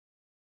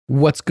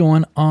What's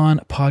going on,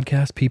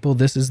 podcast people?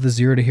 This is the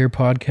Zero to Here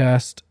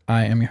podcast.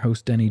 I am your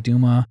host, Denny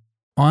Duma.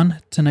 On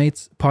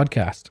tonight's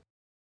podcast,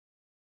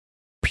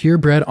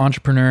 purebred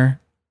entrepreneur,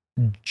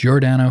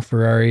 Giordano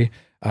Ferrari.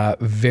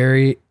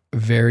 Very,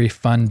 very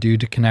fun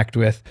dude to connect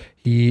with.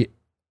 He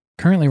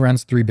currently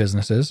runs 3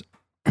 businesses.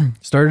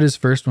 Started his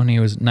first when he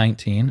was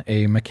 19,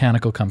 a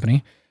mechanical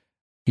company.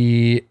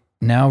 He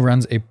now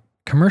runs a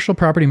commercial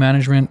property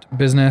management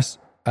business,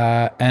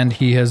 and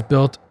he has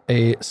built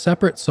a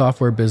separate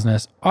software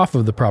business off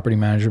of the property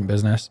management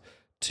business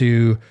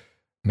to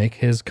make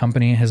his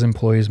company, his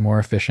employees more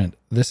efficient.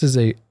 This is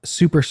a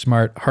super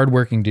smart,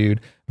 hardworking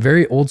dude,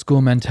 very old school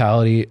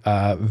mentality,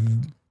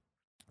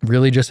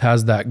 really just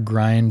has that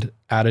grind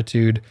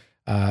attitude.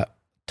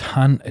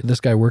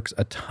 This guy works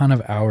a ton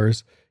of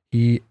hours.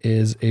 He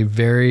is a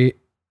very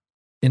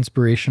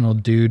inspirational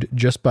dude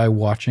just by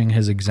watching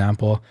his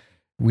example.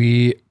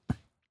 We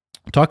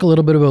talk a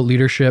little bit about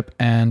leadership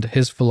and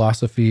his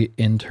philosophy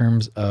in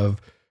terms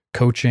of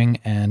coaching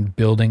and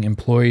building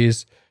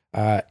employees.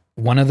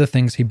 One of the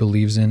things he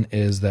believes in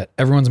is that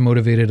everyone's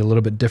motivated a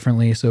little bit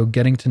differently. So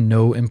getting to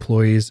know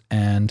employees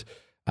and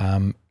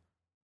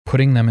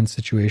putting them in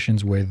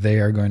situations where they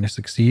are going to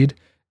succeed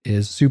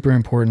is super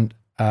important.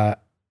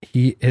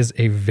 He is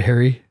a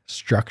very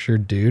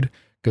structured dude,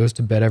 goes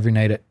to bed every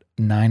night at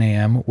 9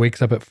 a.m., wakes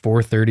up at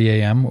 4:30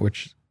 a.m.,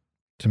 which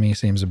to me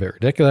seems a bit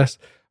ridiculous,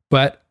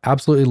 but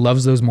absolutely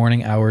loves those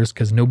morning hours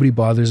because nobody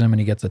bothers him and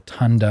he gets a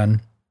ton done.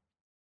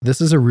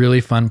 This is a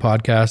really fun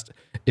podcast.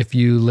 If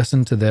you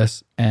listen to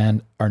this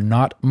and are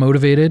not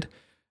motivated,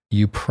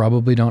 you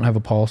probably don't have a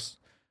pulse.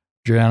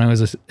 Giordano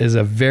is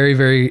a very,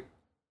 very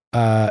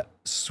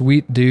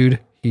sweet dude.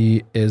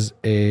 He is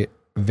a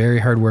very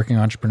hardworking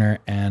entrepreneur,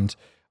 and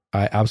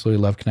I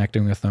absolutely love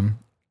connecting with him.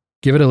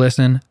 Give it a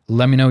listen.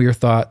 Let me know your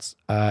thoughts.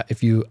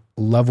 If you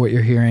love what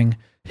you're hearing,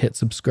 hit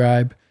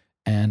subscribe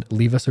and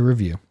leave us a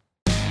review.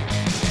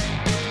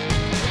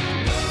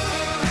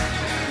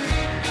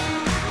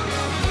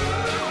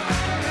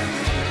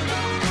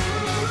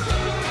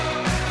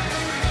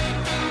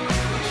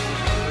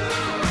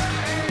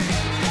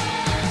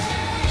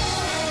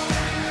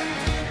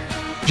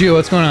 Gio,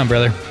 what's going on,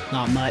 brother?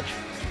 Not much.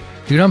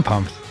 Dude, I'm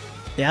pumped.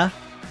 Yeah?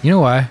 You know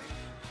why?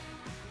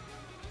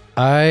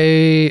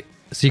 I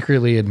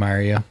secretly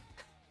admire you.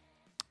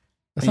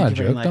 That's not a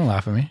joke. Don't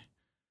laugh at me.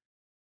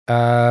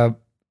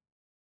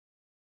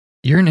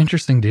 You're an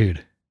interesting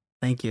dude.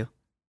 Thank you.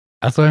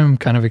 That's why I'm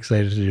kind of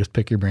excited to just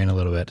pick your brain a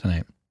little bit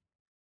tonight.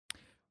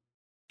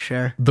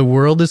 Sure. The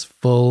world is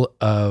full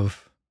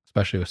of,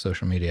 especially with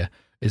social media,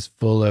 is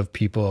full of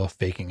people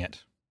faking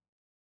it.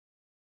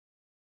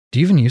 Do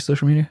you even use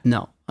social media?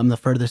 No, I'm the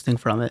furthest thing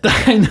from it.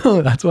 I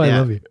know. That's why I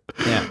love you.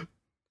 Yeah.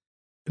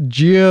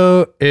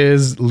 Gio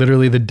is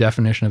literally the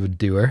definition of a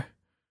doer.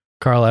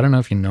 Carl, I don't know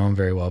if you know him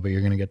very well, but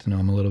you're going to get to know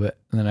him a little bit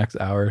in the next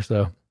hour or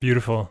so.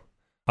 Beautiful.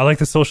 I like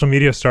the social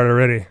media start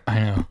already. I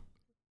know.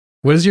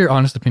 What is your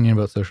honest opinion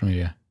about social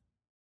media?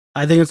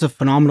 I think it's a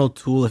phenomenal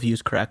tool if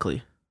used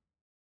correctly,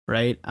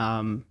 right?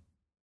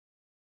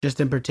 Just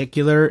in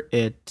particular,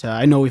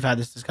 I know we've had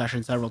this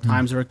discussion several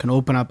times where it can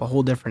open up a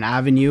whole different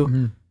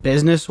avenue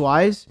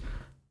business-wise,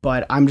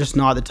 but I'm just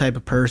not the type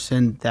of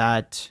person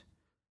that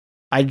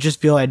I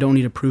just feel I don't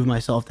need to prove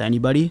myself to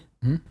anybody.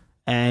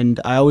 And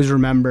I always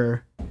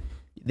remember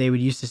they would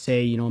used to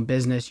say, in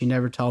business, you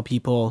never tell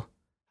people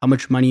how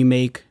much money you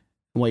make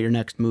and what your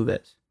next move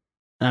is.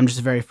 And I'm just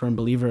a very firm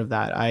believer of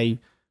that. I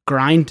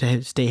grind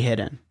to stay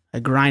hidden. I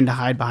grind to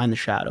hide behind the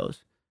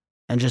shadows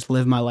and just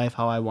live my life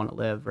how I want to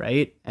live,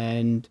 right?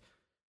 And,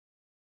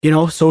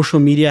 social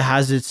media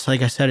has its,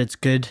 like I said, it's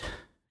good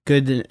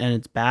and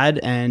it's bad.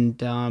 And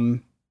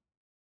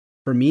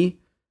for me,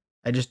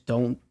 I just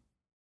don't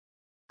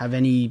have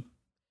any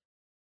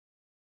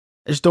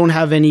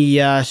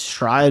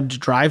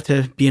drive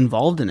to be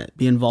involved in it,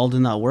 be involved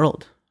in that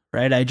world,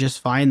 right? I just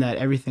find that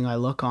everything I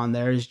look on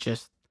there is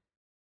just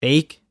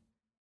fake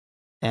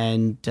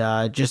and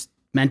just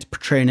meant to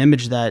portray an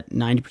image that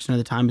 90% of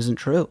the time isn't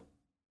true.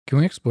 Can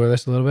we explore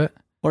this a little bit?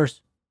 Of course.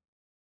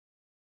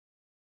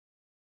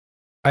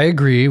 I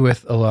agree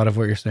with a lot of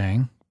what you're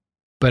saying,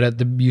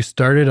 but you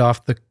started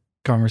off the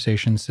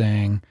conversation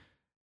saying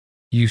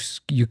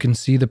you can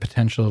see the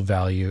potential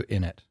value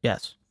in it.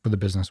 Yes. For the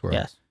business world.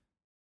 Yes.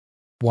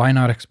 Why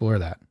not explore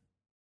that?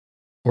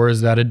 Or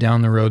is that a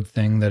down the road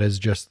thing that is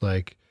just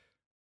like,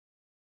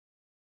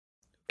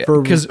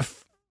 because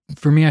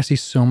for me, I see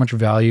so much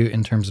value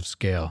in terms of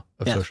scale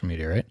of social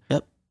media, right?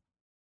 Yep.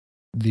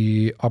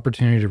 The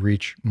opportunity to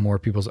reach more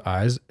people's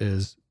eyes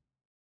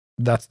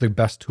that's the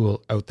best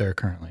tool out there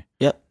currently.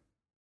 Yep.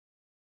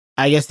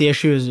 I guess the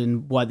issue is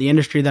in the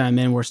industry that I'm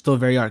in, we're still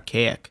very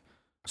archaic.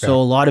 Okay. So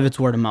a lot of it's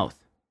word of mouth.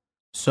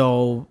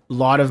 So a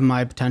lot of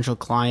my potential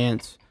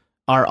clients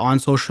are on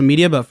social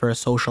media, but for a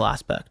social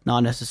aspect, not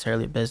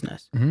necessarily a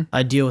business.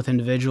 I deal with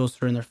individuals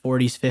who are in their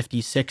 40s, 50s,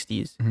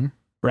 60s,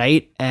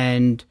 right?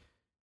 And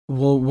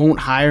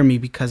won't hire me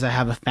because I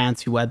have a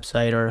fancy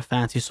website or a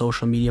fancy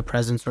social media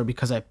presence or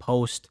because I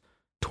post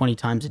 20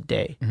 times a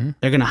day.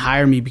 They're going to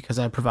hire me because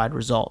I provide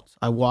results.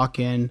 I walk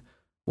in,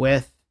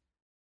 with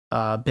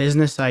a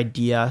business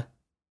idea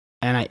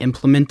and I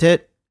implement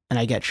it and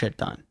I get shit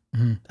done.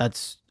 Mm-hmm.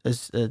 That's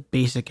as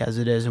basic as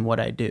it is in what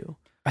I do.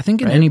 I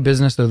think in any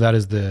business, though, that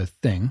is the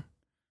thing.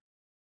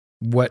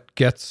 What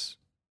gets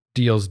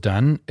deals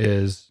done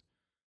is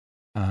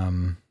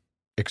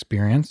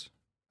experience,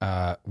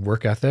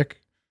 work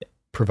ethic,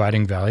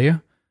 providing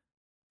value.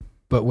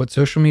 But what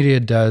social media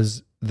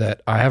does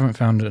that I haven't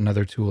found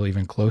another tool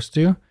even close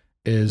to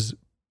is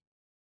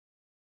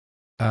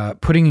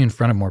putting you in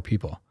front of more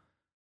people.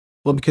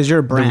 Well, because you're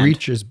a brand. The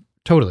reach is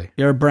totally.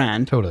 You're a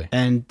brand. Totally.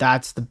 And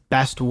that's the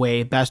best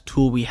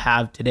tool we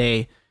have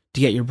today to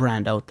get your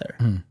brand out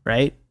there,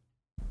 right?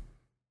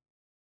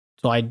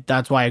 So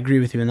that's why I agree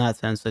with you in that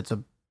sense. It's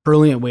a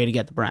brilliant way to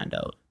get the brand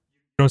out.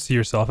 You don't see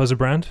yourself as a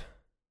brand?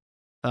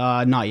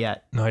 Not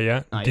yet. Not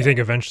yet? Not Do you yet. think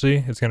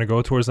eventually it's going to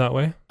go towards that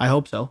way? I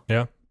hope so.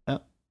 Yeah.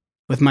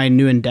 With my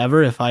new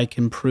endeavor, if I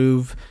can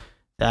prove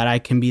that I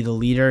can be the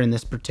leader in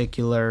this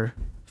particular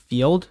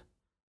field,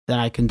 then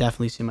I can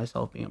definitely see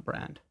myself being a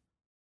brand.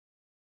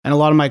 And a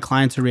lot of my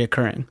clients are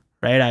reoccurring,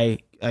 right?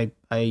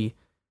 I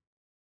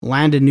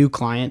land a new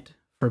client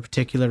for a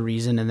particular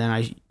reason, and then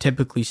I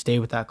typically stay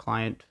with that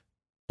client,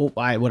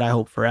 what I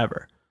hope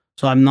forever.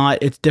 So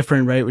it's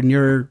different, right? When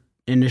your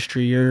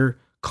industry, you're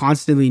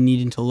constantly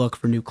needing to look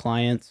for new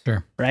clients,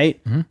 Sure.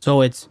 right? Mm-hmm.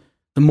 So it's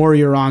the more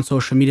you're on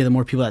social media, the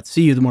more people that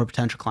see you, the more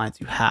potential clients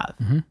you have,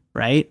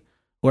 right?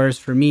 Whereas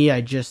for me,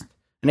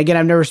 and again,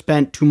 I've never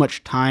spent too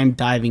much time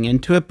diving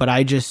into it, but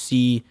I just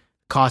see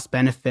cost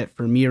benefit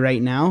for me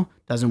right now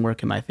doesn't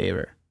work in my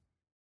favor.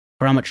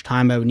 For how much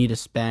time I would need to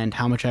spend,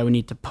 how much I would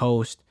need to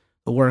post,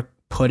 the work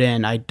put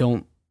in, I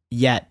don't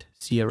yet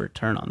see a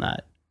return on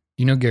that.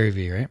 You know Gary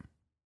Vee, right?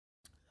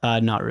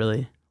 Not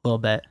really. A little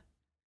bit.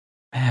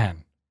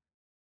 Man,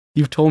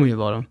 You've told me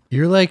about him.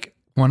 you're like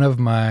one of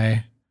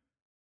my,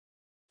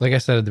 like I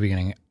said at the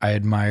beginning, I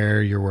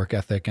admire your work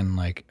ethic and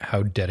like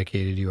how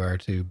dedicated you are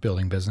to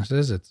building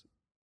businesses. It's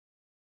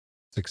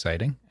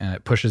exciting and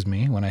it pushes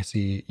me when I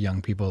see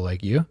young people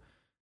like you,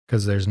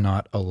 because there's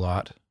not a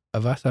lot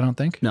of us, I don't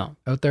think, No.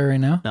 out there right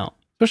now. No.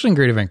 Especially in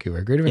Greater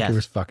Vancouver. Greater Yes.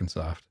 Vancouver's fucking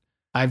soft.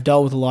 I've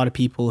dealt with a lot of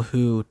people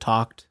who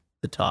talked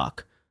the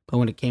talk, but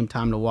when it came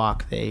time to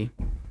walk, they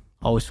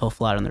always fell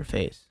flat on their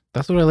face.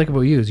 That's what I like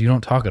about you is you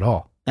don't talk at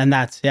all. And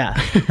that's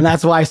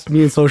why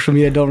me and social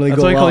media don't really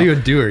That's go why I well. call you a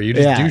doer. You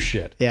just Yeah. do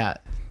shit. Yeah.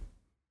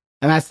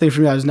 And that's the thing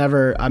for me.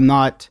 I'm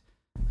not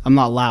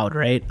loud,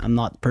 right? I'm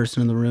not the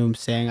person in the room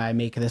saying I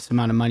make this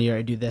amount of money or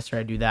I do this or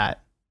I do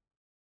that.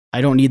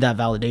 I don't need that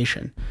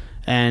validation.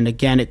 And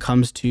again, it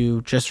comes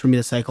to just for me,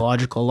 the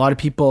psychological. A lot of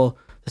people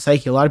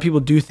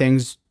do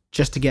things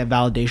just to get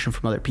validation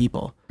from other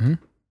people.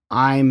 Mm-hmm.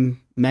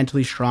 I'm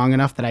mentally strong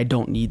enough that I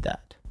don't need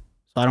that.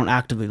 So I don't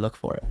actively look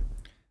for it.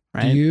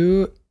 Right? Do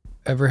you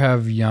ever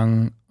have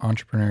young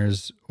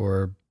entrepreneurs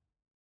or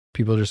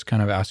people just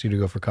kind of ask you to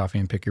go for coffee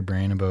and pick your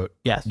brain about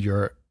Yes.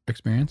 your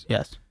experience?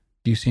 Yes.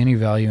 Do you see any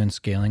value in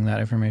scaling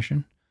that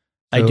information?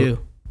 I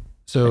do.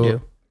 So, I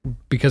do.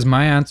 because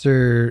my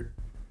answer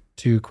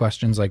to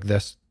questions like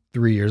this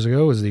 3 years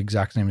ago was the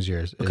exact same as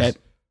yours. Okay. Is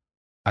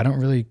I don't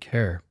really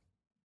care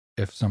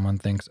if someone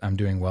thinks I'm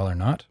doing well or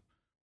not.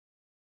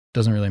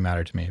 Doesn't really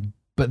matter to me.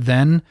 But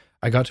then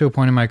I got to a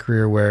point in my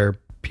career where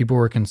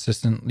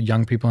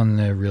young people in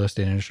the real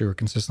estate industry were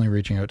consistently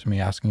reaching out to me,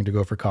 asking to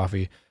go for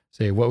coffee,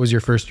 say, what was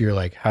your first year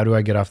like? How do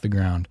I get off the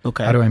ground?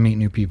 Okay. How do I meet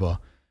new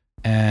people?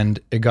 And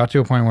it got to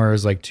a point where it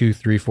was like 2,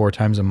 3, 4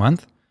 times a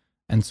month.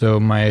 And so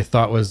my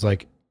thought was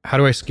like, how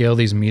do I scale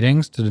these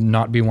meetings to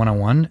not be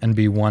 1-on-1 and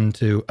be 1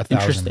 to 1,000,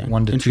 Interesting.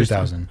 1 to Interesting.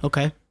 2,000?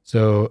 Okay.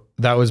 So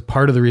that was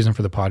part of the reason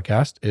for the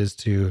podcast, is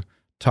to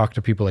talk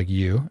to people like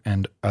you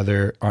and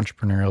other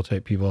entrepreneurial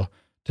type people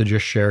to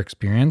just share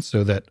experience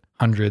so that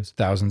hundreds,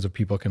 thousands of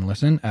people can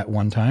listen at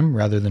one time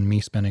rather than me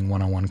spending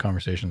 1-on-1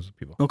 conversations with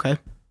people. Okay.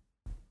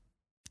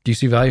 Do you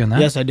see value in that?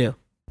 Yes, I do.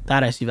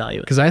 That I see value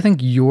in. Because I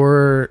think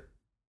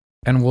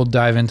and we'll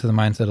dive into the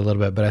mindset a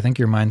little bit, but I think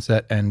your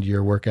mindset and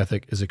your work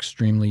ethic is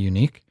extremely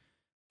unique.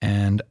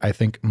 And I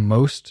think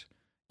most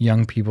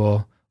young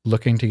people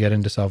looking to get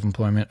into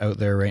self-employment out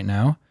there right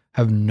now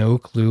have no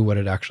clue what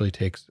it actually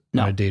takes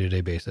on a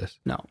day-to-day basis.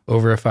 No.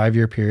 Over a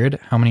 5-year period,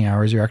 how many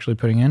hours you're actually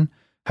putting in,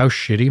 how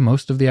shitty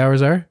most of the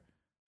hours are,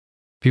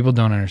 people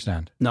don't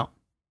understand. No.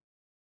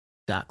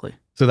 Exactly.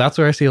 So that's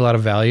where I see a lot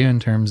of value in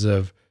terms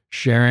of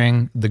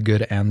sharing the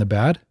good and the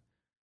bad,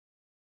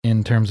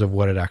 in terms of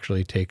what it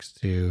actually takes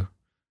to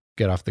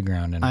get off the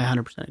ground. And I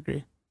 100%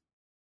 agree.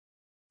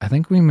 I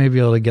think we may be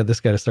able to get this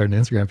guy to start an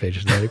Instagram page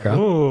today,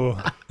 Carl.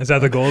 Oh, is that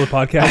the goal of the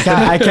podcast?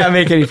 I can't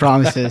make any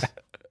promises.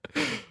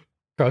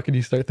 Carl, can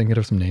you start thinking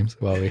of some names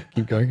while we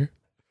keep going here?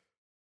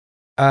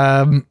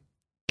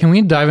 Can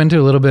we dive into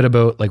a little bit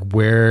about like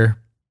where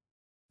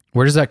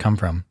does that come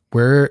from?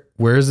 Where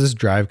does this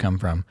drive come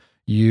from?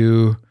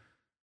 You,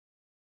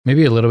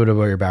 maybe a little bit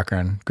about your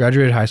background.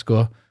 Graduated high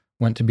school,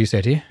 went to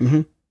BCIT.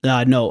 Mm-hmm.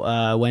 No,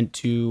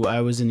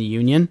 I was in the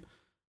union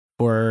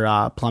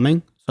for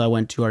plumbing. So I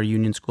went to our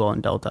union school in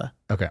Delta.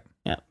 Okay.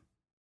 Yeah.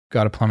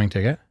 Got a plumbing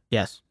ticket.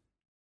 Yes.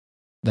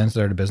 Then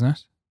started a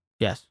business.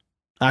 Yes.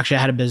 Actually,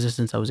 I had a business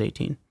since I was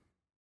 18.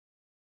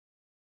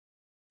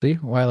 See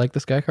why I like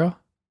this guy, Carl?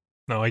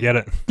 No, I get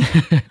it.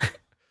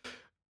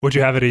 What'd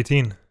you have at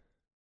 18?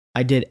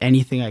 I did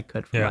anything I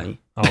could for Yeah.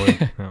 money. Always.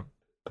 Yeah.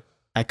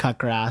 I cut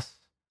grass.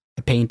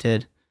 I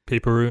painted.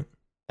 Paper route.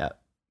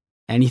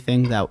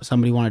 Anything that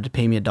somebody wanted to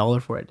pay me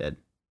 $1 for, I did.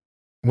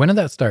 When did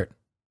that start?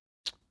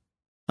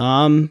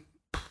 Um,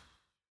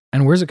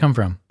 And where's it come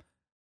from?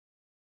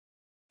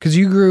 Because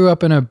you grew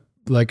up in a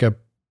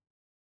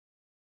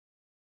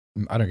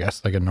I don't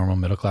guess, like a normal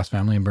middle class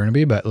family in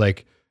Burnaby, but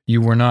like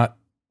you were not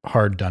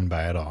hard done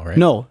by at all, right?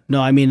 No.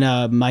 I mean,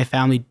 my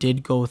family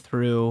did go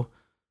through.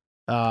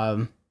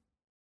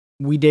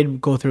 We did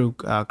go through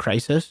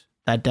crisis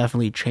that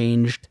definitely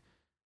changed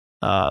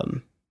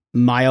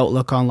my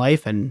outlook on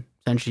life and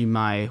essentially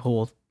my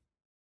whole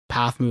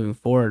path moving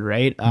forward.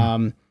 Right.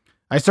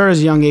 I started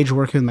as a young age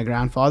working with my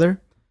grandfather,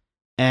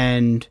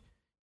 and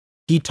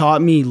he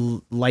taught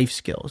me life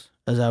skills,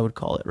 as I would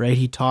call it. Right.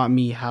 He taught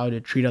me how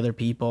to treat other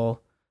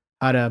people,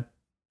 how to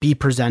be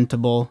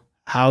presentable,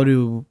 how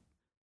to,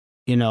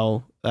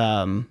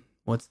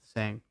 what's the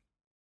saying?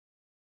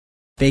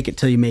 Fake it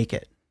till you make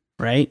it,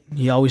 right?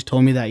 He always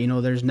told me that,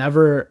 there's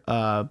never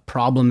a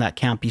problem that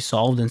can't be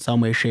solved in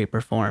some way, shape, or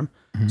form.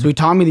 Mm-hmm. So he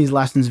taught me these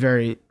lessons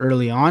very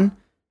early on.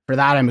 For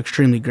that, I'm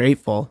extremely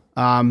grateful.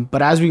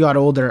 But as we got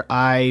older,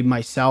 I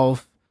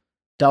myself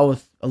dealt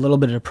with a little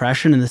bit of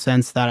depression in the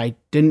sense that I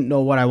didn't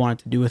know what I wanted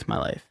to do with my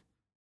life,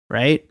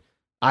 right?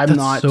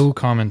 That's so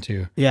common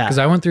too. Yeah. Because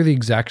I went through the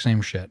exact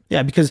same shit.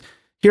 Yeah, because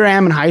here I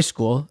am in high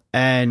school,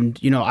 and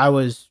I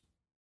was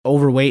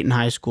overweight in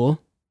high school.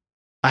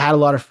 I had a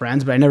lot of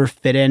friends, but I never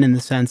fit in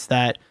the sense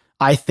that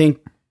I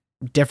think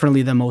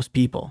differently than most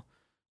people.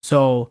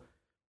 So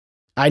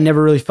I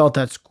never really felt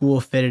that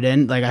school fitted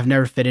in. Like I've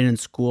never fit in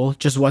school. It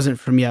just wasn't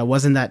for me. I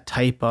wasn't that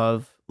type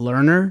of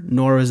learner,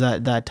 nor was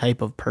that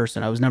type of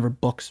person. I was never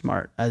book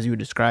smart, as you would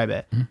describe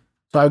it. Mm-hmm.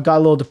 So I got a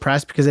little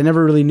depressed because I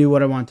never really knew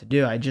what I wanted to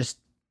do. I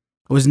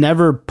was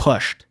never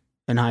pushed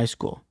in high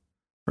school,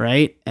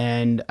 right?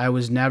 And I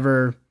was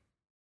never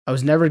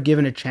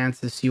given a chance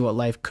to see what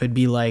life could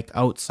be like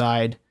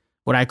outside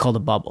what I call the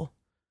bubble.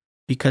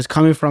 Because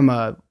coming from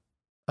a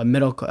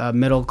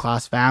middle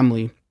class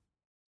family,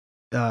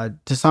 to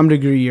some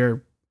degree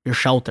you're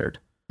sheltered,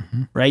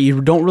 mm-hmm. right?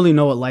 You don't really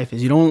know what life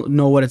is. You don't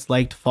know what it's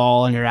like to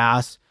fall on your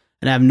ass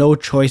and have no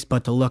choice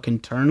but to look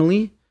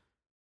internally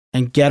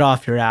and get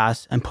off your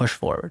ass and push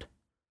forward.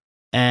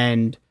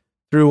 And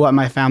through what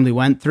my family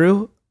went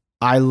through,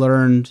 I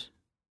learned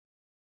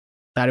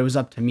that it was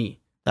up to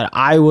me, that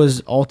I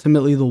was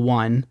ultimately the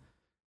one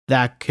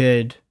that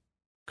could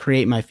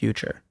create my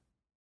future.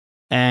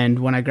 And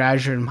when I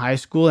graduated from high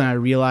school and I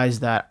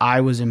realized that I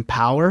was in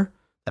power,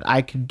 that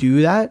I could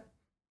do that,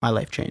 my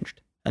life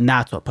changed. And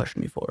that's what pushed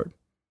me forward,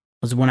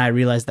 was when I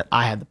realized that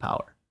I had the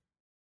power.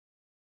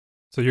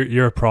 So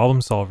you're a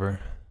problem solver.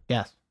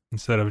 Yes.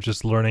 Instead of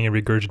just learning and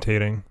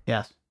regurgitating.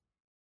 Yes.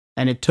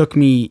 And it took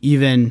me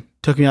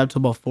up to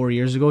about 4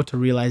 years ago to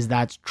realize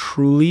that's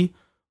truly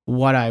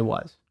what I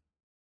was.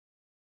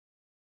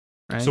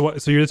 Right? So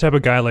you're the type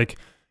of guy, like,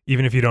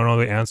 even if you don't know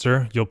the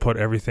answer, you'll put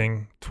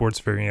everything towards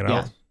figuring it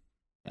out.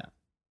 Yeah.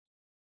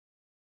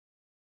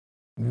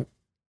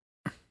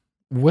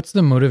 What's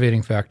the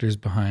motivating factors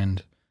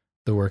behind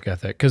the work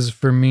ethic? Because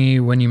for me,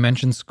 when you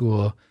mentioned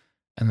school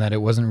and that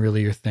it wasn't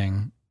really your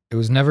thing, it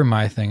was never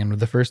my thing. And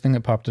the first thing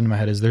that popped into my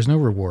head is there's no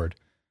reward.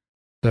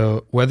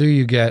 So whether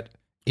you get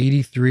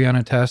 83 on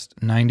a test,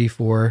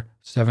 94,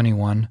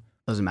 71,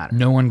 doesn't matter.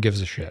 No one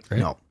gives a shit, right?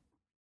 No.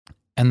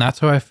 And that's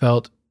how I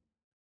felt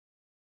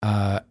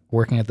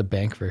working at the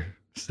bank for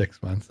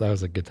 6 months. That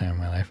was a good time in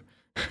my life.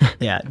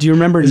 Yeah. Do you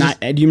remember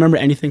do you remember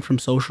anything from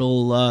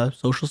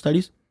social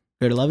studies,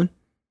 grade 11?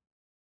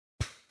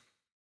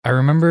 I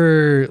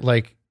remember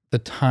like the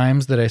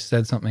times that I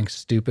said something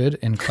stupid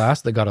in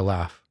class that got a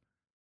laugh.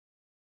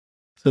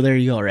 So there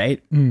you go,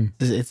 right?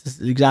 It's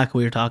exactly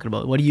what you're talking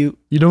about. What do you...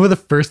 You know what the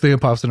first thing that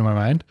pops into my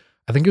mind?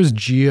 I think it was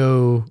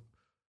Zavo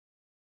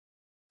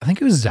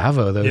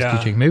that was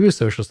teaching. Maybe it was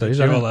social studies.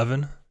 Geo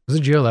 11. Was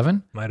it Geo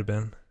 11? Might have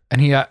been.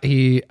 And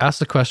he asked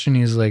the question.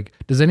 He's like,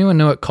 "Does anyone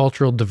know what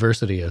cultural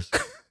diversity is?"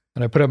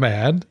 And I put up my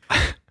hand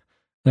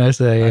and I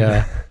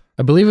say,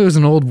 "I believe it was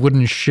an old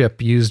wooden ship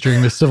used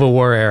during the Civil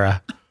War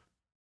era."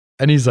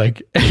 And he's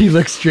like, he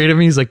looks straight at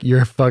me. He's like,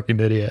 "You're a fucking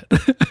idiot."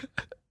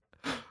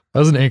 That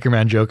was an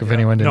Anchorman joke. If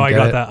anyone didn't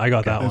get it. I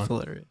got that That's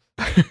one.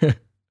 hilarious.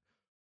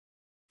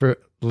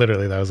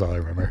 Literally, that was all I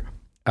remember.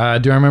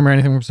 Do I remember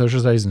anything from social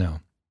studies?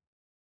 No.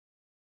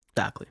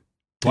 Exactly.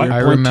 I To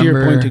your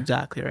remember. point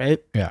exactly, right?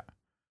 Yeah.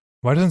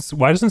 Why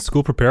doesn't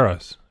school prepare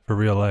us for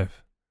real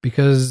life?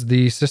 Because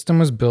the system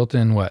was built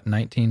in what,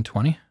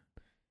 1920?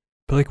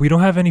 But like, we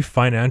don't have any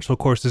financial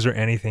courses or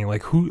anything.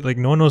 Like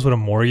no one knows what a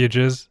mortgage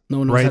is. No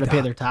one knows how to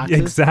pay their taxes.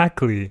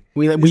 Exactly.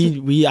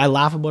 I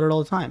laugh about it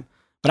all the time.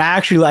 But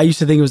I used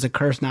to think it was a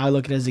curse. Now I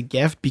look at it as a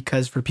gift,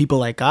 because for people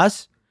like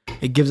us,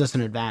 it gives us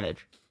an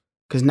advantage.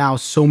 Because now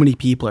so many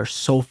people are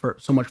so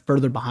much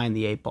further behind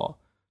the 8 ball.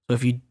 So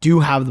if you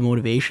do have the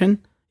motivation,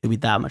 you'll be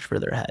that much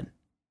further ahead,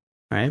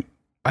 right?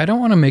 I don't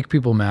want to make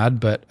people mad,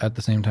 but at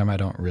the same time, I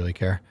don't really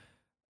care.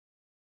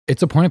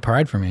 It's a point of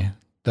pride for me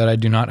that I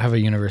do not have a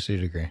university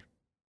degree.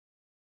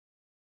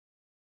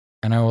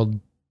 And I will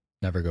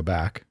never go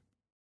back.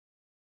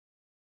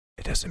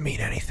 It doesn't mean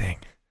anything.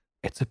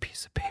 It's a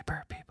piece of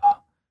paper,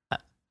 people.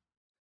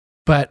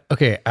 But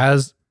okay,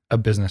 as a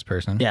business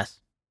person Yes.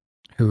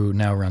 who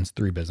now runs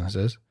 3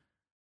 businesses,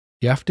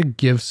 you have to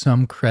give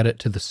some credit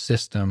to the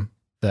system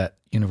that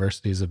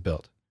universities have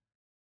built.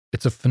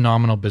 It's a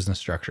phenomenal business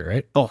structure,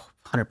 right? Oh,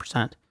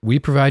 100%. We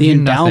provide The you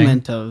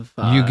endowment nothing.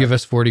 of... You give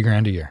us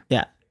 $40,000 a year.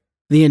 Yeah.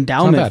 The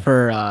endowment bad.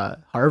 for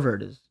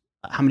Harvard is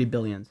how many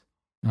billions?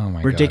 Oh my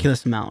God.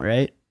 Ridiculous amount,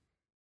 right?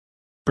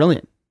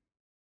 Brilliant.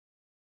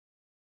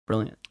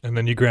 And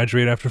then you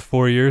graduate after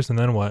 4 years, and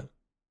then what?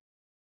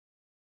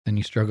 Then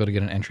you struggle to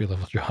get an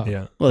entry-level job.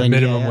 Yeah, Well, the then,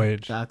 minimum yeah, wage.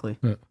 Exactly.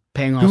 Yeah.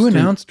 Paying off Who student-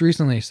 announced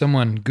recently?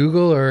 Someone,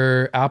 Google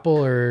or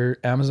Apple or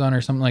Amazon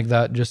or something like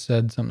that, just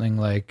said something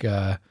like,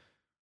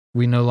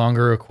 we no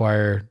longer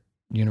require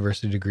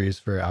university degrees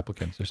for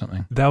applicants or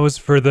something. That was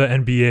for the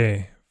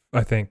NBA,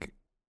 I think.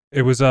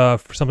 It was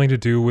for something to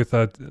do with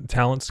a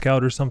talent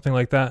scout or something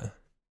like that.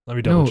 Let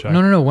me double check.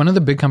 No. One of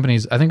the big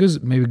companies, I think it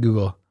was maybe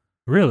Google.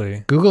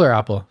 Really? Google or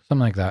Apple,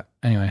 something like that.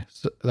 Anyway,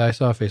 so I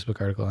saw a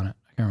Facebook article on it.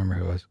 I can't remember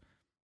who it was.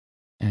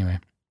 Anyway.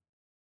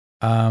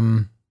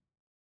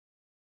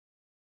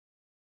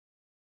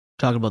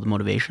 Talk about the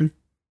motivation.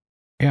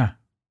 Yeah.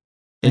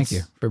 Thank It's-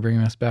 you for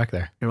bringing us back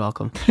there. You're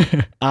welcome.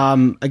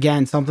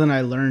 Again, something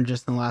I learned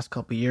just in the last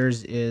couple of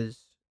years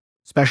is,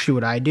 especially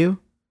what I do,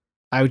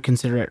 I would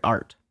consider it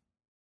art.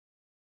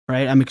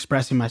 Right? I'm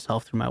expressing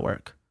myself through my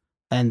work.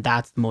 And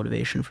that's the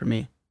motivation for me.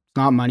 It's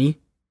not money.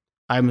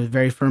 I'm a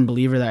very firm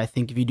believer that I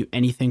think if you do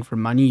anything for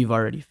money, you've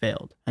already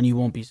failed and you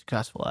won't be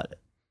successful at it.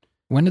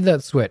 When did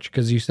that switch?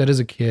 Because you said as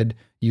a kid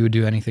you would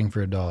do anything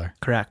for $1.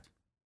 Correct.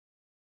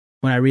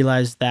 When I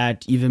realized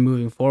that even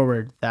moving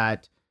forward,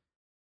 that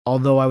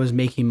although I was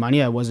making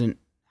money, I wasn't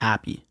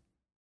happy,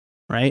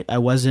 right? I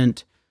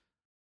wasn't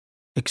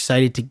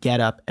excited to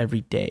get up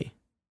every day,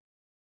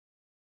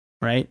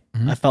 right?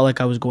 Mhm. I felt like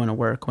I was going to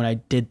work when I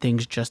did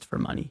things just for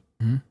money,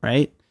 Mhm.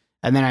 right?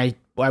 And then I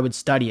would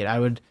study it. I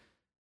would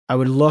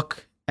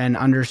look and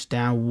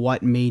understand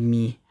what made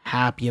me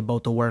happy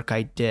about the work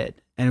I did.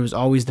 And it was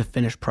always the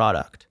finished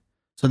product.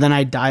 So then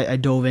I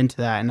dove into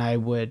that and I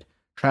would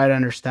try to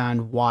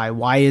understand why.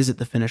 Why is it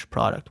the finished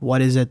product?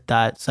 What is it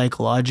that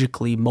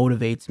psychologically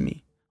motivates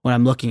me when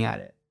I'm looking at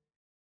it?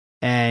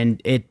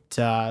 And it,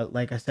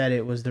 like I said,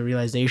 it was the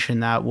realization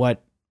that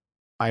what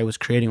I was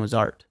creating was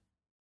art,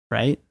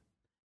 right?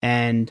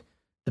 And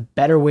the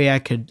better way I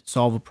could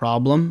solve a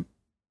problem,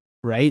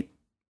 right,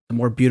 the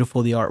more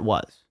beautiful the art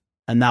was.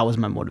 And that was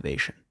my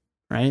motivation,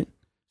 right?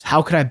 So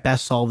how could I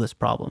best solve this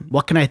problem?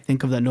 What can I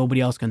think of that nobody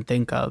else can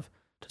think of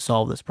to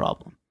solve this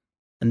problem?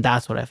 And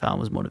that's what I found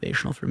was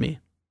motivational for me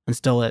and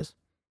still is.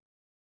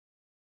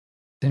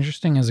 It's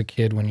interesting as a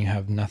kid when you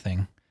have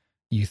nothing,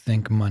 you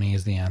think money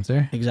is the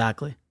answer.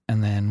 Exactly.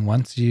 And then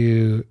once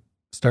you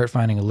start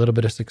finding a little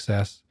bit of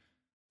success,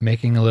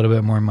 making a little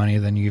bit more money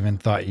than you even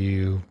thought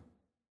you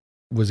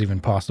was even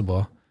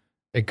possible,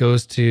 it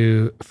goes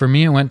to, for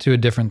me, it went to a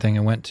different thing. It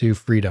went to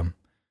freedom.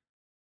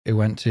 It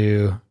went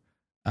to,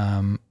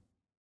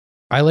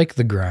 I like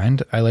the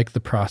grind. I like the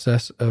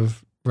process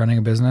of running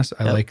a business.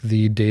 I Yep. like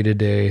the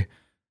day-to-day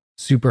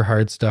super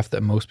hard stuff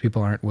that most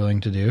people aren't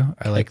willing to do.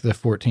 I like the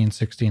 14,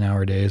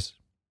 16-hour days.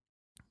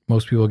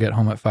 Most people get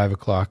home at 5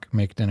 o'clock,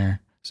 make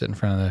dinner, sit in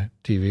front of the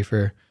TV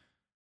for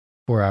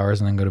 4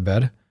 hours and then go to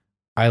bed.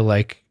 I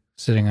like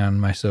sitting on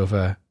my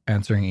sofa,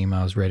 answering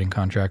emails, writing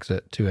contracts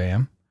at 2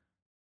 a.m.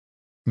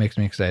 Makes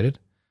me excited.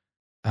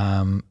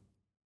 The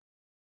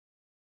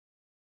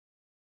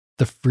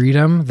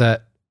freedom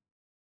that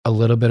a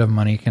little bit of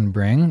money can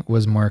bring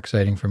was more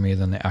exciting for me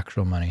than the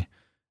actual money.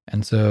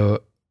 And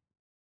so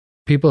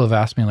people have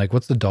asked me, like,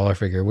 what's the dollar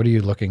figure? What are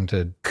you looking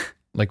to,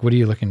 like, what are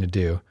you looking to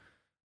do?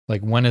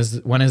 Like, when is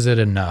it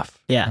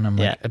enough? Yeah. And I'm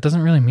like, it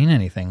doesn't really mean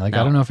anything. Like, I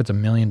No. don't know if it's $1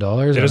 million. It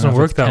doesn't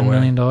work that $10 way.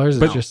 million. It's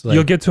But just like,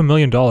 you'll get to $1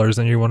 million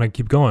and you want to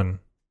keep going.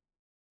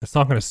 It's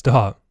not going to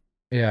stop.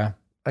 yeah,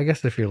 I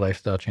guess if your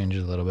lifestyle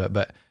changes a little bit,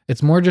 but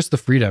it's more just the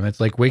freedom. It's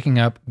like waking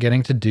up,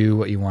 getting to do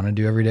what you want to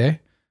do every day.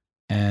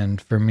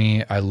 And for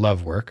me, I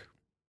love work.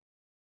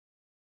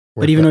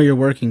 But even though you're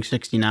working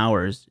 16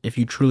 hours, if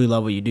you truly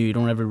love what you do, you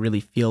don't ever really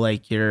feel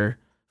like you're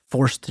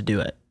forced to do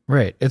it.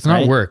 right, it's not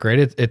Right? work, right?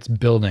 It's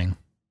building.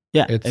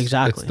 Yeah, It's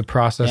exactly. It's the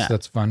process Yeah.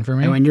 that's fun for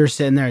me. And when you're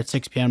sitting there at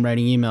 6 p.m.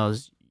 writing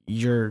emails,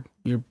 you're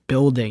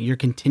building, you're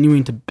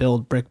continuing to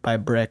build brick by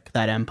brick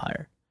that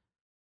empire.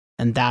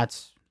 And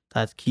that's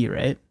key,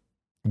 right?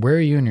 Where are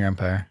you in your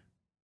empire?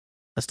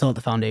 That's still at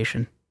the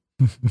foundation.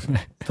 Still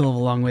have a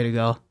long way to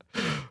go.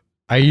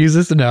 I use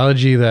this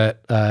analogy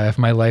that if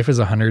my life is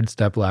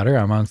 100-step ladder,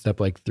 I'm on step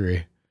like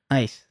 3.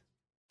 Nice.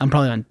 I'm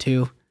probably on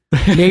 2,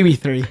 maybe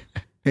 3,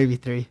 maybe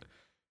 3. I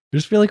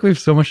just feel like we have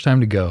so much time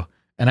to go.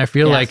 And I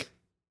feel Yes. like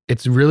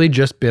it's really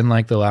just been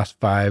like the last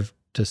 5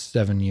 to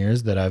 7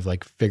 years that I've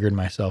like figured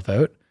myself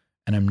out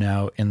and I'm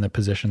now in the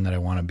position that I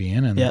want to be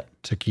in and Yep.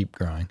 to keep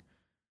growing.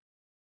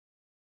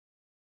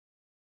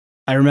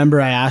 I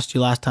remember I asked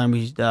you last time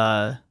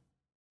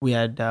we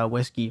had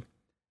whiskey.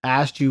 I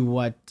asked you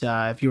what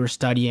if you were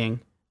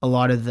studying a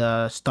lot of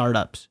the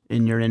startups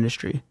in your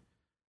industry,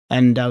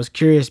 and I was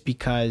curious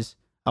because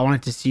I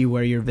wanted to see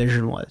where your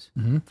vision was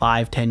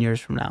 5-10 years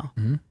from now,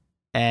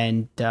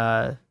 and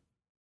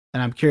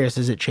I'm curious,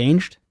 has it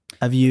changed?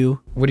 Have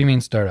you? What do you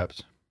mean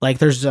startups? Like,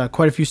 there's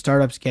quite a few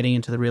startups getting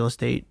into the real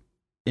estate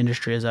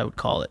industry, as I would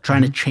call it,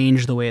 trying to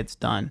change the way it's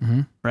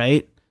done,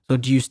 right? So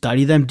do you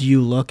study them? Do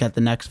you look at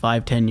the next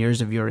 5-10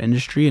 years of your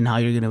industry and how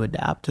you're going to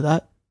adapt to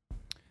that?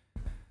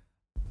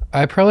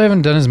 I probably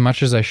haven't done as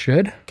much as I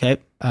should. Okay.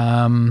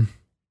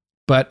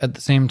 But at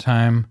the same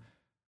time,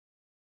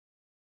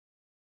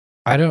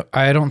 I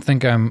don't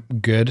think I'm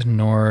good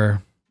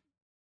nor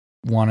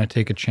want to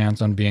take a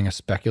chance on being a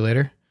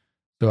speculator.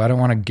 So I don't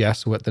want to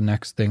guess what the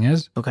next thing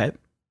is. Okay.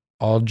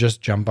 I'll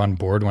just jump on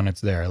board when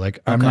it's there. Like,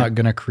 I'm not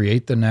going to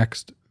create the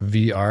next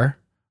VR.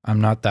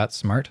 I'm not that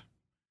smart.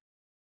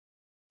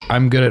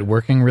 I'm good at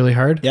working really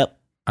hard. Yep.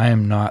 I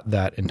am not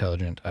that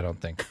intelligent, I don't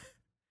think.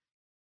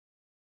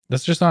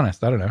 That's just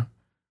honest. I don't know.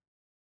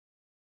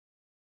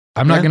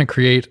 I'm not going to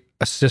create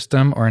a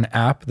system or an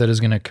app that is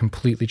going to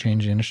completely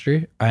change the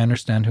industry. I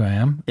understand who I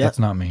am. That's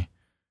not me.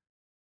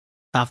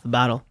 Half the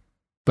battle.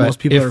 But most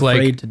people if are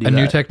afraid to do a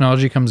new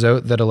technology comes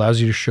out that allows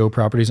you to show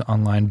properties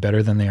online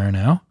better than they are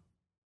now,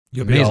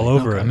 you'll be all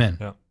over it. I'm in.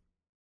 Yeah.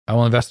 I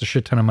will invest a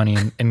shit ton of money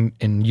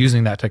in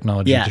using that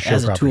technology to show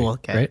as property. a tool.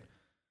 Okay. Right?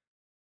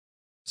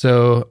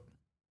 So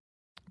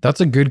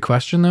that's a good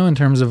question, though, in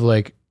terms of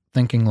like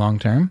thinking long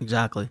term.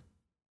 Exactly.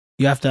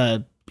 You have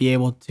to be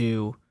able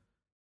to.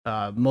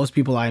 Most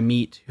people I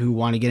meet who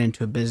want to get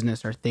into a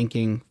business are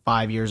thinking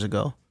 5 years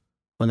ago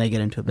when they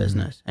get into a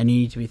business, and you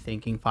need to be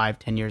thinking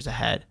 5-10 years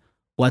ahead.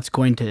 What's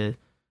going to?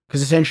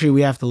 Because essentially,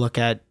 we have to look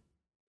at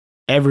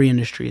every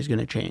industry is going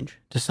to change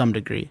to some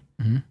degree,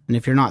 and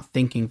if you're not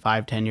thinking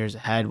 5-10 years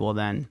ahead, well,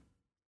 then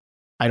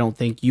I don't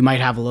think you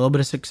might have a little bit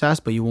of success,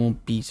 but you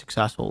won't be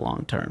successful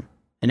long term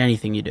in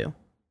anything you do.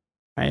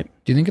 Right?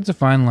 Do you think it's a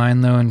fine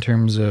line though in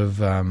terms of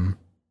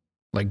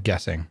like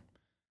guessing?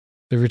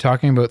 So if you're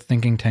talking about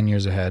thinking 10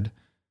 years ahead,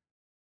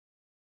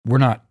 we're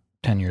not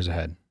 10 years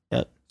ahead.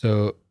 Yep.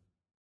 So,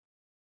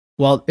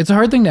 well, it's a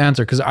hard thing to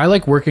answer because I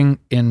like working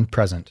in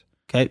present.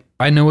 Okay.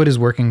 I know what is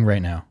working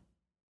right now.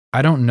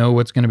 I don't know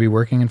what's going to be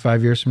working in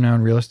 5 years from now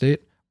in real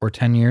estate, or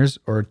 10 years,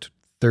 or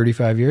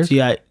 35 years. See,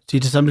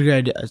 to some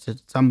degree, to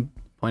some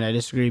point, I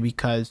disagree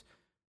because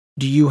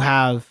do you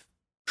have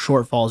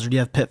shortfalls or do you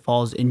have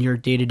pitfalls in your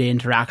day-to-day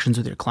interactions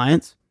with your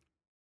clients?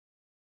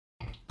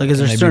 Like, is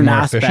there certain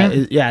aspects?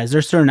 Is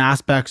there certain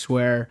aspects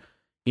where,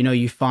 you know,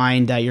 you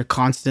find that you're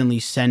constantly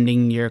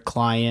sending your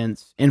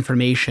clients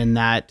information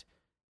that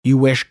you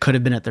wish could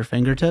have been at their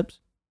fingertips?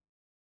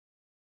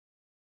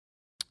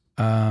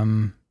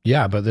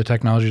 Yeah, but the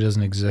technology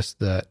doesn't exist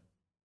that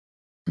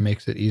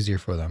makes it easier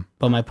for them.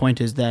 But my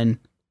point is then,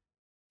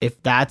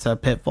 if that's a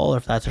pitfall or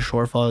if that's a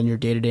shortfall in your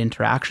day-to-day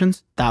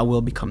interactions, that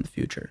will become the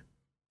future.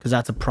 Because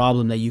that's a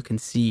problem that you can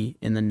see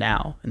in the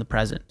now, in the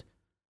present.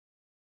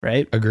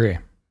 Right? Agree.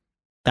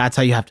 That's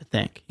how you have to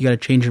think. You got to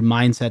change your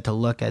mindset to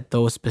look at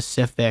those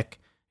specific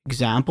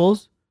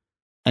examples.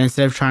 And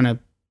instead of trying to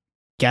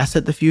guess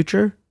at the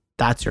future,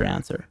 that's your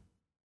answer.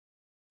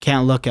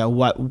 Can't look at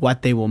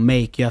what they will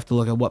make. You have to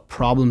look at what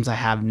problems I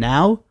have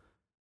now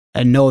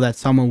and know that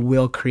someone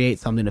will create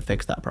something to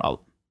fix that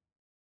problem.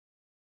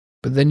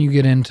 But then you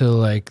get into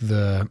like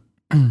the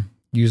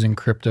using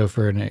crypto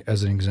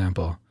as an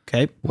example.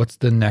 Okay. What's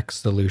the next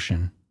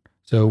solution?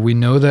 So we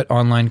know that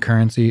online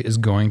currency is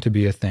going to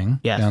be a thing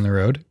down the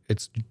road.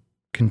 It's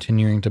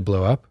continuing to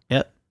blow up.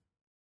 Yep.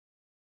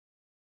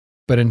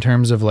 But in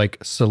terms of like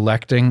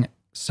selecting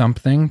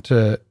something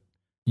to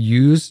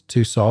use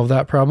to solve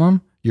that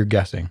problem, you're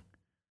guessing.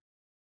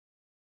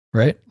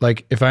 Right?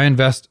 Like if I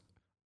invest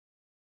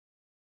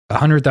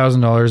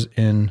 $100,000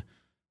 in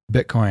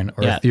Bitcoin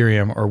or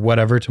Ethereum or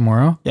whatever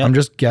tomorrow, I'm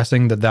just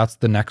guessing that that's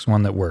the next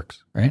one that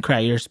works, right?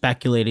 Correct. You're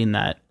speculating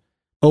that.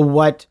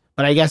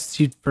 But I guess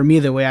for me,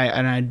 the way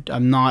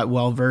I'm not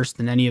well versed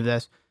in any of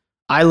this,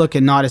 I look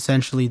at not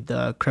essentially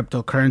the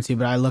cryptocurrency,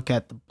 but I look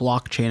at the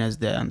blockchain as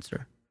the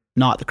answer,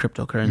 not the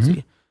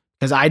cryptocurrency.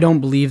 Because I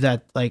don't believe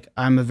that, like,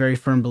 I'm a very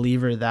firm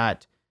believer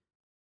that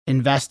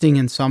investing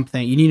in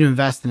something, you need to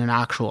invest in an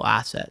actual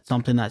asset,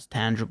 something that's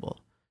tangible.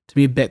 To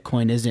me,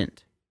 Bitcoin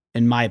isn't,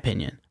 in my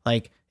opinion.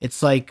 Like,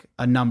 it's like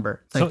a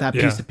number. It's like that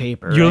piece of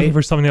paper. You're looking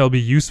for something that will be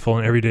useful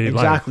in everyday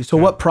life. Exactly. So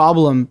what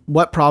problem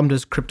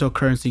does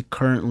cryptocurrency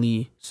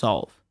currently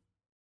solve?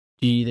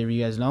 Do either of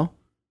you guys know?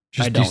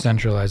 Just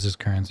decentralizes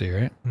currency,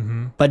 right?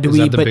 Mm-hmm. But is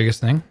that the biggest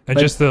thing? And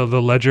just the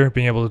ledger,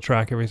 being able to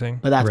track everything.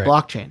 But that's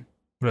blockchain.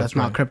 That's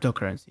not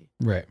cryptocurrency.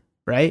 Right.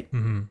 Right?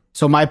 Mm-hmm.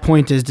 So my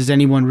point is, does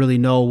anyone really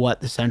know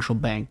what the central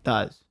bank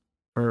does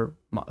for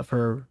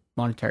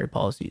monetary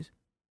policies?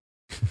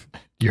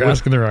 You're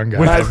asking the wrong guy.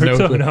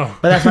 No.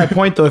 But that's my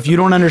point, though. If you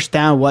don't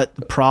understand what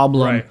the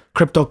problem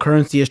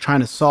cryptocurrency is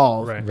trying to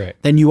solve,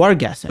 then you are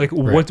guessing. Like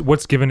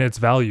what's given its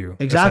value?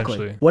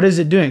 Exactly. What is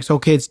it doing? So,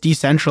 okay, it's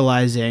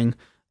decentralizing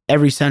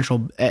every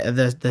central,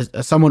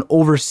 someone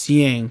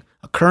overseeing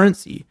a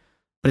currency.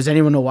 But does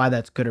anyone know why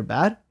that's good or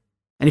bad?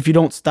 And if you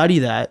don't study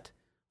that,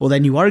 well,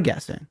 then you are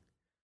guessing.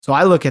 So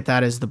I look at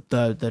that as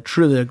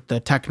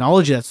the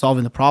technology that's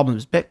solving the problem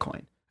is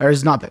Bitcoin, or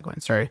is not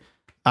Bitcoin, sorry.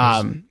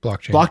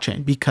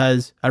 Blockchain,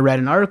 because I read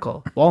an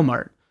article,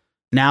 Walmart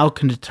now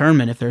can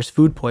determine if there's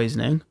food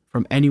poisoning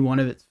from any one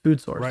of its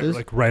food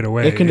sources. Right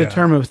away. It can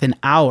determine within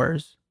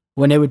hours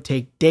when it would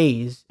take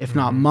days, if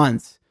not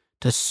months,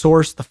 to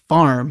source the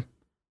farm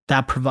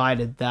that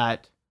provided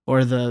that,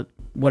 or the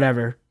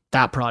whatever,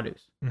 that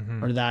produce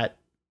or that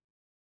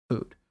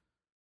food.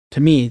 To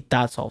me,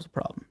 that solves the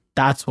problem.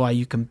 That's why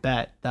you can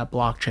bet that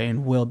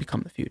blockchain will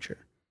become the future.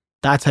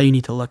 That's how you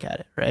need to look at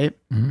it, right?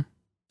 You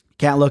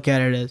can't look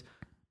at it as,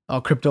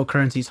 oh,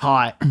 cryptocurrency's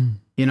hot.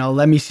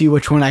 Let me see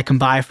which one I can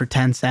buy for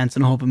 10 cents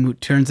and hope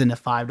it turns into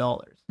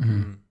 $5.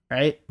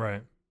 Right?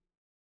 Right.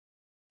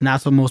 And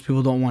that's what most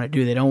people don't want to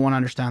do. They don't want to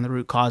understand the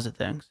root cause of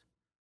things.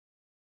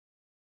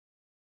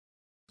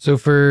 So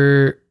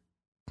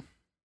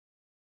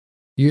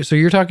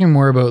you're talking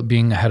more about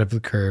being ahead of the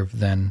curve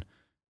than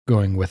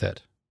going with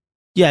it.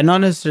 Yeah,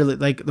 not necessarily.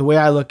 Like the way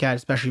I look at it,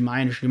 especially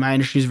my industry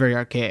is very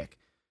archaic.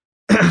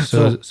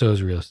 So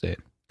is real estate.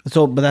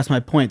 But that's my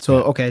point.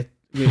 So, okay.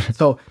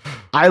 So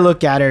I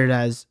look at it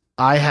as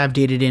I have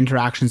dated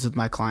interactions with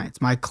my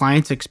clients. My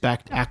clients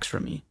expect X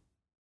from me.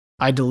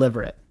 I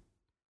deliver it.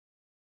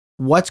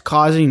 What's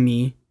causing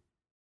me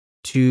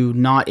to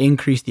not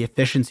increase the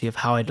efficiency of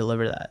how I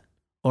deliver that?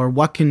 Or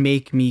what can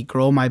make me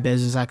grow my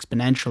business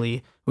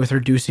exponentially with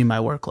reducing my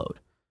workload?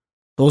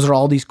 Those are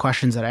all these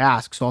questions that I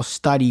ask. So I'll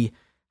study,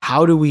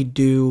 how do we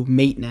do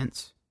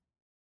maintenance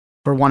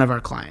for one of our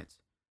clients?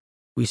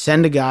 We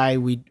send a guy,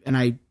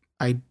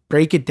 I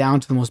break it down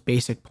to the most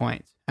basic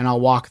points, and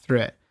I'll walk through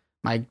it.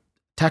 My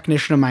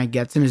technician of mine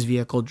gets in his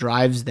vehicle,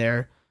 drives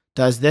there,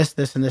 does this,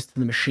 and this to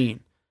the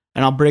machine.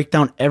 And I'll break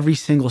down every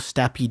single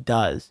step he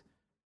does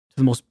to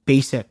the most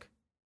basic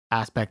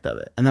aspect of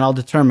it. And then I'll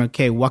determine,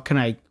 okay, what can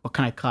I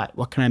cut?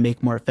 What can I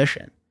make more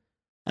efficient?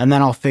 And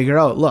then I'll figure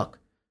out, look,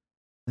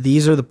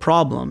 these are the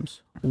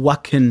problems.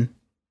 What can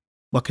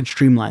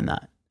streamline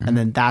that? And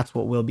then that's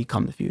what will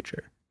become the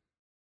future.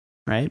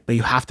 Right? But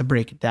you have to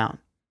break it down.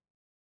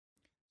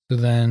 So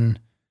then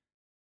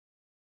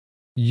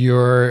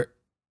you're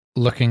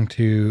looking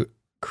to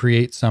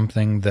create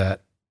something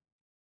that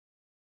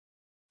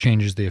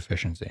changes the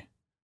efficiency.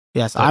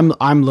 Yes,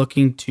 I'm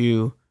looking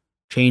to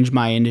change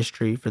my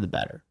industry for the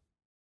better.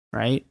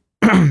 Right?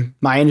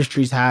 My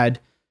industry's had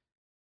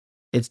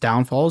its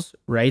downfalls,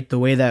 right? The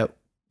way that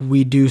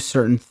we do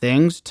certain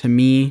things, to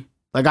me,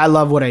 like I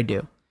love what I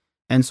do.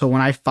 And so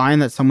when I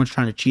find that someone's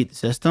trying to cheat the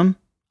system,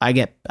 I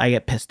get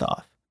pissed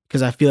off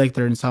because I feel like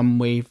they're in some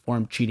way,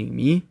 form cheating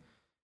me.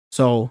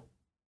 So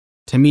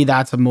to me,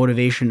 that's a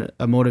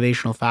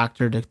motivational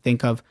factor to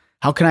think of,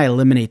 how can I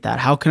eliminate that?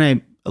 How can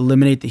I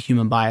eliminate the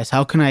human bias?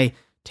 How can I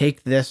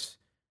take this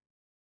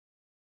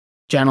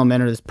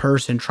gentleman or this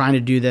person trying to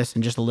do this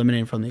and just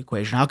eliminate him from the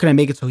equation? How can I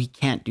make it so he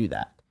can't do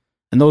that?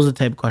 And those are the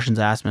type of questions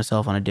I ask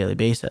myself on a daily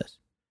basis.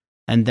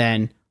 And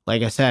then,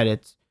 like I said,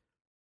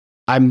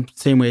 I'm the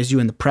same way as you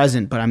in the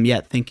present, but I'm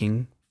yet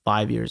thinking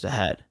 5 years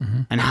ahead.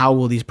 And how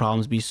will these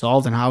problems be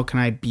solved? And how can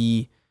I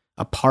be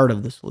a part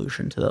of the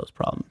solution to those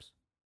problems?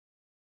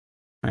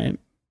 Right?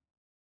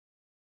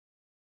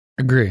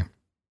 Agree.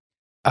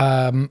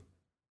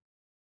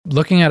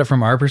 Looking at it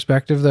from our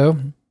perspective, though,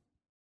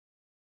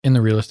 in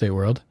the real estate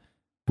world,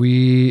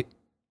 I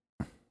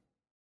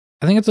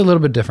think it's a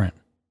little bit different.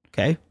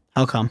 Okay.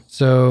 How come?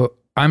 So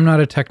I'm not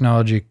a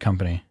technology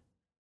company,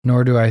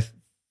 nor do I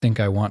think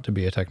I want to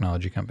be a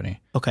technology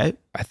company. Okay.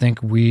 I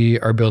think we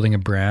are building a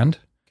brand.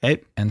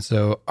 Okay. And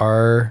so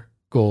our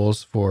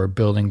goals for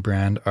building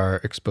brand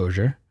are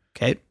exposure.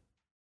 Okay.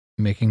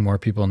 Making more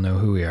people know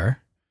who we are.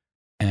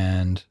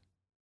 And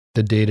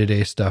the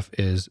day-to-day stuff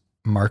is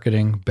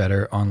marketing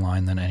better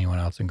online than anyone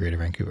else in Greater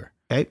Vancouver.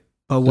 Okay.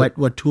 But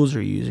what tools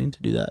are you using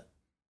to do that?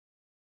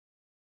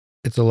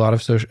 It's a lot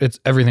of it's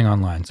everything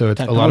online. So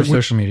it's a lot of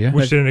social media.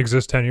 Which didn't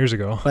exist 10 years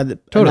ago.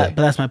 Totally. But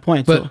that's my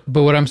point. But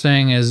what I'm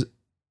saying is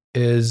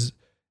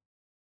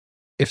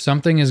if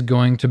something is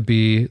going to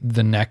be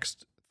the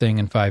next thing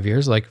in 5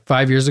 years, like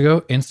 5 years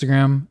ago,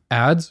 Instagram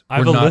ads. I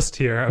have a list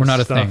here. We're not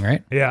a thing,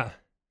 right? Yeah.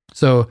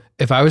 So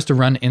if I was to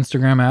run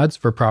Instagram ads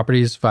for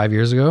properties 5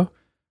 years ago,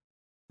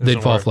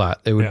 they'd fall flat.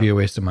 It would be a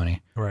waste of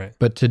money. Right.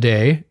 But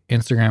today,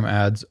 Instagram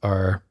ads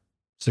are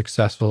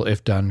successful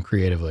if done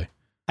creatively.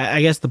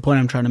 I guess the point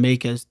I'm trying to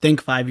make is,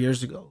 think 5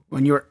 years ago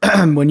when you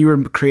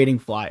were creating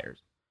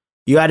flyers,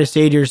 you had to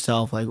say to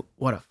yourself, like,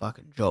 what a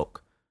fucking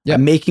joke. Yeah.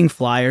 I'm making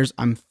flyers,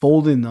 I'm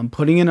folding them,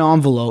 putting in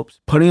envelopes,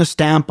 putting a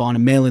stamp on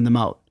and mailing them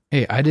out.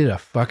 Hey, I did a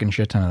fucking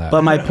shit ton of that.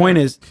 But my point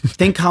is,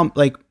 think how,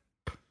 like,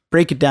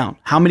 break it down.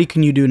 How many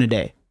can you do in a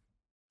day?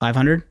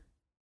 500?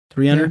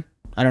 300?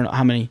 Yeah. I don't know.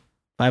 How many?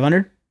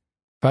 500?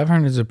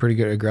 500 is a pretty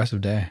good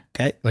aggressive day.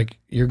 Okay. Like,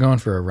 you're going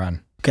for a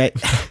run. Okay.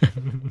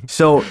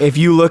 So if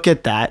you look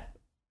at that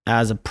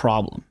as a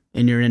problem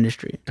in your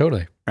industry.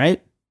 Totally.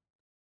 Right?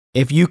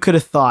 If you could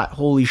have thought,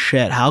 holy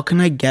shit, how can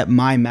I get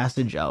my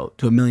message out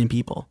to 1 million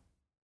people?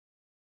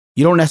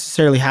 You don't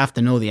necessarily have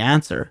to know the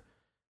answer,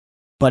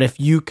 but if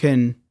you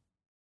can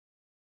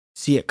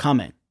see it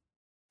coming,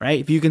 right?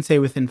 If you can say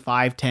within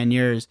 5-10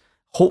 years,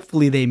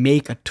 hopefully they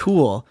make a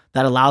tool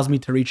that allows me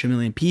to reach 1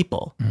 million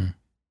people,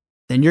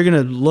 then you're going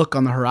to look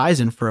on the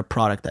horizon for a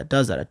product that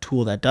does that, a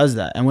tool that does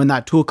that. And when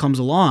that tool comes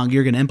along,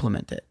 you're going to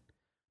implement it.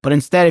 But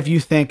instead, if you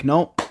think,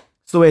 nope,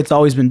 it's the way it's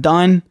always been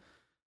done,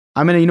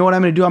 you know what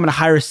I'm going to do? I'm going to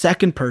hire a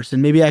second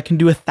person. Maybe I can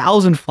do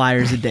 1,000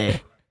 flyers a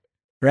day,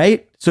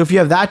 right? So if you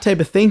have that type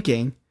of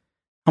thinking,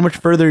 how much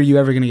further are you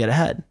ever going to get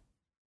ahead?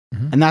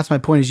 And that's my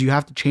point, is you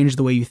have to change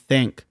the way you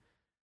think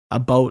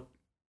about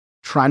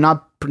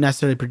not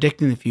necessarily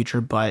predicting the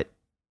future, but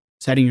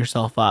setting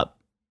yourself up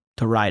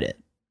to ride it.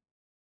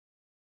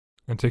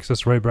 It takes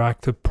us right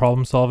back to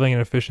problem solving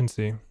and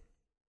efficiency.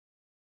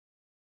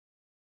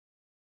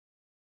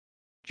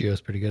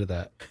 Gio's pretty good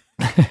at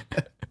that.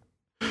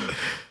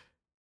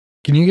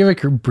 Can you give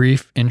a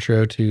brief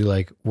intro to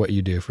like what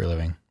you do for a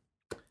living?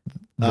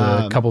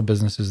 The couple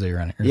businesses that you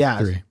run. Yeah.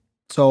 3.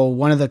 So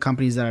one of the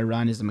companies that I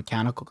run is a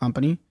mechanical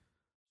company.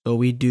 So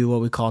we do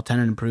what we call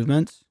tenant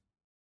improvements,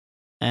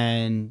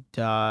 and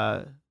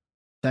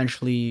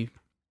essentially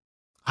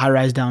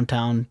high-rise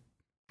downtown,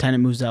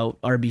 tenant moves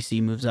out,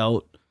 RBC moves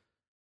out,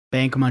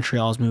 Bank of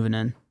Montreal is moving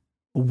in.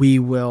 We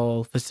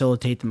will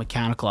facilitate the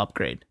mechanical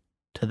upgrade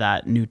to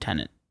that new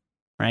tenant,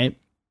 right?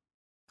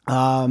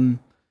 Then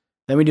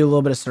we do a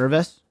little bit of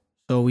service.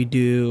 So we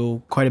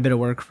do quite a bit of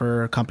work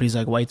for companies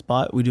like White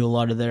Spot. We do a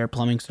lot of their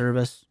plumbing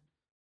service,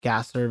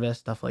 gas service,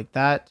 stuff like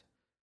that.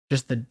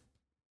 Just the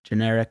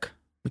generic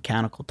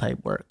mechanical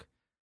type work.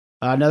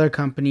 Another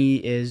company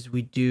is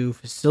we do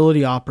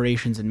facility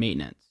operations and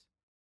maintenance.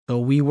 So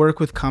we work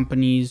with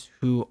companies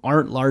who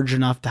aren't large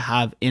enough to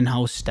have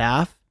in-house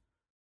staff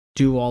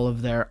do all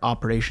of their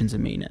operations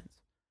and maintenance.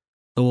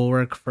 So we'll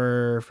work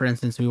for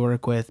instance, we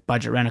work with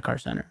Budget Rent-A-Car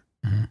Center.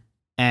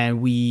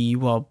 And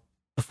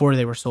before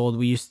they were sold,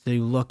 we used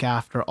to look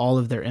after all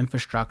of their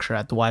infrastructure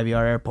at the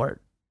YVR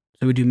airport.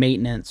 So we do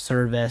maintenance,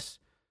 service,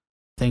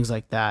 things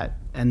like that.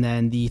 And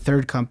then the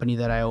third company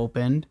that I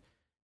opened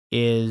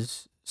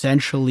is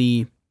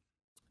essentially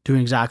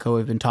doing exactly what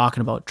we've been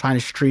talking about, trying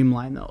to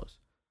streamline those.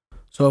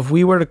 So if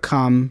we were to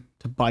come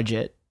to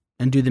Budget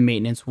and do the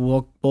maintenance,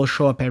 we'll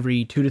show up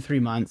every 2 to 3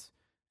 months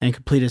and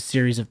complete a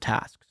series of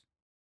tasks.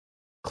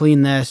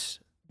 Clean this,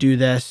 do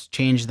this,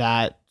 change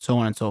that, so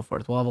on and so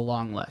forth. We'll have a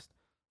long list.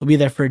 We'll be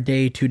there for a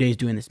day, 2 days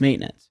doing this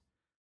maintenance.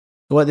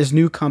 So what this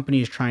new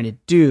company is trying to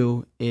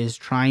do is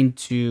trying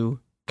to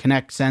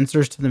connect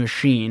sensors to the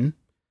machine.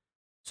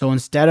 So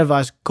instead of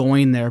us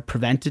going there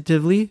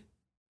preventatively,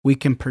 we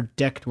can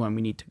predict when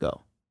we need to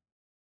go.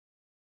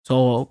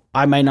 So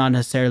I might not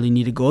necessarily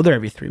need to go there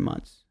every 3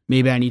 months.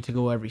 Maybe I need to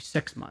go every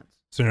 6 months.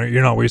 So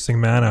you're not wasting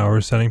man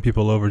hours sending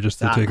people over just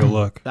to take a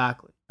look.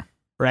 Exactly.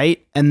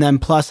 Right? And then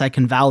plus I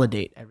can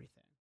validate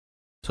everything.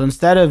 So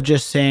instead of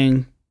just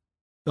saying,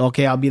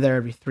 okay, I'll be there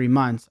every 3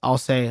 months, I'll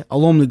say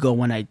I'll only go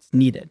when it's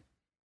needed.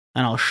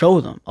 And I'll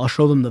show them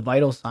the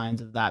vital signs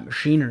of that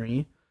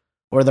machinery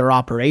or their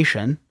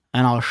operation.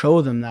 And I'll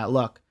show them that,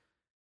 look,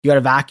 you got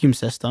a vacuum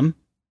system.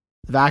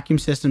 The vacuum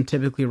system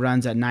typically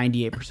runs at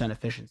 98%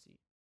 efficiency,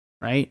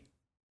 right?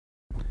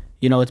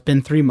 You know, it's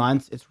been 3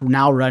 months. It's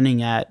now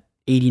running at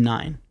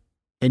 89.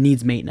 It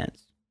needs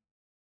maintenance.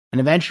 And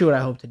eventually what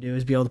I hope to do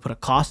is be able to put a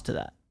cost to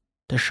that,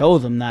 to show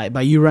them that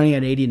by you running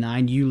at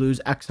 89, you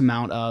lose X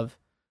amount of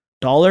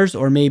dollars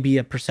or maybe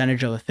a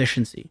percentage of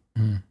efficiency.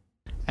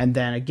 And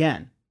then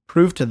again,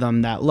 prove to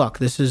them that, look,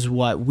 this is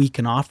what we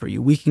can offer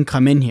you. We can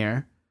come in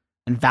here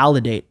and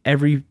validate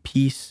every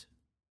piece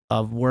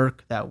of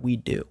work that we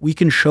do. We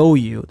can show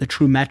you the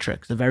true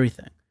metrics of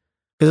everything.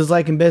 Because it's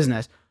like in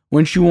business,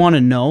 wouldn't you want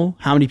to know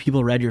how many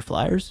people read your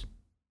flyers?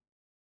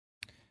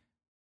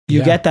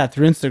 You get that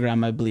through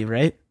Instagram, I believe,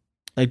 right?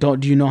 Like, do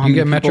you know how you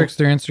many get metrics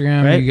through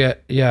Instagram? Right? You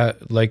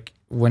get, like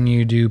when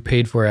you do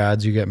paid for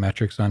ads, you get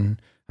metrics on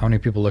how many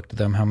people looked at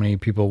them, how many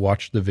people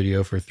watched the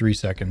video for 3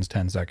 seconds,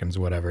 10 seconds,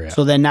 whatever. Yeah.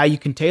 So then now you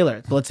can tailor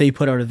it. So let's say you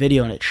put out a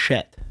video and it's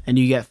shit, and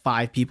you get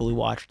 5 people who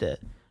watched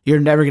it. You're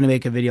never going to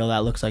make a video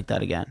that looks like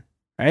that again,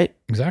 right?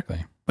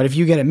 Exactly. But if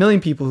you get 1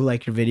 million people who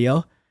like your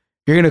video,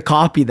 you're going to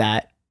copy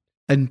that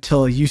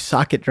until you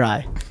suck it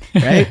dry,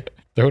 right?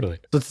 Totally.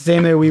 So it's the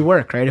same way we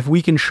work, right? If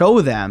we can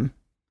show them,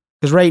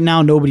 because right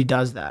now nobody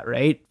does that,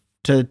 right?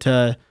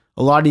 To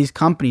a lot of these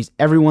companies,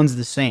 everyone's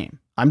the same.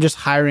 I'm just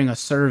hiring a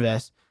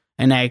service,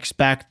 and I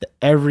expect that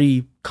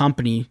every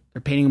company,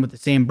 they're painting them with the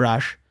same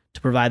brush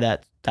to provide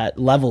that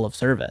level of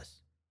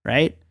service,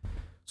 right?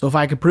 So if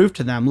I could prove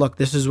to them, look,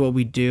 this is what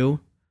we do.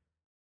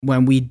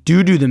 When we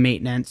do the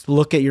maintenance,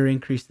 look at your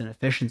increase in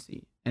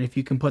efficiency. And if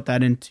you can put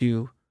that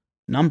into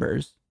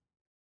numbers,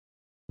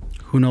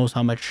 who knows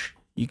how much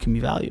you can be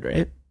valued,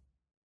 right?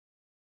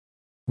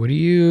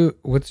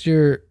 What's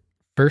your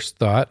first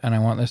thought, and I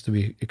want this to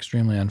be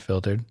extremely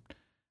unfiltered,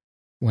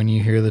 when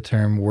you hear the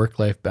term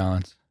work-life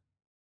balance?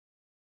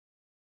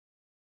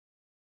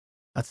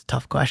 That's a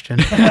tough question.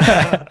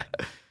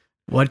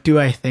 What do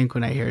I think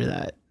when I hear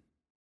that?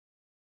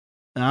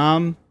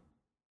 Um,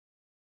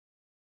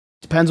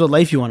 Depends what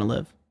life you want to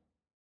live,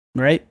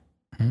 right?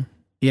 Mhm.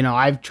 You know,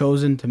 I've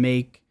chosen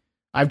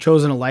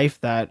a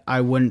life that I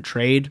wouldn't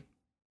trade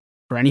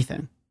for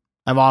anything.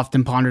 I've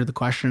often pondered the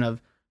question of,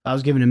 if I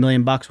was given $1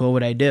 million, what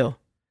would I do?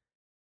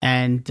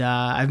 And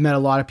I've met a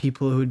lot of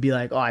people who would be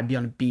like, oh, I'd be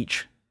on a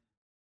beach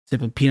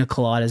sipping pina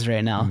coladas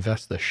right now.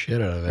 Invest the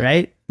shit out of it.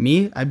 Right?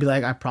 Me, I'd be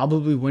like, I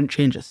probably wouldn't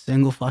change a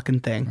single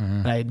fucking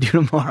thing that I do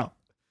tomorrow.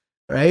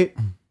 Right?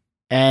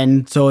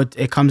 And so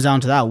it comes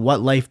down to that.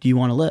 What life do you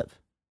want to live?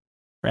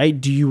 Right?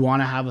 Do you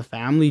want to have a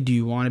family? Do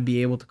you want to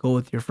be able to go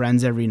with your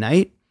friends every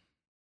night?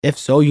 If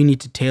so, you need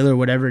to tailor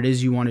whatever it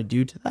is you want to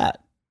do to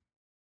that.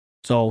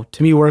 So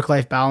to me,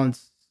 work-life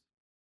balance,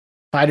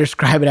 if I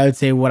describe it, I would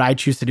say what I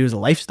choose to do is a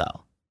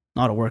lifestyle,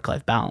 not a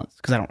work-life balance,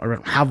 because I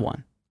don't have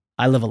one.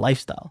 I live a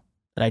lifestyle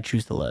that I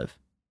choose to live.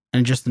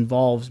 And it just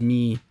involves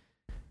me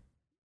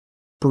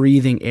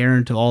breathing air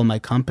into all of my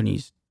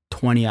companies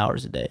 20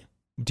 hours a day.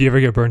 Do you ever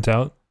get burnt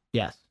out?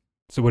 Yes.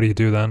 So what do you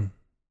do then?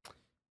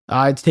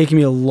 It's taken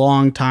me a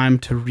long time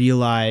to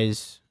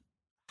realize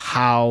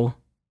how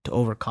to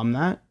overcome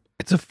that.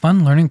 It's a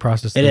fun learning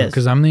process. It is.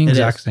 Because I'm the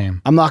exact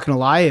same. I'm not going to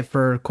lie,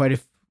 for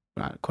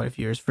not quite a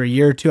few years, for a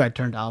year or two, I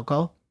turned to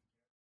alcohol.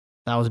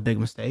 That was a big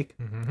mistake.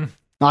 Mm-hmm.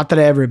 Not that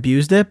I ever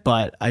abused it,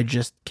 but I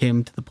just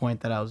came to the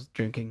point that I was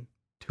drinking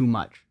too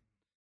much.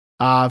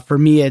 For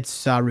me,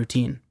 it's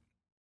routine.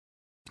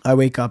 I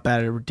wake up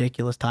at a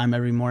ridiculous time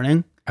every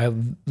morning.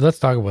 Let's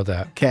talk about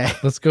that. Okay.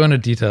 Let's go into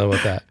detail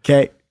about that.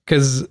 Okay.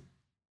 Because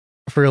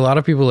for a lot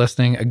of people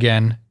listening,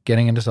 again,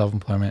 getting into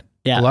self-employment,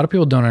 Yeah. a lot of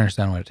people don't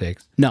understand what it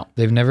takes. No.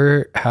 They've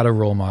never had a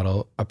role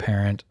model, a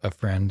parent, a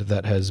friend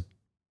that has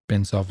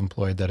been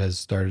self-employed, that has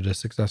started a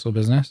successful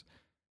business.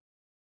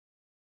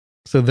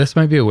 So this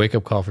might be a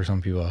wake-up call for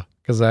some people,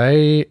 because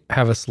I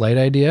have a slight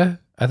idea.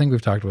 I think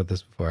we've talked about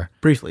this before.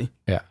 Briefly.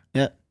 Yeah.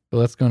 Yeah. But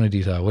let's go into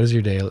detail. What is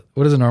your day?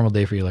 What does a normal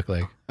day for you look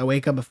like? I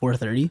wake up at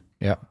 4:30.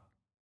 Yeah.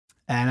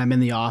 And I'm in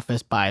the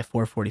office by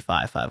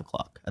 4:45, 5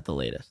 o'clock at the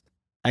latest.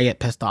 I get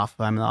pissed off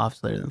if I'm in the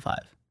office later than 5.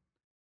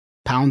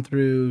 Pound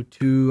through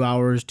 2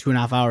 hours,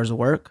 2.5 hours of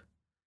work.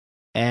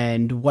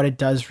 And what it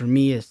does for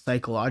me is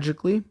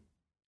psychologically,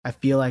 I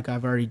feel like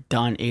I've already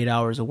done 8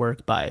 hours of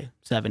work by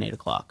 7, 8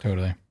 o'clock.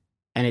 Totally.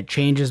 And it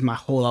changes my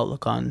whole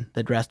outlook on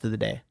the rest of the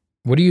day.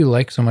 What do you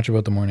like so much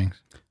about the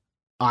mornings?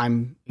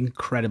 I'm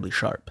incredibly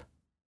sharp.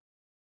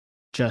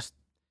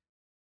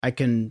 I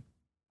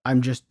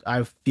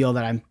feel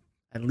that I'm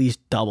at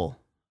least double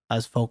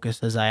as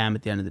focused as I am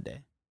at the end of the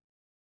day.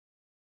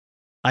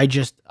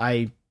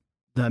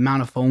 The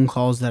amount of phone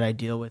calls that I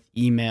deal with,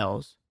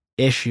 emails,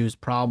 issues,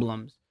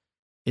 problems,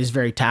 is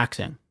very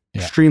taxing,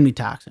 extremely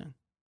taxing.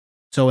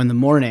 So in the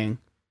morning,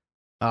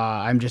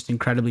 I'm just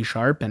incredibly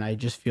sharp, and I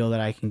just feel that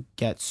I can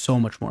get so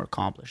much more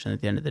accomplished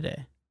at the end of the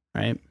day,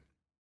 right?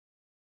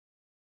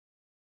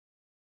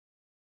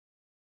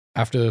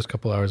 After those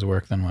couple hours of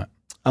work, then what?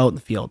 Out in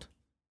the field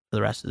for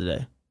the rest of the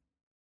day,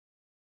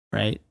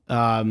 right?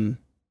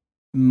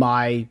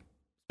 My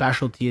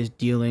specialty is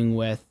dealing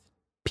with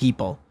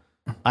people.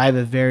 I have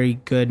a very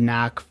good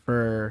knack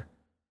for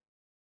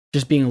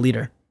just being a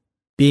leader,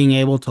 being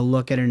able to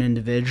look at an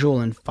individual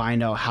and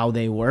find out how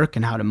they work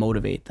and how to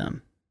motivate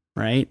them,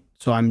 right?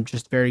 So I'm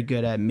just very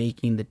good at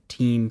making the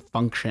team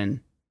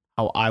function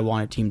how I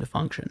want a team to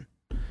function.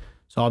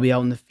 So I'll be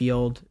out in the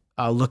field,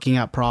 looking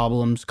at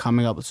problems,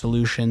 coming up with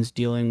solutions,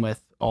 dealing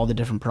with all the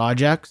different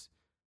projects.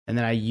 And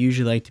then I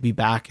usually like to be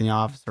back in the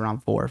office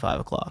around 4 or 5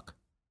 o'clock.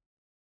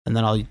 And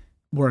then I'll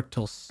work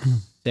till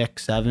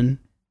 6, 7,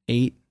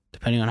 8,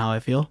 depending on how I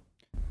feel.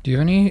 Do you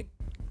have any,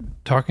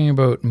 talking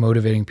about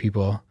motivating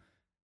people,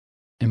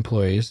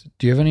 employees,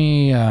 do you have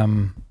any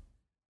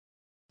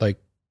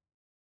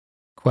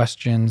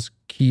questions,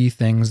 key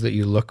things that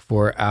you look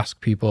for,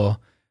 ask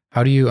people?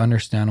 How do you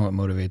understand what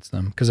motivates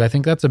them? Because I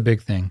think that's a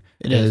big thing.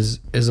 It is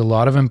a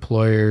lot of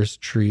employers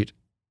treat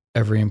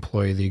every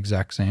employee the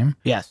exact same.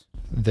 Yes.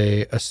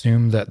 They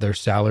assume that their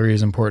salary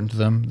is important to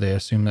them. They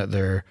assume that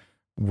their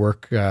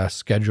work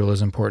schedule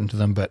is important to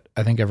them. But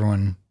I think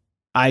everyone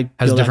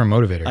has different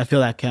motivators. I feel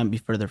that can't be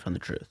further from the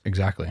truth.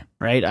 Exactly.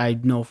 Right? I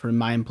know for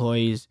my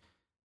employees,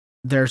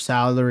 their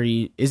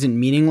salary isn't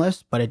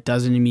meaningless, but it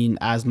doesn't mean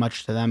as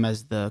much to them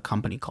as the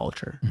company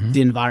culture,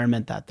 the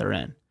environment that they're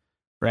in.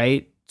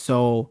 Right?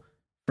 So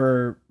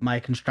for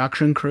my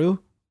construction crew,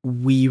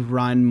 we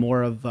run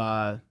more of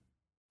a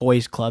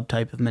boys club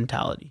type of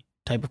mentality,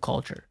 type of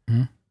culture.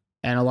 Mm-hmm.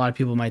 And a lot of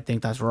people might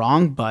think that's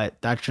wrong,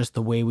 but that's just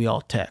the way we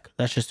all tick.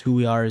 That's just who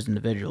we are as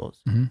individuals,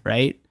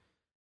 right?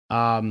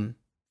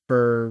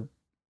 For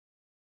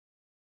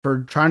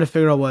trying to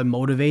figure out what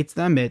motivates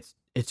them, it's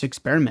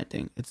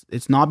experimenting.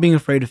 It's not being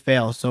afraid to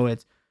fail. So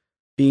it's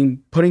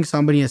putting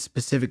somebody in a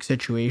specific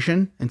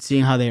situation and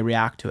seeing how they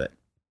react to it,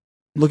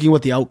 looking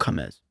what the outcome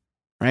is,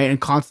 right?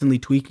 And constantly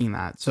tweaking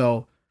that.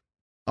 So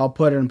I'll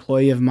put an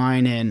employee of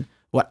mine in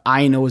what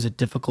I know is a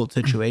difficult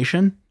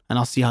situation, and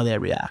I'll see how they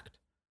react.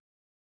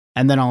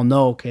 And then I'll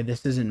know, okay,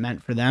 this isn't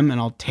meant for them, and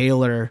I'll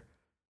tailor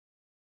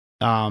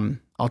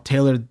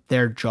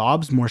their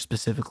jobs more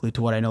specifically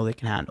to what I know they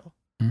can handle.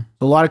 So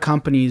a lot of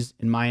companies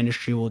in my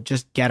industry will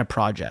just get a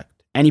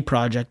project. Any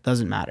project,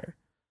 doesn't matter.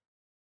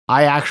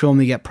 I actually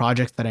only get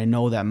projects that I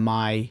know that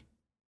my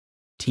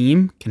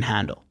team can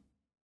handle,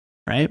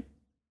 right?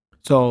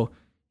 So,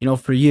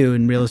 for you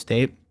in real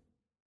estate,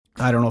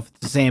 I don't know if it's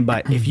the same,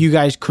 but if you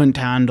guys couldn't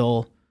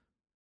handle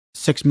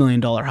 $6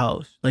 million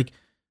house, like,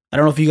 I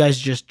don't know if you guys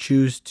just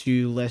choose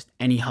to list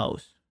any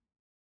house,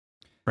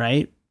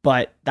 right?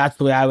 But that's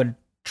the way I would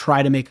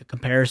try to make a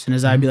comparison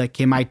is I'd be like,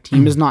 okay, my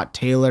team is not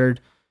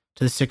tailored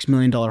to the $6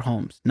 million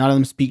homes. None of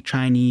them speak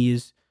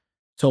Chinese,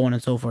 so on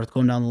and so forth,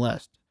 going down the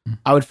list.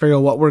 I would figure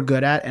out what we're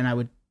good at, and I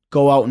would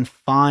go out and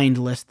find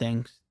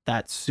listings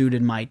that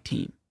suited my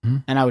team.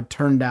 And I would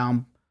turn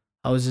down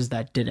houses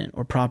that didn't,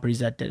 or properties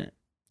that didn't.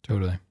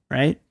 Totally.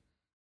 Right?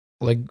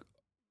 Like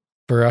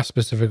for us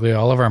specifically,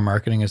 all of our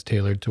marketing is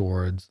tailored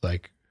towards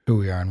like who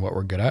we are and what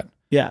we're good at.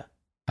 Yeah.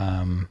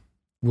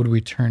 Would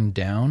we turn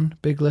down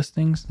big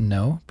listings?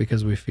 No,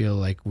 because we feel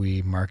like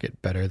we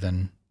market better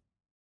than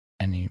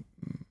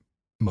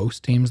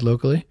most teams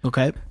locally.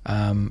 Okay.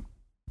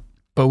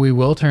 But we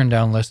will turn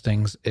down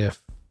listings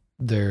if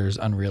there's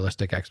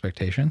unrealistic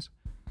expectations.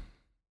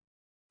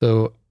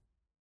 So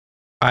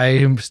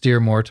I steer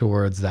more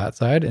towards that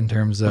side in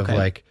terms of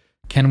like,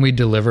 can we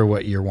deliver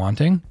what you're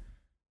wanting?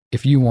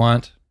 If you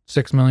want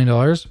 $6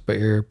 million, but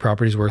your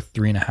property's worth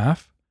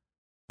 3.5,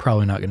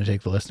 probably not going to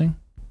take the listing.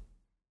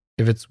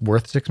 If it's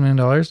worth $6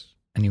 million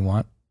and you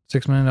want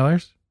 $6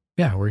 million,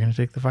 yeah, we're going to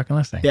take the fucking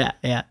listing. Yeah.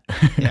 Yeah.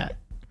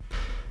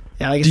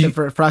 Like I said,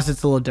 for us,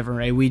 it's a little different,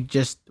 right?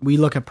 We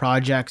look at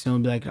projects and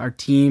we'll be like, our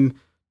team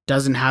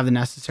doesn't have the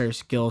necessary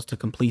skills to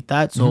complete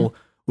that. So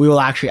we will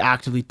actually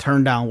actively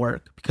turn down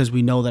work because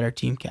we know that our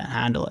team can't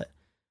handle it.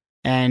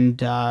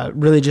 And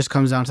really just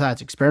comes down to that.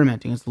 It's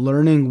experimenting. It's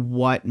learning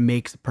what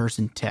makes a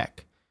person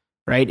tick,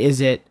 right?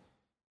 Is it,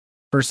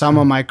 for some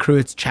of my crew,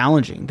 it's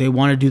challenging. They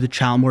want to do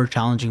the more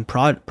challenging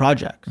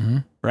projects,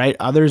 right?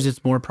 Others,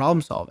 it's more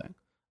problem solving.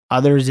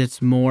 Others,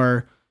 it's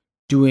more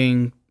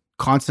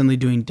constantly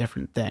doing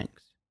different things.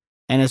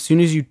 And as soon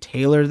as you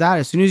tailor that,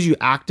 as soon as you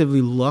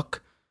actively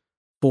look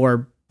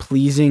for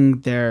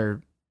pleasing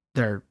their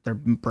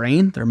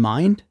brain, their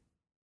mind,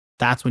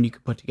 that's when you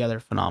can put together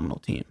a phenomenal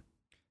team,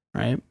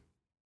 right?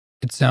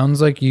 It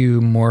sounds like you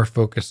more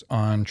focus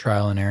on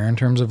trial and error in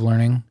terms of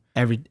learning.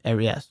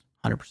 Yes,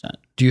 100%.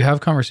 Do you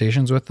have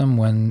conversations with them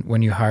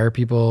when you hire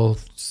people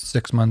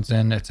 6 months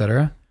in,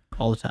 etc.?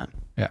 All the time.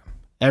 Yeah.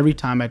 Every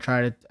time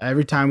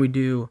we'll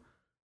do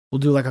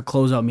like a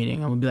closeout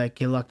meeting and we'll be like,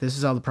 okay, look, this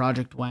is how the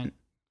project went.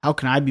 How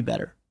can I be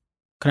better?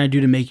 What can I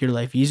do to make your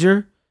life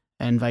easier?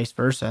 And vice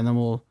versa. And then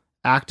we'll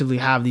actively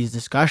have these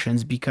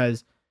discussions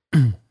because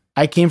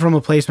I came from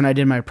a place when I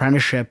did my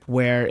apprenticeship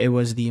where it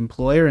was the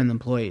employer and the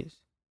employees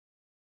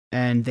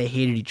and they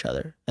hated each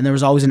other. And there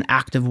was always an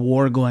active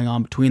war going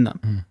on between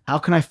them. How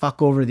can I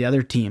fuck over the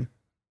other team?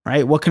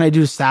 Right? What can I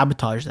do to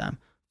sabotage them?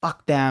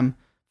 Fuck them.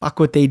 Fuck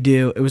what they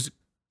do. It was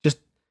just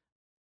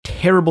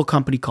terrible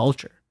company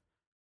culture.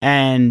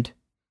 And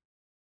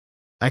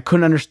I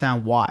couldn't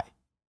understand why.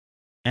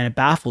 And it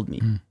baffled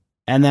me.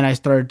 And then I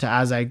started to,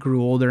 as I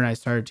grew older and I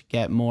started to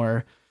get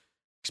more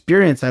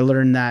experience, I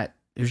learned that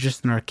it was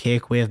just an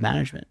archaic way of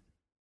management.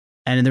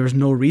 And there was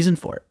no reason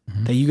for it.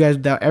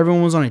 That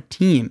everyone was on a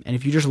team. And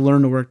if you just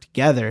learn to work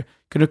together, you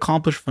could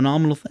accomplish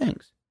phenomenal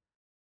things.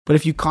 But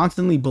if you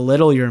constantly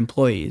belittle your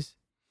employees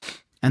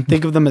and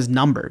think of them as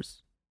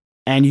numbers,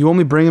 and you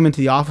only bring them into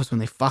the office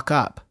when they fuck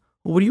up,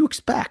 well, what do you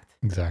expect?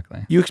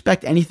 Exactly. You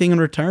expect anything in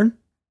return?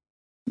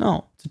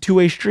 No, it's a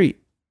two-way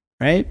street,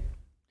 right?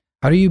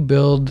 How do you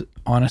build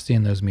honesty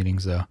in those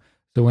meetings though?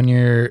 So when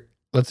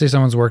let's say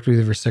someone's worked with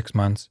you for 6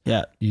 months.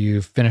 Yeah.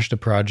 You've finished a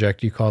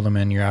project, you call them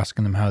in, you're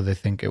asking them how they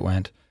think it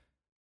went.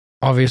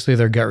 Obviously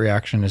their gut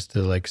reaction is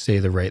to like say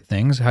the right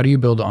things. How do you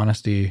build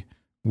honesty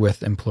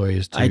with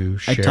employees to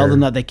share? I tell them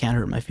that they can't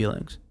hurt my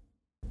feelings.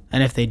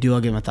 And if they do, I'll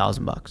give them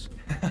 $1,000.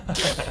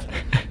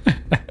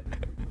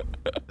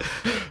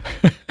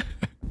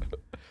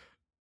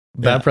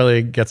 That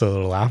probably gets a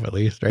little laugh at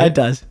least, right? It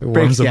does. It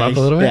warms them up a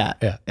little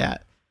bit. Yeah.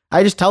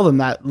 I just tell them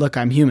that, look,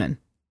 I'm human.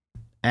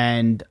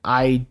 And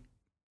I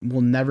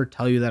will never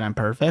tell you that I'm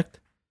perfect.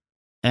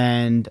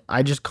 And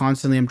I just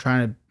constantly am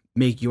trying to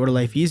make your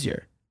life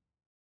easier.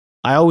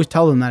 I always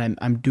tell them that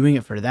I'm doing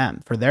it for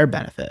them, for their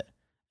benefit.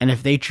 And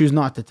if they choose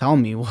not to tell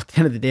me, well, at the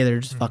end of the day, they're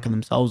just fucking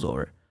themselves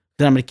over.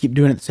 Then I'm going to keep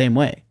doing it the same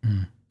way.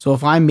 So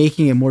if I'm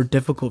making it more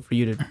difficult for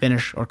you to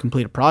finish or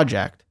complete a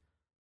project,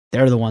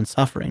 they're the ones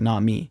suffering,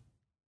 not me.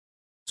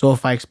 So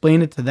if I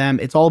explain it to them,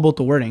 it's all about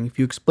the wording. If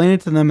you explain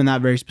it to them in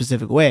that very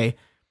specific way,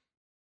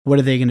 what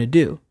are they going to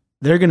do?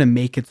 They're going to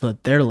make it so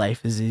that their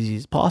life is as easy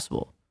as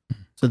possible.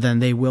 So then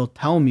they will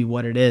tell me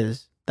what it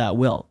is that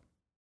will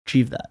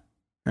achieve that,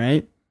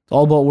 right? It's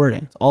all about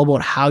wording. It's all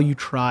about how you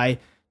try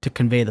to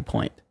convey the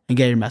point and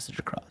get your message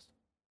across.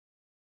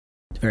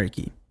 It's very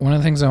key. One of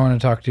the things I want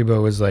to talk to you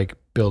about was like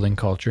building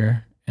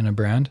culture in a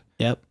brand,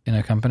 in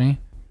a company.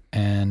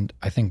 And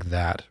I think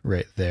that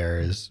right there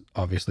is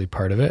obviously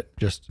part of it.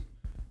 Just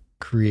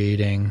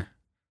creating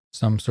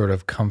some sort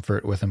of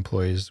comfort with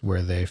employees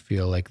where they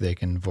feel like they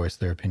can voice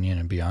their opinion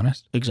and be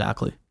honest.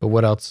 Exactly. But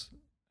what else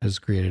has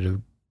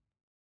created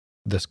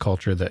this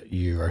culture that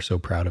you are so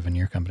proud of in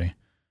your company?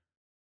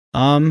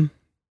 I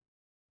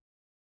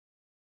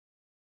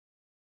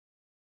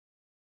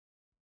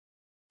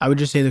would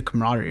just say the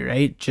camaraderie,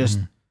 right? Just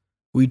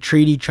we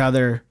treat each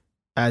other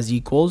as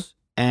equals.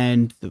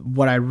 And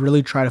what I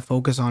really try to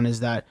focus on is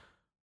that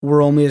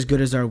we're only as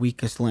good as our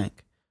weakest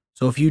link.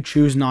 So if you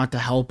choose not to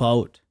help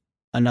out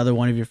another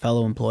one of your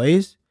fellow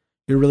employees,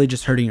 you're really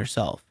just hurting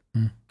yourself.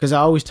 Because I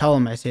always tell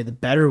them, I say, the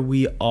better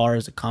we are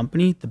as a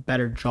company, the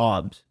better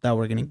jobs that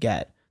we're going to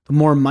get, the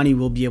more money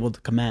we'll be able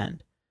to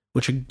command,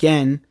 which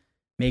again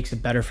makes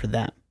it better for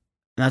them.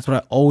 And that's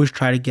what I always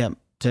try to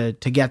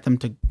get them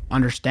to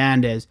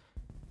understand is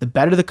the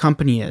better the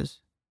company is,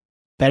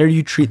 better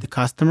you treat the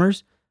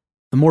customers,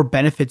 the more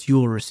benefits you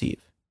will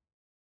receive.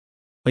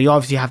 But you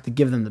obviously have to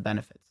give them the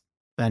benefits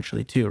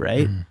eventually too,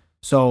 right?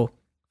 So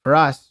for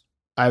us,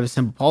 I have a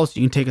simple policy.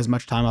 You can take as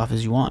much time off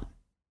as you want.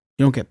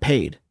 You don't get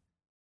paid.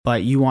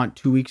 But you want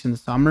 2 weeks in the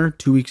summer,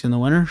 2 weeks in the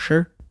winter?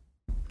 Sure.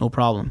 No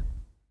problem.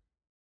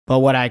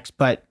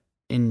 But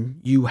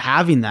in you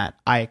having that,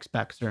 I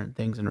expect certain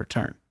things in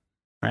return,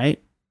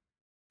 right?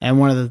 And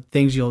one of the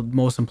things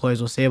most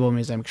employees will say about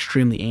me is I'm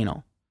extremely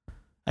anal.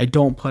 I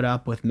don't put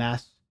up with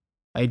mess.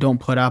 I don't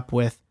put up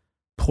with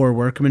poor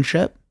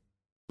workmanship.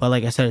 But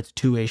like I said, it's a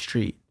two-way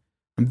street.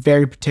 I'm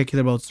very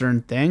particular about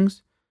certain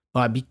things,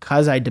 but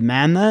because I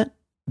demand that,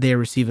 they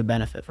receive a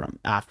benefit from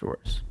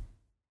afterwards,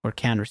 or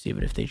can receive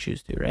it if they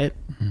choose to, right?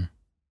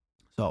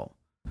 So.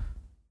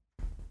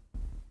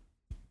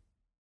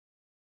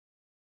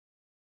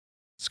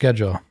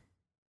 Schedule.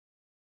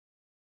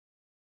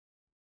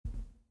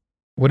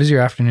 What does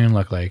your afternoon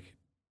look like?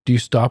 Do you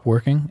stop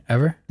working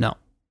ever? No.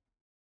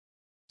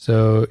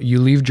 So you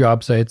leave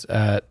job sites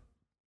at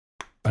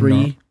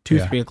 3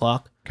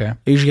 o'clock. Okay.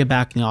 I usually get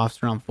back in the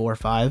office around 4 or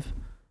 5.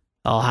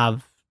 I'll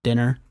have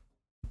dinner.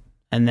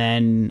 And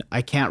then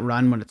I can't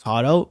run when it's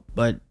hot out,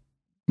 but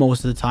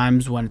most of the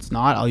times when it's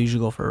not, I'll usually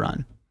go for a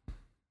run.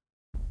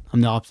 I'm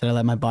the opposite. I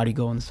let my body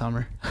go in the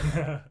summer.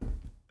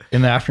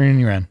 In the afternoon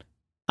you run?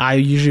 I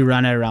usually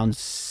run at around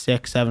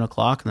 6, 7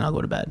 o'clock, and then I'll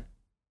go to bed.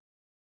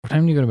 What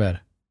time do you go to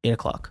bed? 8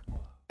 o'clock.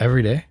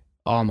 Every day?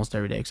 Almost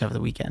every day, except for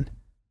the weekend.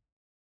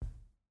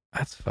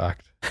 That's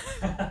fucked.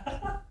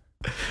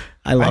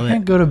 I love it. I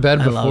can't go to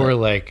bed before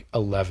like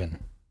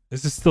 11.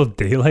 Is it still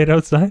daylight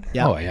outside?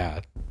 Yeah. Oh, yeah.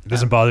 It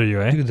doesn't bother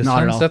you, eh? Dude, the Not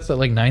sun at all. sets at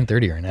like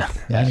 9:30 right now.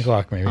 9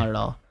 o'clock maybe. Not at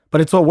all. But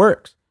it's what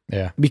works.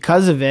 Yeah.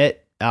 Because of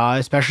it,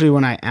 especially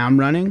when I am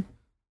running,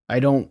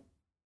 I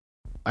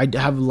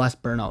have less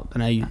burnout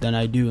than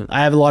I do.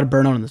 I have a lot of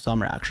burnout in the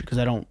summer, actually, because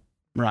I don't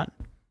run.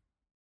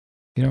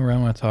 You don't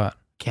run when it's hot.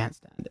 Can't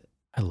stand it.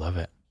 I love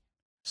it.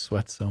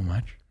 Sweat so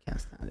much. Can't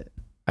stand it.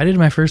 I did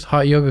my first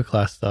hot yoga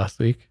class last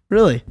week.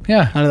 Really?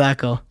 Yeah. How did that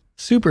go?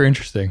 Super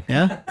interesting.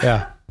 Yeah?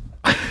 Yeah.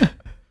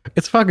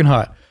 It's fucking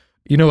hot.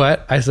 You know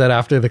what? I said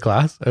after the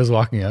class, I was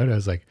walking out, I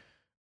was like,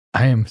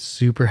 I am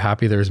super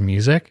happy there's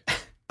music.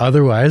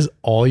 Otherwise,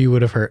 all you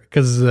would have heard,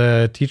 because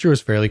the teacher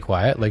was fairly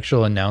quiet, like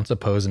she'll announce a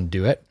pose and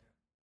do it,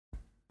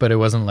 but it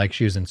wasn't like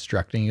she was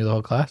instructing you the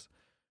whole class.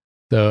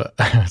 So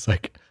I was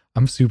like,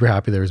 I'm super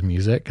happy there was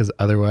music, because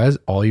otherwise,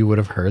 all you would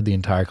have heard the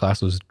entire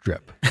class was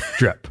drip,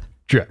 drip,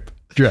 drip,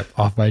 drip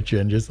off my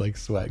chin, just like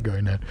sweat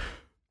going down.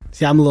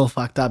 See, I'm a little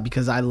fucked up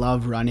because I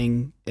love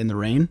running in the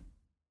rain.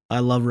 I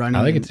love running.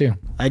 I like it too.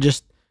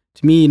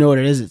 To me, you know what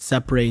it is? It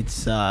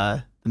separates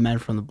the men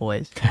from the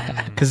boys.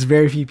 Because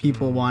very few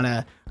people want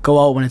to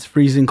go out when it's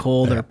freezing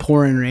cold or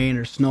pouring rain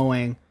or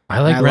snowing.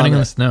 I like running in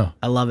the snow.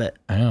 I love it.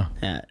 I know.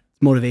 Yeah, it's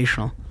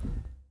motivational.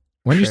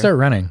 When did you start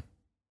running?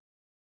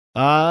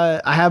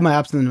 I have my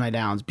ups and my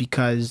downs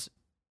because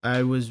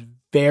I was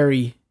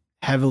very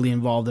heavily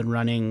involved in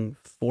running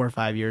 4 or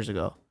 5 years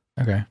ago.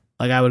 Okay.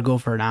 Like I would go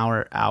for an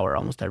hour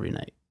almost every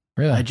night.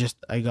 Really?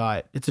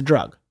 It's a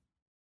drug,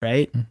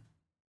 right?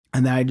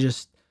 And then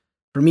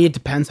for me, it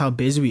depends how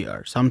busy we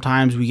are.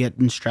 Sometimes we get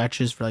in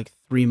stretches for like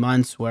 3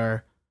 months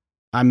where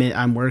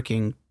I'm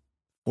working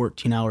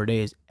 14-hour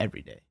days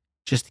every day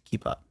just to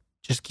keep up,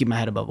 just to keep my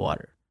head above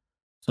water.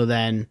 So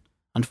then,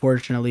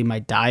 unfortunately, my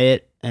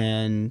diet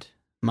and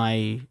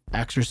my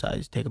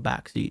exercise take a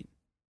back seat.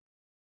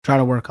 Try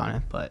to work on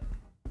it, but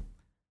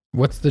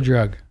What's the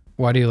drug?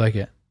 Why do you like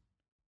it?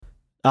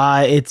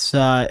 it's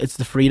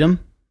the freedom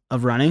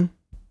of running,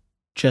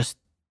 just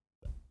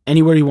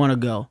anywhere you want to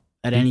go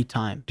at any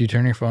time. Do you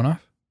turn your phone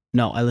off?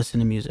 No, I listen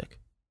to music,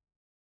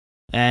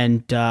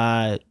 and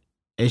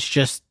it's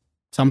just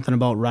something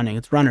about running.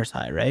 It's runner's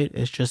high, right?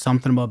 It's just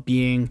something about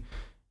you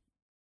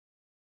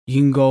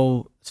can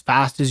go as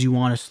fast as you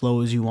want, as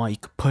slow as you want. You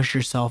can push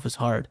yourself as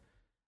hard,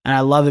 and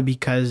I love it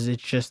because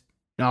it's just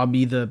I'll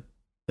be the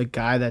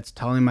guy that's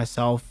telling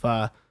myself.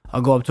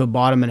 I'll go up to a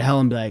bottom of the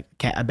hill and be like,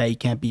 I bet you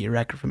can't beat your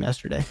record from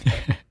yesterday.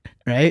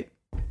 Right?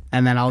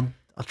 And then I'll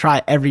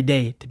try every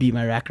day to beat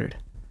my record.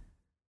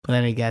 But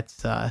then it can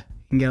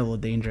get a little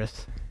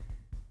dangerous.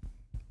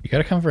 You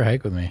gotta come for a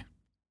hike with me.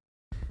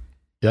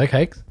 You like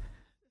hikes?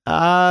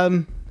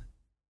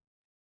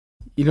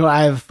 You know,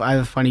 I have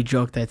a funny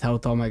joke that I tell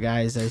with all my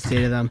guys. I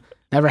say to them,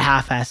 never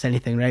half-ass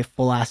anything, right?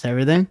 Full-ass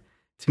everything.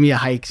 To me, a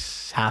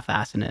hike's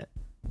half-assing it.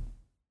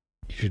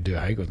 You should do a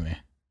hike with me.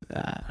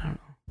 I don't know.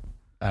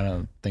 I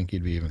don't think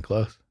you'd be even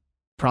close.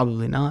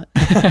 Probably not.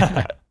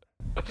 But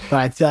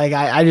I'd say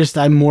like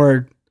I'm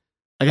more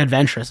like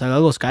adventurous. Like,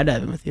 I'll go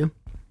skydiving with you.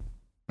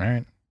 All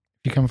right.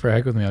 If you come for a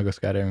hike with me, I'll go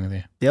skydiving with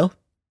you. Deal?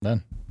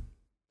 Done.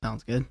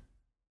 Sounds good.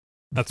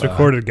 That's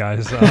recorded,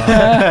 guys.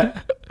 I'm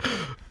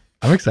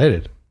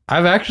excited.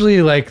 I've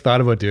actually like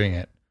thought about doing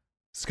it.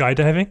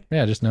 Skydiving?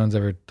 Yeah, just no one's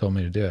ever told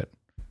me to do it.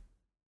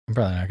 I'm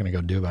probably not going to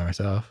go do it by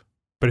myself.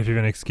 But if you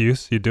have an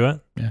excuse, you do it?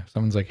 Yeah, if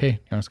someone's like, hey, you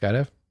want to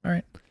skydive? All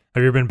right.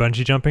 Have you ever been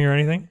bungee jumping or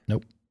anything?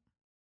 Nope.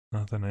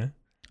 Nothing, eh?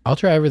 I'll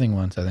try everything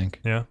once, I think.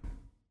 Yeah.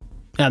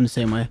 Yeah, I'm the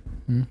same way.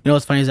 You know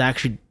what's funny is I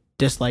actually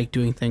dislike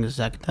doing things the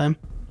second time.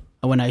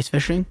 I went ice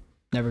fishing.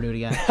 Never do it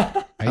again.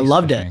 I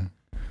loved it.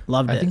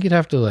 Loved it. I think you'd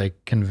have to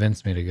like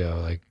convince me to go.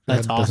 Like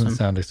That's that awesome. doesn't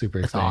sound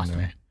super That's exciting to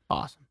me.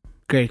 Awesome.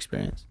 Great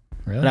experience.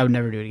 Really? But I would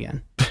never do it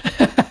again.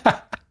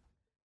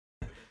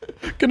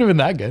 Couldn't have been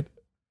that good.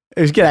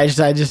 It was good.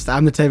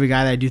 I'm the type of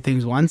guy that I do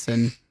things once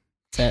and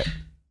that's it.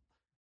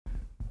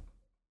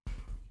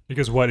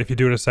 Because what, if you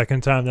do it a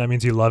second time, that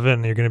means you love it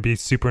and you're going to be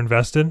super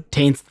invested?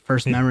 Taints the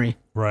first memory.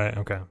 Right,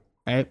 okay.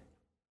 Right?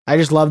 I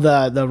just love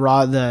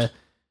I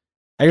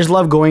just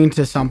love going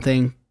to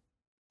something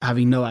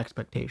having no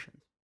expectations.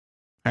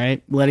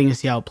 Right? Letting you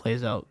see how it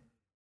plays out.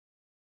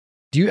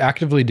 Do you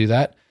actively do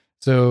that?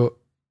 So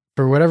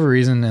for whatever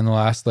reason in the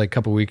last like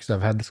couple weeks,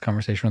 I've had this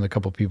conversation with a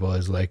couple people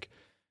is like,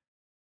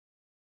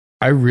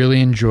 I really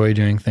enjoy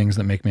doing things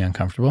that make me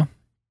uncomfortable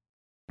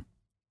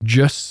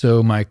just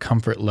so my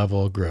comfort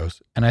level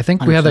grows. And I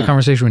think we had that 100%.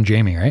 conversation with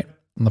Jamie, right?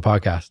 On the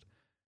podcast.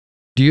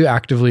 Do you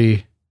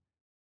actively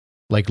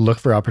like look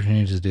for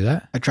opportunities to do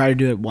that? I try to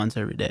do it once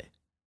every day.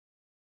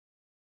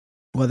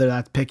 Whether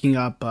that's picking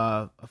up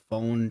a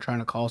phone, trying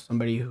to call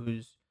somebody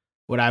who's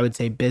what I would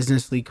say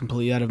businessly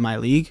completely out of my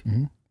league,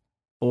 Mhm.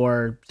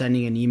 or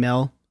sending an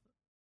email,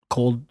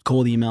 cold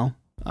email,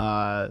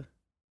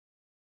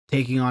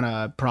 taking on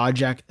a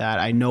project that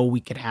I know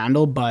we could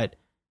handle, but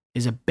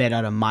is a bit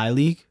out of my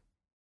league.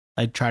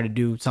 I try to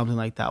do something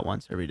like that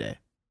once every day.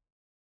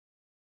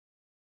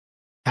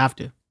 Have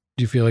to. Do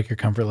you feel like your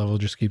comfort level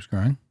just keeps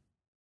growing?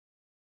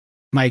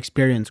 My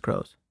experience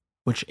grows,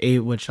 which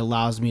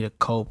allows me to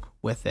cope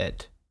with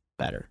it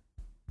better.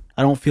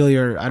 I don't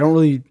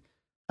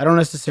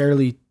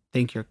necessarily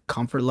think your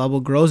comfort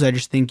level grows. I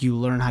just think you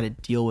learn how to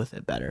deal with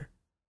it better.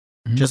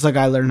 Mhm. Just like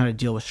I learned how to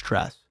deal with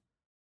stress.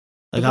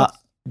 Like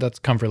That's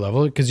comfort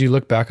level because you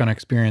look back on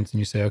experience and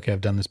you say, okay,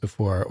 I've done this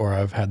before, or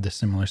I've had this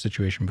similar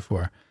situation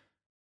before.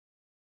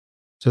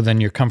 So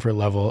then your comfort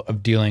level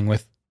of dealing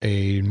with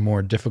a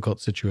more difficult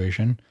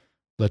situation,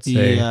 let's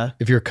say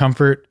if your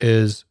comfort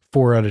is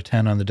 4 out of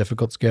 10 on the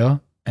difficult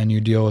scale and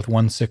you deal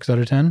with 6 out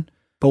of 10,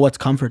 but what's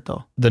comfort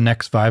though? the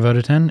next 5 out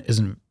of 10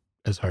 isn't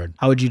as hard.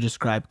 How would you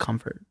describe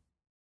comfort?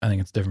 I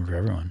think it's different for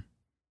everyone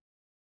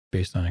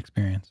based on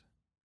experience.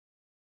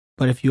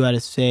 But if you had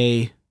to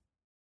say,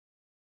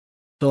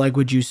 so like,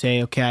 would you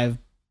say, okay, I've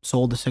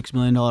sold a $6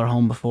 million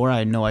home before,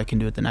 I know I can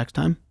do it the next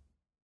time?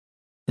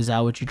 Is that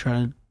what you try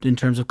to, in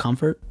terms of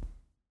comfort?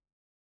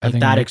 I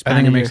think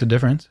it makes a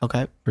difference.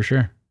 Okay. For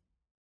sure.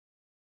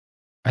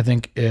 I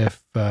think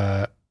if,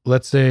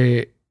 let's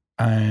say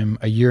I'm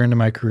a year into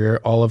my career,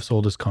 all I've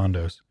sold is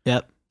condos.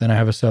 Yep. Then I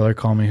have a seller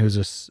call me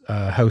who's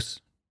a house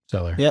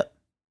seller. Yep.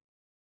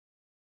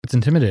 It's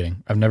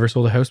intimidating. I've never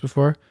sold a house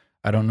before.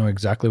 I don't know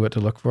exactly what to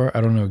look for.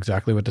 I don't know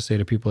exactly what to say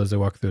to people as they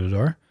walk through the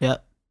door.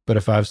 Yep. But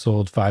if I've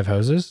sold 5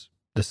 houses,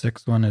 the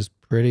 6th one is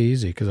pretty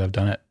easy because I've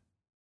done it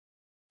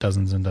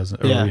dozens and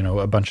dozens,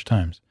 or, a bunch of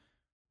times.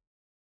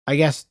 I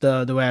guess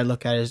the way I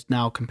look at it is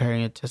now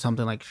comparing it to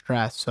something like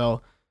stress.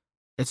 So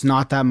it's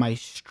not that my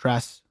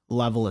stress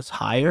level is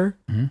higher.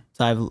 Mm-hmm.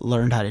 So I've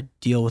learned how to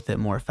deal with it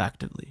more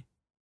effectively.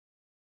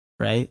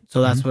 Right?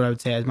 So that's what I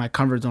would say. As my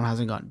comfort zone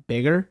hasn't gotten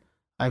bigger,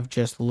 I've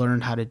just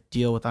learned how to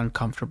deal with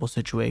uncomfortable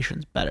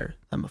situations better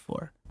than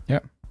before.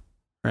 Yep.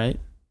 Right?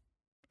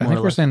 I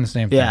think we're saying the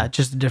same thing. Yeah,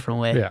 just a different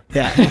way. Yeah.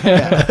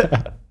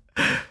 Yeah.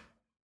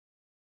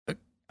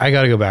 I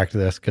got to go back to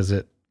this because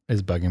it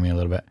is bugging me a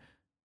little bit.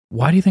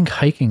 Why do you think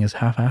hiking is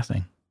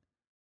half-assing?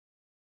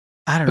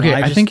 I don't know. Okay,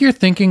 I think you're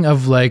thinking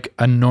of like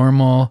a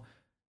normal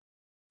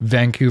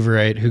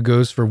Vancouverite who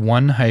goes for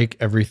one hike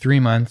every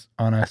 3 months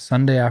on a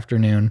Sunday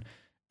afternoon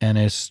and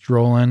is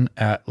strolling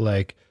at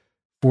like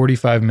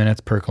 45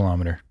 minutes per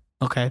kilometer.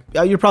 Okay.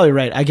 You're probably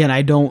right. Again,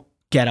 I don't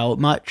get out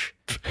much.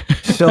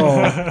 So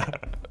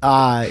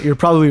you're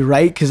probably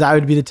right, because I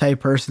would be the type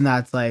of person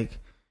that's like,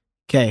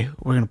 okay,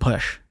 we're going to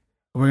push.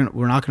 We're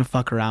not going to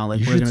fuck around.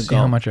 Like, You we're should going to see go.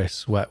 how much I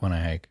sweat when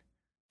I hike.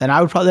 Then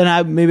I would probably,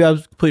 maybe I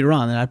was completely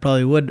wrong. Then I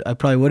probably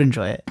would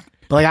enjoy it.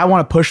 But like, I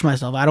want to push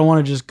myself. I don't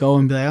want to just go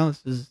and be like, oh,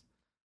 this is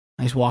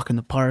a nice walk in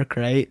the park,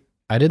 right?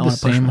 I did I the wanna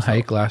push same myself.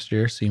 hike last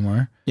year,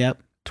 Seymour.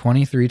 Yep.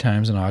 23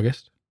 times in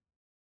August.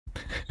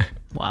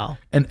 Wow.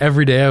 And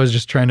every day I was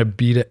just trying to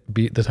beat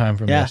the time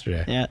from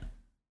yesterday. Yeah.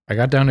 I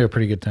got down to a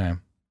pretty good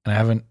time. And I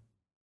haven't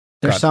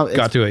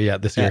got to it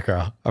yet this year,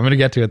 Carl. I'm going to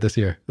get to it this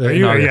year. Are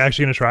you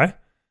actually going to try?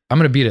 I'm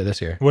going to beat it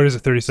this year. What is it,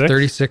 36?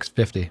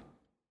 36.50.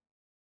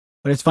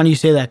 But it's funny you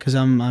say that because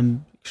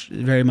I'm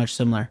very much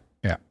similar.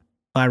 Yeah.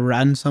 If I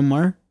run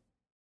somewhere,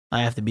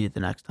 I have to beat it the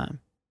next time.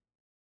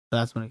 So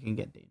that's when it can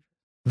get dangerous.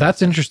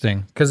 That's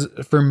interesting because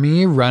for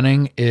me,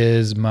 running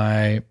is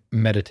my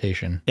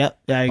meditation. Yep.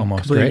 Yeah, I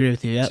almost, completely right? agree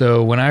with you. Yep.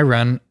 So when I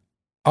run,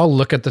 I'll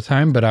look at the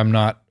time, but I'm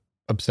not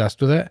obsessed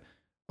with it.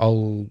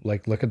 I'll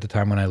like look at the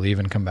time when I leave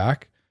and come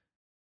back,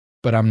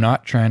 but I'm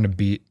not trying to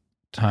beat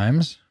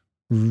times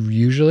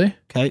usually.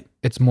 Okay.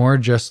 It's more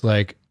just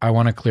like I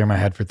want to clear my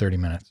head for 30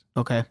 minutes.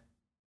 Okay.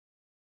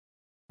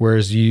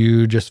 Whereas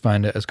you just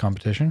find it as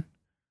competition.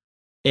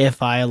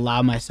 If I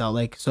allow myself,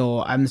 like,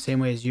 so I'm the same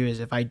way as you, is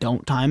if I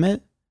don't time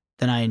it,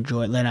 then I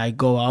enjoy it. Then I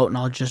go out and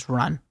I'll just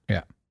run.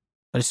 Yeah.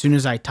 But as soon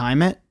as I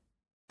time it,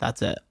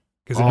 that's it.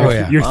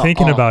 Because you're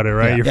thinking about it,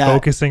 right? Yeah. You're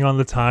focusing on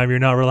the time. You're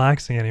not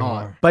relaxing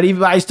anymore. But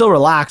even I still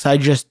relax. I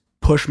just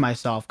push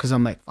myself because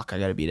I'm like, fuck, I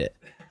got to beat it.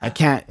 I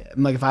can't.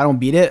 I'm like, if I don't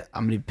beat it,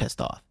 I'm going to be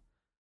pissed off.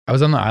 I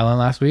was on the island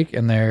last week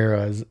and there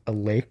was a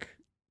lake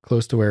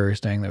close to where we were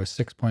staying that was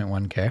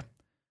 6.1K.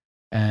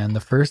 And the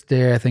first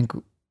day, I think,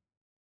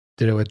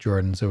 did it with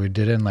Jordan. So we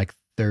did it in like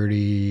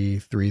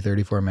 33,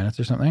 34 minutes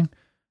or something.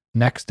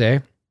 Next day,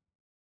 I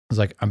was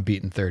like, I'm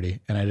beating 30.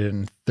 And I did it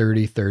in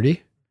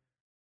 30.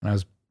 And I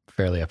was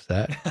fairly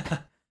upset.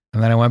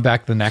 And then I went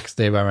back the next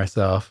day by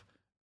myself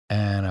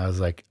and I was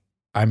like,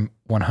 I'm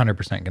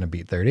 100% going to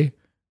beat 30.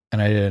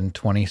 And I did it in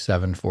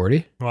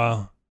 27:40.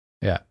 Wow.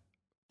 Yeah.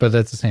 But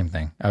that's the same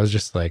thing. I was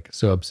just like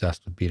so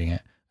obsessed with beating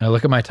it. And I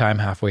look at my time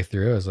halfway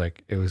through. It was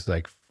like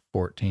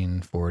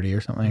 14:40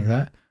 or something like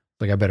that.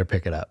 Like I better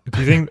pick it up.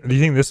 Do you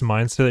think this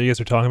mindset that you guys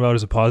are talking about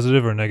is a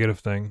positive or a negative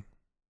thing?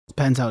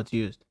 Depends how it's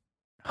used.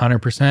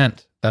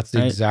 100%. That's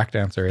the exact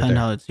answer right Depends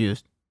there. how it's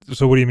used.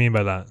 So what do you mean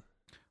by that?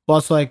 Well,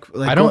 it's like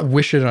I don't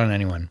wish it on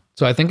anyone.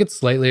 So I think it's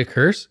slightly a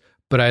curse,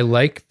 but I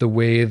like the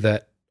way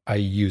that I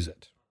use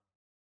it.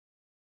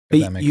 If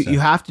that But makes sense. you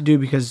have to do,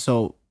 because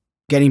so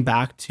getting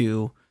back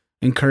to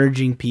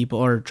encouraging people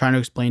or trying to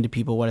explain to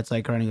people what it's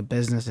like running a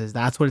business is,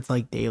 that's what it's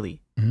like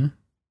daily. Mm-hmm.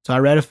 So I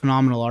read a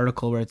phenomenal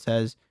article where it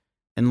says,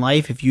 in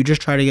life, if you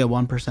just try to get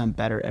 1%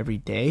 better every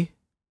day,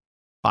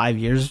 5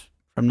 years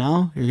from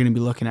now, you're going to be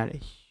looking at a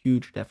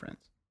huge difference.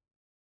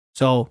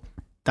 So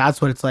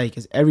that's what it's like,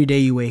 is every day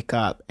you wake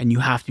up and you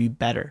have to be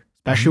better,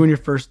 especially when you're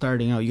first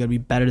starting out. You got to be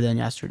better than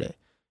yesterday.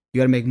 You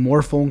got to make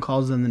more phone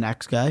calls than the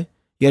next guy.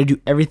 You got to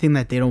do everything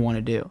that they don't want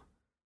to do.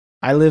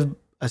 I live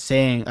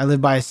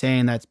by a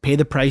saying that's pay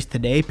the price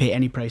today, pay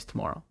any price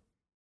tomorrow.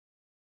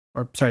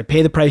 Or sorry,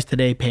 pay the price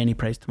today, pay any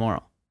price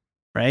tomorrow.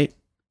 Right?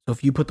 So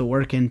if you put the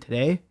work in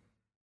today,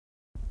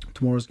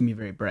 tomorrow's going to be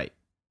very bright.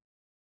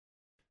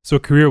 So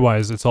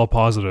career-wise, it's all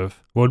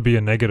positive. What would be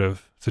a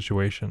negative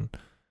situation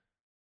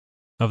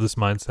of this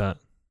mindset?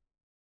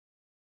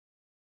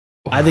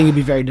 I think it'd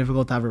be very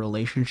difficult to have a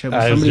relationship with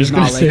I was somebody who's just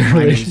gonna not say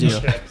like-minded as you.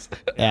 relationships.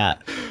 Yeah.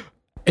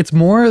 It's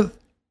more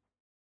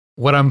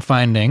what I'm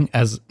finding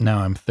as now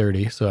I'm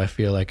 30, so I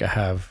feel like I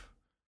have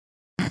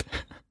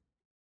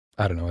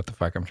I don't know what the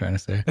fuck I'm trying to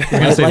say. I'm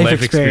gonna say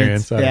life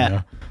experience. I don't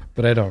know.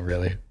 But I don't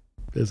really.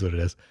 It is what it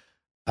is.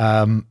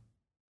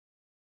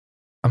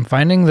 I'm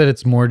finding that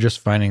it's more just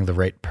finding the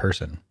right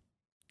person.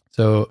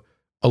 So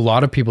a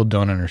lot of people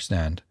don't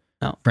understand.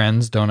 No.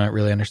 Friends don't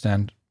really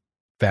understand.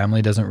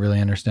 Family doesn't really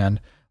understand.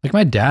 Like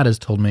my dad has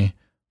told me,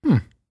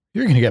 you're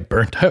going to get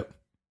burnt out.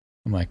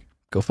 I'm like,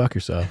 go fuck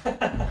yourself.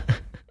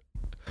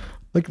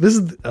 Like this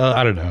is,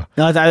 I don't know.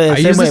 No, I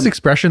use this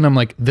expression. I'm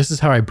like, this is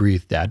how I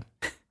breathe, Dad.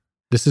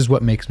 This is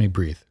what makes me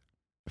breathe.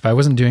 If I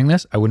wasn't doing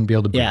this, I wouldn't be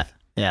able to breathe.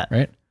 Yeah.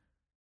 Right?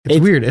 It's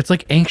weird. It's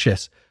like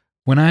anxious.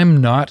 When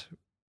I'm not,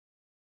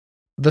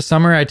 the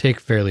summer I take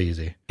fairly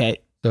easy. Okay.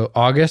 So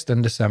August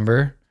and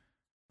December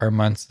are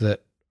months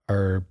that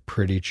are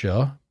pretty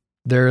chill.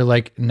 They're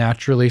like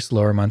naturally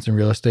slower months in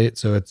real estate.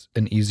 So it's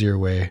an easier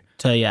way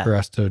for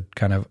us to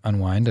kind of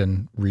unwind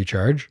and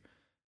recharge,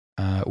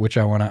 which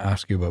I want to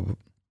ask you about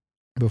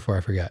before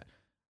I forget.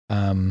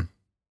 I don't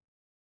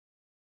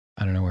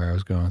know where I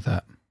was going with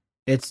that.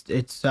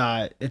 It's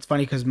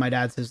funny because my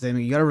dad says to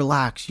me, you got to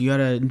relax. You got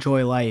to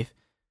enjoy life.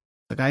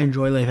 Like I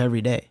enjoy life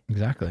every day.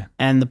 Exactly.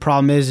 And the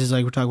problem is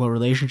like we're talking about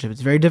relationships.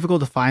 It's very difficult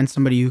to find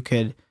somebody who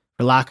could,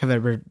 for lack of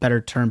a better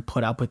term,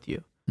 put up with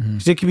you.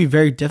 Because it can be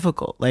very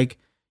difficult. Like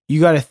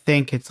you got to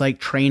think it's like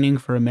training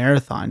for a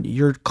marathon.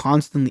 You're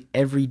constantly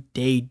every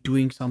day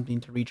doing something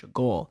to reach a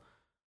goal.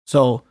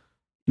 So,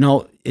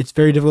 it's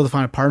very difficult to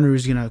find a partner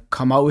who's going to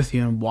come out with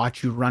you and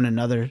watch you run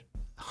another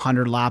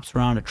 100 laps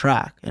around a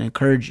track and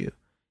encourage you.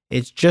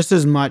 It's just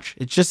as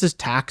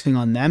taxing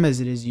on them as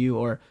it is you,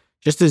 or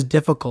just as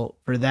difficult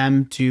for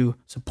them to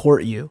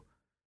support you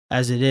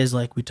as it is,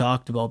 like we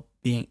talked about,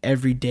 being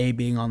every day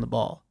being on the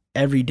ball,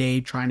 every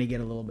day trying to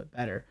get a little bit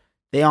better.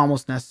 They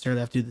almost necessarily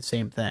have to do the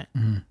same thing,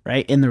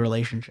 right? In the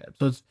relationship.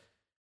 So it's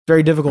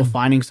very difficult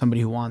finding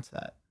somebody who wants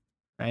that,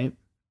 right?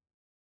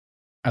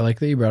 I like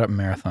that you brought up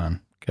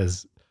marathon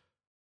because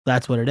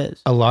that's what it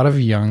is. A lot of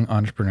young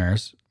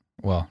entrepreneurs,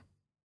 well,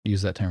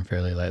 use that term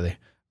fairly lightly.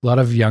 A lot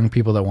of young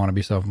people that want to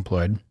be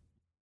self-employed,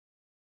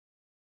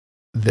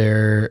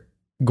 their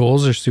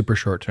goals are super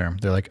short term.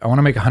 They're like, I want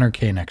to make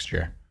 100K next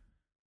year.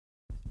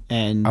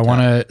 And I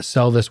want to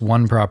sell this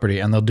one property,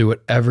 and they'll do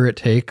whatever it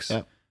takes,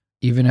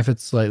 even if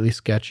it's slightly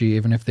sketchy,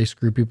 even if they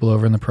screw people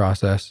over in the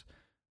process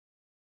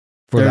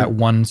for that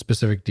one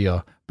specific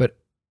deal. But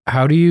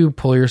how do you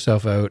pull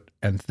yourself out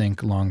and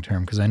think long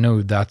term? Because I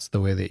know that's the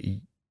way that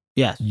you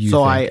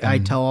so think. I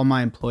tell all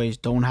my employees,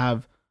 don't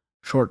have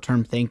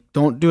short-term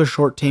don't do a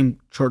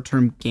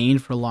short-term gain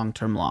for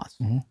long-term loss.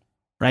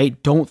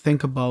 Right? Don't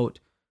think about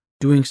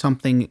doing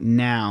something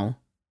now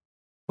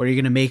where you're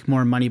going to make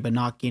more money but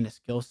not gain a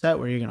skill set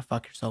where you're going to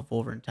fuck yourself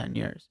over in 10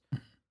 years.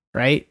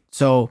 Right?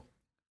 So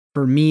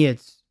for me,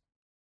 it's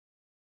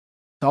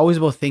always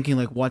about thinking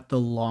like what the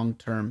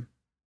long-term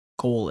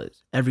goal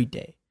is every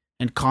day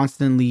and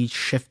constantly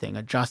shifting,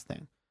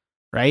 adjusting.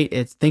 Right?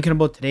 It's thinking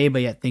about today,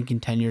 but yet thinking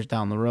 10 years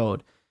down the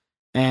road.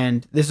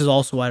 And this is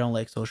also why I don't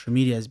like social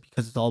media, is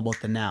because it's all about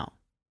the now.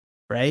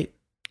 Right?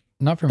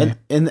 Not for me.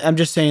 And I'm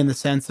just saying in the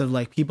sense of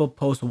like people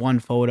post one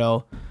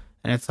photo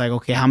and it's like,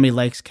 okay, how many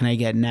likes can I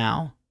get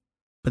now?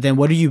 But then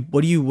what are you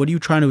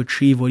trying to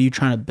achieve? What are you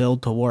trying to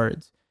build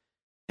towards?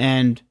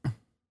 And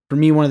for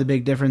me, one of the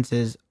big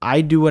differences,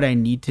 I do what I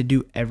need to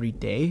do every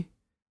day.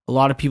 A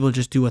lot of people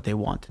just do what they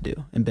want to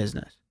do in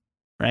business,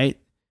 right?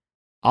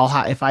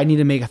 If I need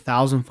to make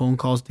 1,000 phone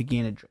calls to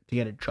get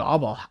a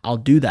job, I'll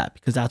do that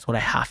because that's what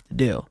I have to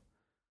do.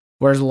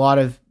 Whereas a lot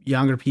of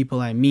younger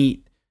people I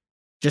meet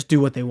just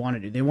do what they want to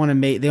do. They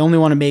only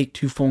want to make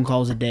 2 phone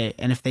calls a day,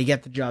 and if they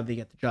get the job, they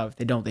get the job. If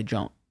they don't, they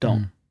don't.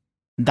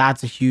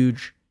 That's a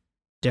huge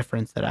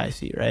difference that I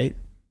see, right?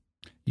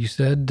 You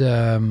said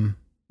some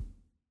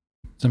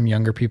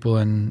younger people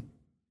in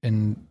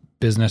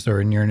business or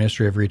in your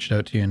industry have reached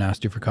out to you and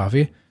asked you for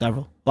coffee?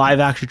 Several. Well,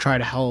 I've actually tried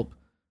to help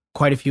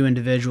quite a few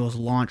individuals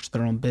launch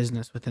their own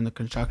business within the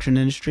construction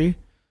industry.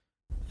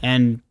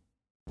 And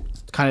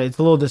it's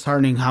a little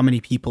disheartening how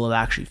many people have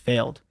actually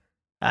failed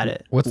at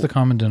it. What's the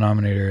common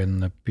denominator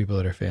in the people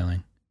that are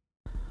failing?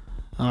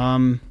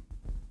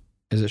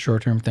 Is it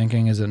short-term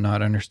thinking? Is it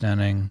not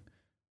understanding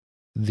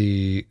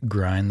the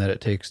grind that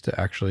it takes to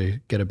actually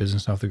get a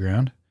business off the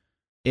ground?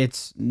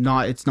 It's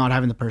not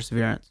having the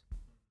perseverance.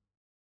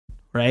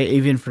 Right?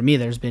 Even for me,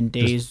 there's been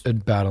days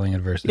just battling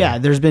adversity. Yeah,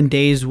 there's been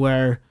days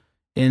where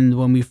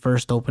when I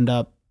first opened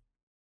up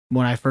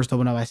my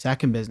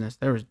second business,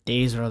 there was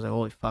days where I was like,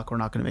 holy fuck, we're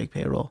not going to make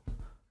payroll.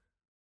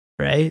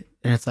 Right?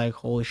 And it's like,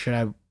 holy shit,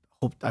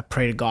 I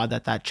pray to God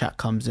that check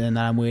comes in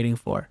that I'm waiting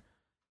for.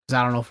 Because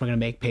I don't know if we're going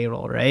to make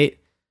payroll, right?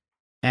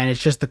 And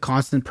it's just the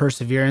constant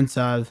perseverance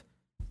of,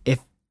 if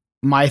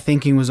my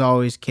thinking was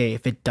always, okay,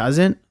 if it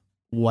doesn't,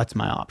 what's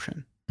my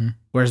option?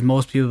 Whereas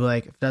most people are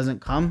like, if it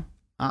doesn't come,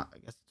 I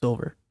guess it's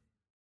over.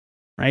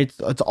 Right?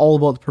 It's all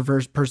about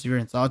the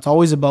perseverance. So it's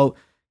always about,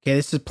 okay,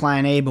 this is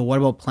plan A, but what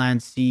about plan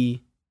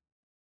C,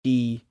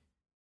 D,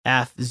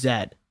 F,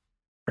 Z?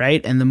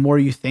 Right? And the more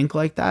you think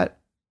like that,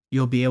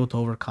 you'll be able to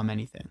overcome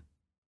anything.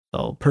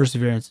 So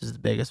perseverance is the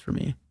biggest for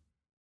me.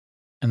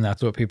 And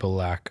that's what people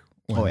lack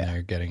when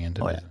they're getting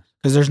into business.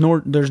 Because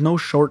there's no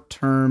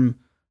short-term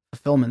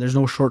fulfillment. There's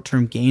no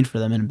short-term gain for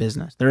them in a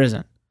business. There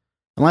isn't.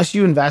 Unless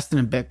you invested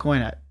in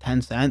Bitcoin at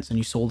 10 cents and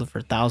you sold it for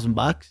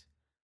 $1,000,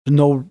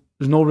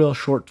 there's no real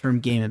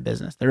short-term gain in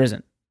business. There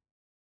isn't.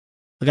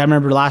 Like I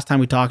remember last time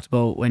we talked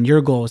about when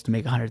your goal was to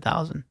make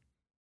 100,000.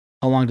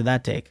 How long did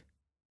that take?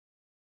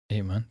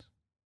 8 months.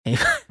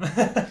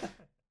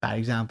 Bad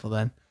example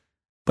then.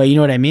 But you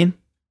know what I mean?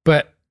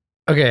 But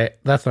okay,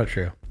 that's not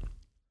true.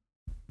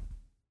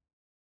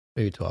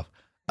 Maybe 12.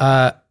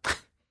 But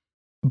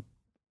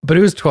it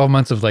was 12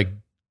 months of like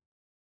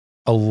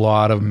a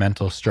lot of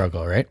mental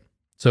struggle, right?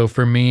 So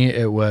for me,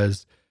 it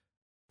was,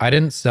 I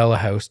didn't sell a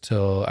house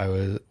till I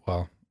was,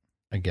 well,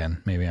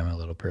 again, maybe I'm a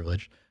little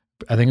privileged.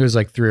 I think it was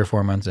like 3 or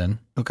 4 months in.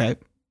 Okay.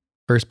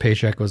 First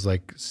paycheck was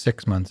like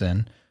 6 months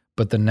in,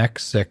 but the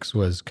next 6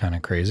 was kind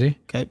of crazy.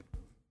 Okay.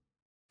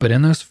 But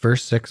in those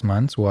first 6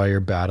 months, while you're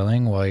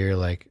battling, while you're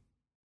like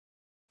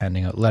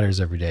handing out letters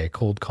every day,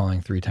 cold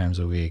calling 3 times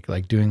a week,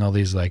 like doing all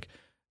these like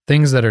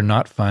things that are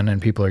not fun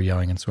and people are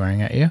yelling and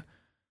swearing at you,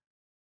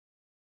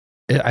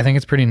 I think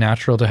it's pretty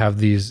natural to have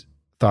these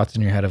thoughts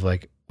in your head of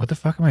like, what the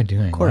fuck am I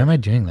doing? Why am I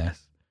doing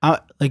this?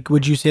 Like,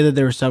 would you say that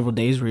there were several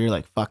days where you're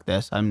like, fuck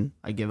this,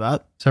 I give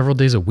up? Several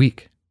days a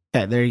week.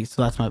 Okay,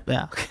 so that's my,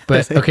 yeah.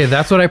 But okay,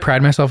 that's what I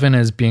pride myself in,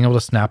 is being able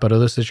to snap out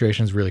of those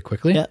situations really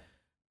quickly. Yeah.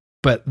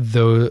 But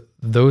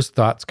those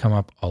thoughts come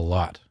up a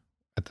lot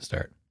at the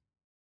start.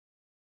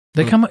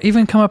 They come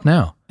up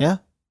now. Yeah.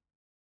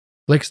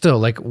 Like still,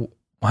 like,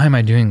 why am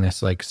I doing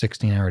this like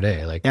 16-hour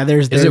day? Like, yeah,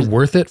 is it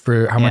worth it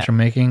for how much I'm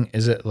making?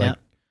 Is it like? Yeah.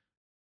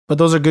 But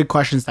those are good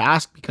questions to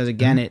ask because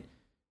again, it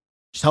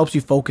just helps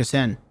you focus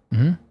in,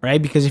 right?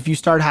 Because if you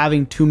start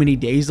having too many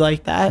days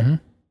like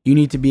that, you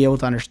need to be able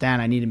to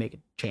understand, I need to make a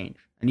change.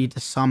 I need to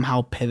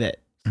somehow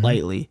pivot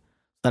slightly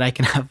so that I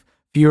can have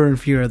fewer and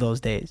fewer of those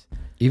days.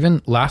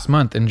 Even last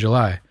month in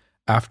July,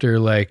 after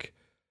like,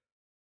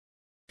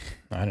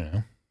 I don't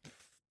know,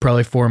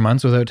 probably 4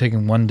 months without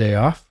taking one day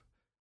off,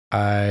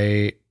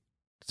 I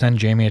send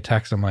Jamie a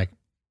text. I'm like,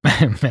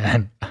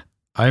 man,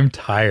 I'm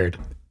tired.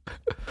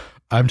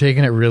 I'm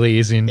taking it really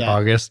easy in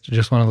August.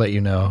 Just want to let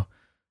you know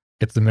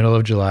it's the middle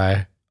of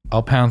July.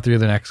 I'll pound through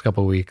the next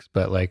couple weeks,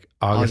 but like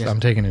August, I'm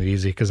taking it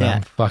easy because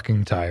I'm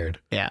fucking tired.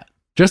 Yeah.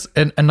 Just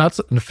and not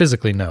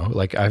physically, no.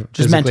 Like I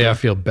physically, mentally, I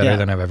feel better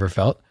than I've ever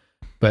felt,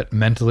 but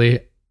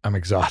mentally, I'm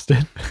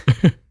exhausted.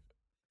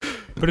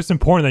 But it's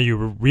important that you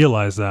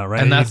realize that,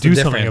 right? And that's you the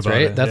do something difference, about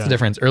right? it. That's the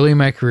difference. Early in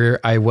my career,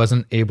 I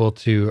wasn't able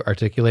to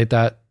articulate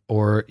that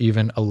or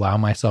even allow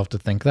myself to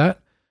think that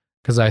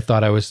because I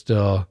thought I was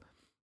still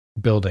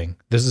building.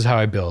 This is how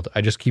I build. I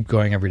just keep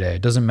going every day.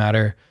 It doesn't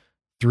matter.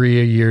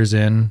 3 years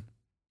in,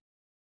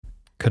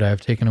 could I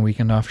have taken a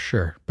weekend off?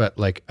 Sure. But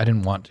like, I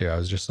didn't want to. I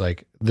was just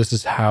like, this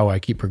is how I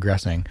keep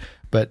progressing.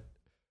 But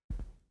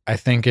I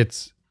think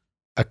it's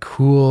a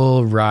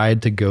cool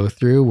ride to go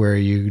through where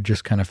you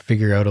just kind of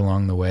figure out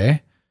along the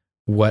way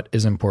what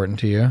is important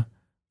to you,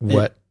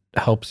 what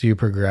helps you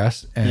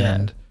progress,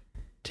 and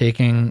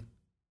taking,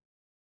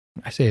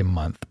 I say a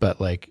month,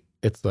 but like,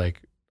 it's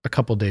like a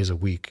couple days a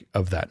week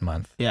of that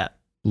month. Yeah.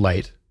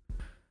 Light.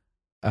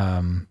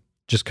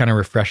 Just kind of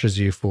refreshes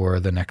you for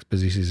the next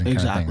busy season kind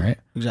of thing, right?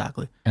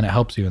 Exactly. And it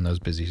helps you in those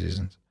busy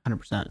seasons.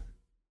 100%.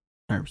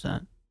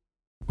 100%.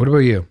 What about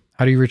you?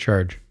 How do you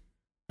recharge?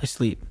 I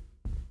sleep.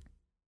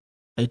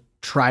 I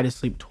try to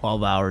sleep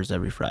 12 hours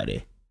every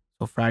Friday.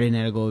 So Friday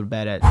night I go to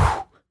bed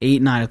at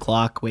 8, 9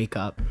 o'clock, wake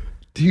up.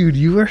 Dude,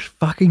 you are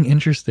fucking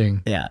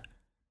interesting. Yeah.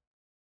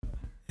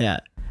 Yeah.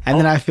 And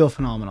then I feel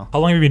phenomenal. How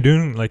long have you been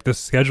doing like this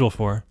schedule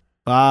for?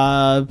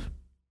 2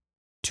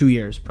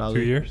 years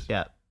probably. 2 years?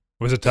 Yeah.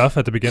 Was it tough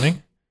at the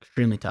beginning?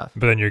 Extremely tough.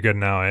 But then you're good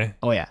now, eh?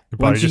 Oh yeah. Your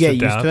body Once you just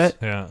get used to it,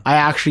 I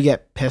actually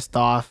get pissed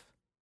off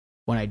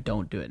when I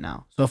don't do it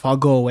now. So if I'll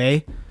go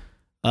away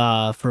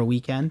for a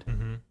weekend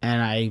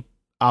and I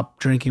up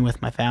drinking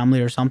with my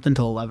family or something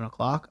till 11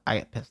 o'clock, I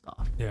get pissed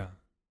off. Yeah.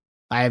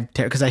 I have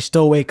because I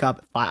still wake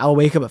up. I'll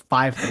wake up at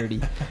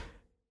 5:30,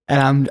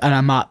 and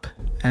I'm up,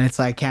 and it's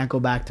like I can't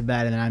go back to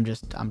bed, and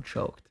then I'm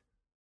choked,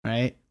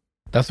 right?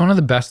 That's one of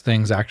the best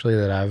things actually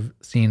that I've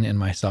seen in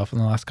myself in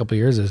the last couple of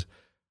years is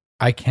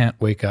I can't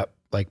wake up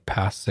like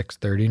past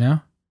 6:30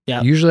 now.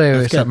 Yeah. Usually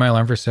I set my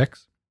alarm for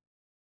 6,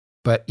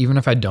 but even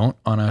if I don't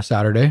on a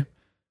Saturday,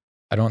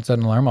 I don't set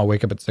an alarm. I'll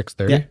wake up at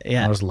 6:30.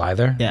 Yeah. I'll just lie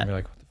there. Yeah. And be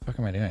like, what the fuck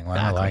am I doing? Why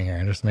am I lying here?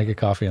 And just make a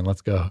coffee and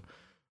let's go.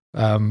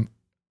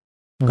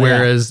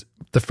 Whereas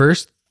the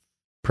first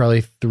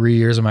probably 3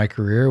 years of my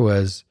career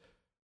was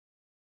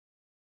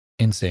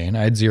insane.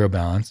 I had zero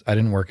balance. I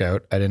didn't work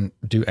out. I didn't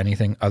do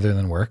anything other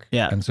than work.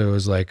 Yeah. And so it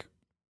was like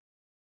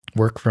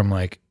work from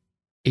like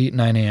 8,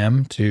 9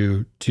 a.m.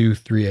 to 2,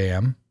 3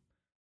 a.m.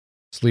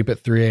 Sleep at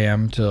 3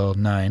 a.m. till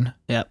 9.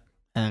 Yep.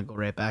 And then go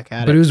right back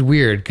at it. But it was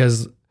weird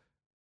because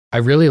I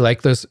really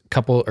like those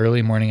couple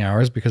early morning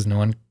hours because no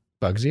one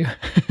bugs you.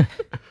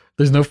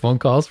 There's no phone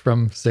calls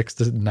from 6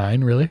 to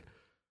 9 really.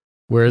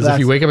 Whereas if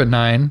you wake up at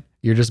 9,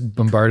 you're just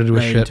bombarded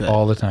with shit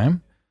all the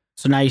time.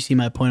 So now you see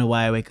my point of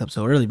why I wake up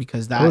so early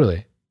because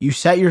you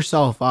set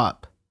yourself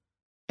up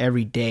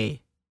every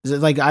day.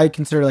 It's like I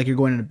consider like you're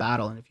going into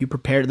battle, and if you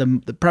prepare,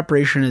 the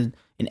preparation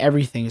in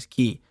everything is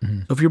key.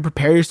 So if you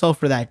prepare yourself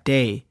for that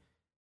day,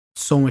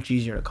 it's so much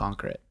easier to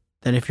conquer it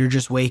than if you're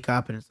just wake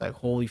up and it's like,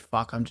 holy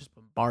fuck, I'm just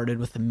bombarded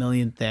with a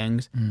million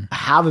things. I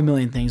have a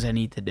million things I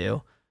need to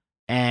do,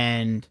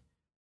 and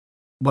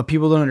what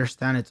people don't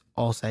understand, it's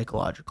all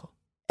psychological.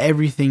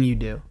 Everything you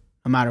do,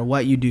 no matter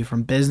what you do,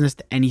 from business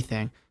to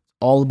anything, it's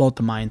all about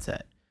the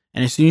mindset.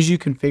 And as soon as you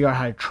can figure out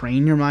how to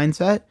train your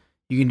mindset,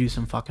 you can do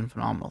some fucking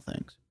phenomenal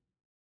things.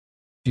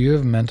 Do you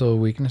have mental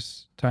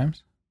weakness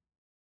times?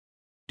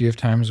 Do you have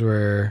times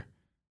where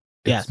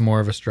it's more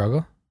of a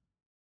struggle?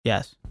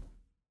 Yes.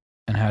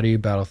 And how do you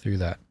battle through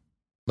that?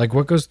 Like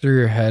what goes through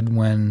your head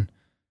when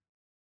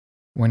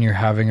you're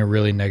having a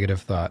really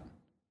negative thought?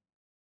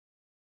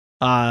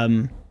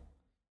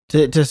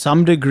 To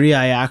some degree,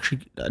 I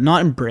actually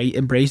not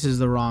embrace is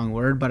the wrong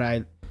word, but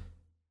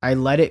I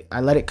let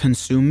it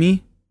consume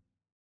me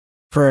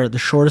for the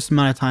shortest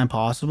amount of time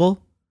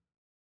possible,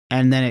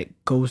 and then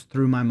it goes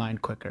through my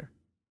mind quicker.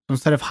 So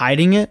instead of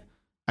hiding it,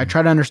 I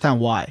try to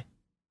understand why.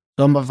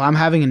 So if I'm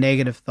having a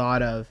negative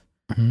thought of,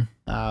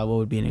 what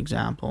would be an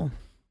example?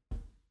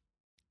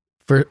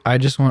 I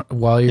just want,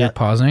 while you're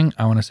pausing,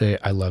 I want to say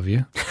I love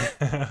you.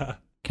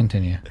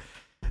 Continue.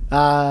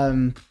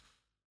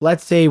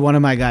 Let's say one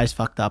of my guys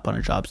fucked up on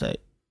a job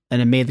site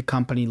and it made the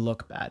company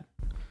look bad.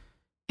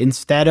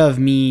 Instead of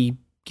me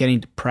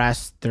getting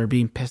depressed or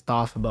being pissed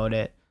off about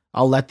it,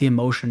 I'll let the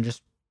emotion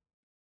just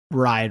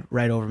ride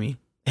right over me,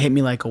 hit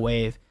me like a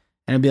wave.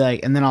 And it'll be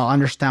like, and then I'll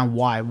understand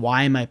why.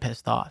 Why am I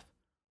pissed off?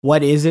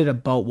 What is it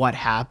about what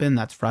happened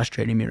that's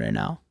frustrating me right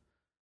now?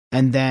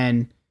 And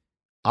then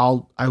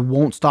I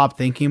won't stop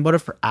thinking about it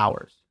for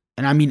hours.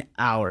 And I mean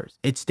hours.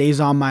 It stays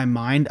on my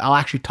mind. I'll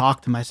actually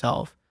talk to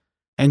myself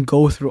and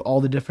go through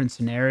all the different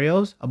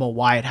scenarios about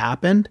why it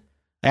happened.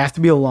 I have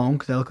to be alone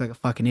because I look like a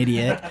fucking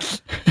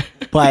idiot.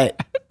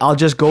 But I'll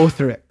just go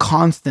through it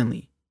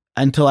constantly.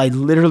 until I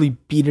literally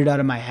beat it out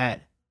of my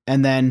head.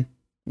 And then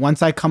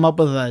once I come up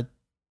with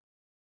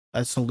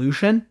a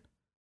solution,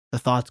 the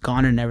thought's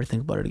gone and never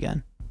think about it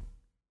again.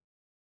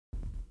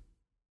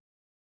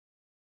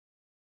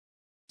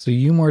 So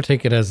you more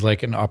take it as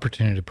like an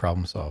opportunity to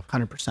problem solve.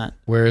 100%.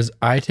 Whereas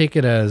I take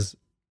it as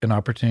an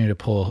opportunity to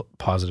pull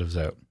positives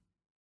out.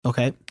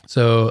 Okay.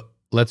 So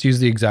let's use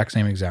the exact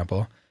same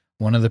example.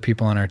 One of the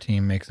people on our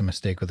team makes a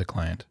mistake with a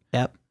client.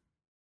 Yep.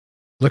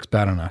 Looks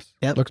bad on us.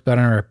 Yep. Looks bad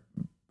on our,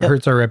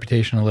 hurts our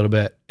reputation a little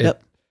bit.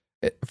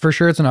 For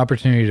sure, it's an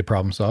opportunity to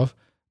problem solve,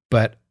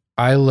 but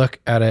I look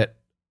at it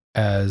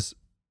as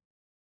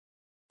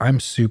I'm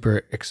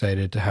super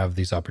excited to have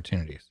these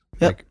opportunities.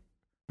 Yep. Like,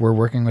 we're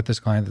working with this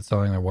client that's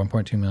selling their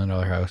 $1.2 million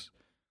house.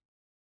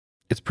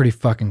 It's pretty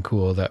fucking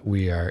cool that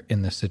we are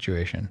in this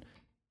situation.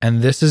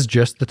 And this is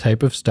just the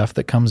type of stuff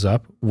that comes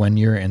up when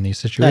you're in these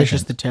situations.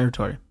 That's just the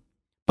territory.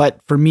 But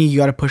for me, you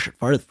got to push it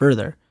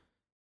further.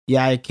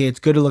 Yeah, okay, it's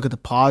good to look at the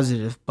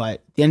positive, but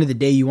at the end of the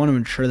day, you want to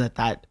ensure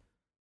that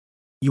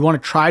you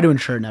want to try to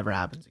ensure it never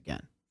happens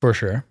again. For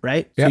sure.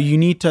 Right? Yep. So you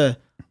need to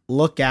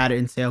look at it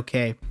and say,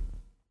 okay,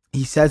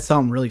 he said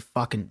something really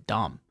fucking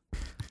dumb.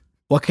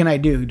 What can I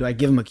do? Do I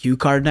give him a cue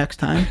card next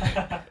time?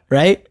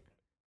 Right?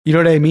 You know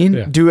what I mean?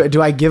 Yeah.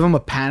 Do I give him a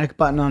panic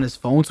button on his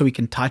phone so he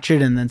can touch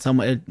it and then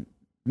it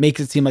makes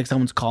it seem like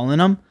someone's calling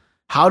him?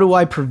 How do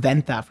I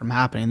prevent that from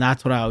happening?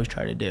 That's what I always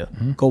try to do.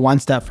 Mm-hmm. Go one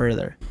step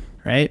further,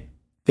 right?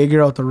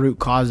 Figure out the root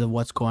cause of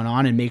what's going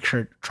on and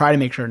try to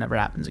make sure it never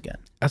happens again.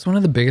 That's one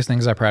of the biggest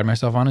things I pride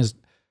myself on is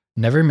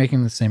never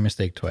making the same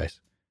mistake twice.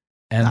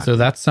 And Exactly. So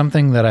that's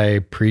something that I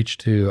preach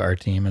to our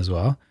team as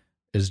well,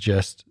 is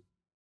just,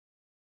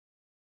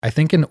 I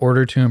think in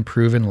order to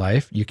improve in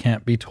life, you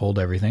can't be told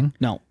everything.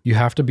 No. You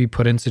have to be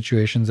put in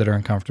situations that are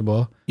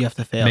uncomfortable. You have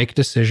to fail. Make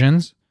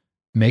decisions,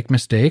 make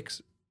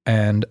mistakes,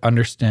 and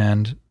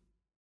understand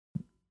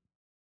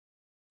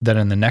that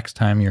in the next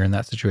time you're in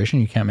that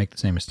situation, you can't make the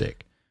same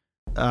mistake.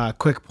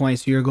 Quick point.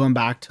 So you're going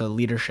back to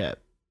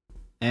leadership.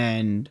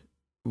 And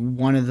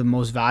one of the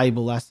most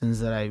valuable lessons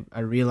that I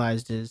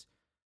realized is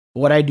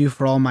what I do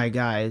for all my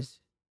guys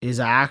is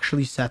I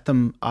actually set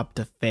them up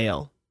to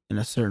fail in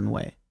a certain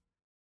way.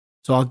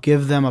 So I'll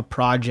give them a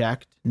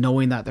project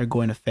knowing that they're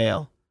going to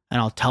fail,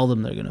 and I'll tell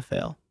them they're going to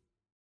fail.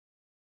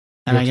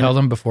 And I tell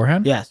them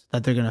beforehand? Yes,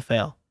 that they're going to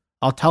fail.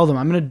 I'll tell them,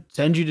 I'm going to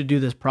send you to do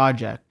this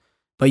project,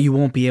 but you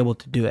won't be able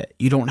to do it.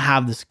 You don't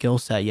have the skill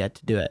set yet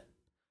to do it.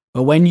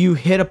 But when you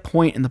hit a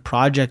point in the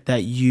project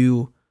that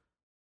you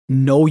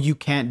know you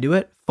can't do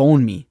it,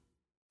 phone me,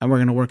 and we're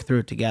going to work through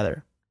it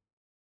together.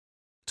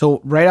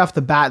 So right off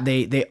the bat,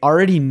 they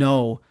already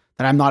know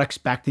that I'm not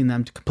expecting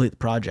them to complete the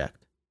project,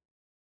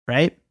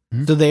 right?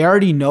 Mm-hmm. So they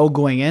already know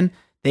going in,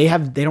 they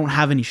don't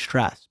have any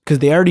stress because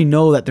they already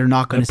know that they're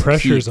not going to succeed. The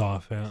pressure's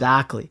off. Yeah.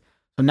 Exactly.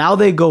 So now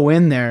they go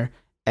in there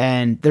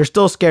and they're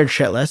still scared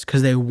shitless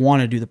because they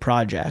want to do the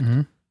project.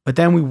 Mm-hmm. But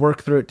then we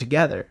work through it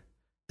together.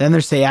 Then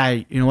they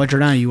say, you know what,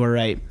 Giordano, you were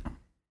right.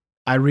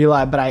 I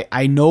realize, but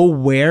I know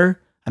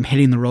where I'm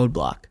hitting the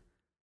roadblock.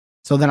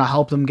 So then I'll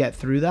help them get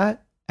through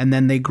that, and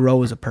then they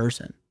grow as a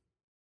person.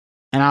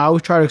 And I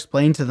always try to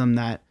explain to them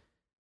that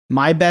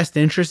my best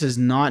interest is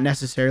not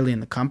necessarily in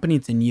the company,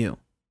 it's in you.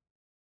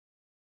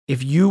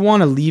 If you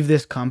want to leave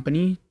this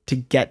company to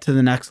get to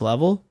the next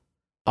level,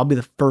 I'll be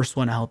the first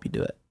one to help you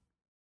do it.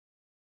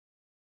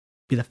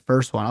 Be the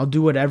first one. I'll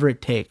do whatever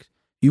it takes.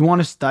 You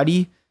want to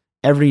study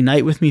every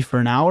night with me for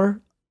an hour?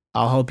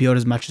 I'll help you out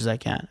as much as I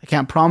can. I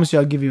can't promise you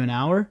I'll give you an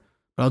hour,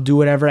 but I'll do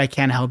whatever I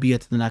can to help you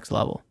get to the next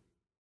level.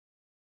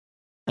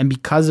 And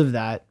because of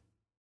that,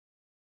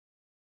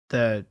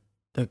 the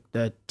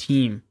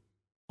team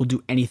will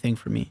do anything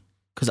for me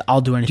because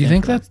I'll do anything. Do you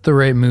think that's the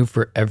right move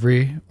for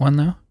everyone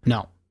though?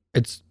 No.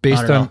 It's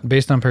based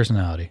on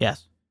personality.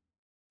 Yes.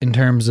 In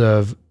terms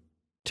of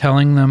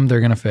telling them they're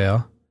going to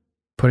fail,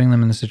 putting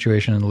them in the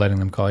situation and letting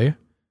them call you?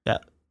 Yeah.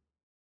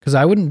 Because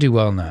I wouldn't do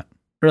well in that.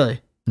 Really?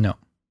 No.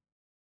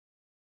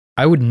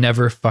 I would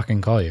never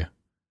fucking call you.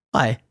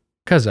 Why?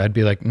 Because I'd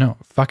be like, no,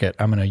 fuck it.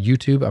 I'm going to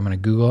YouTube. I'm going to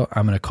Google.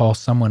 I'm going to call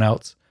someone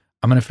else.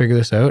 I'm going to figure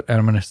this out. And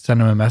I'm going to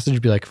send them a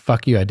message, be like,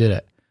 fuck you, I did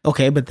it.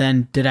 Okay, but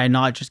then did I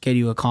not just get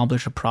you to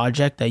accomplish a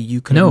project that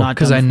you could have not done? No,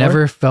 because I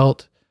never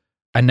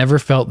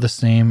felt the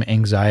same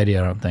anxiety,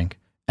 I don't think.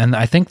 And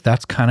I think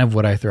that's kind of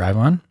what I thrive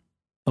on.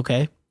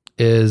 Okay.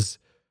 Is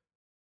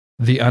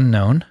the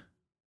unknown,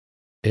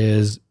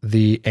 is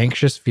the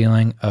anxious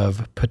feeling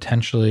of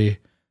potentially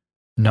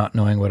not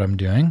knowing what I'm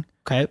doing.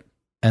 Okay.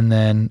 And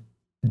then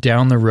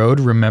down the road,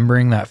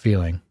 remembering that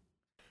feeling.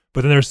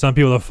 But then there's some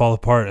people that fall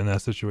apart in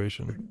that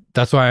situation.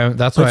 That's why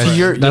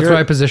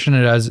I position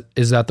it as,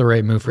 is that the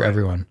right move for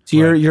everyone? So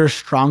you're a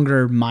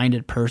stronger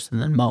minded person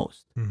than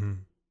most. Mm-hmm.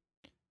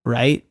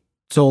 Right?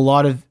 So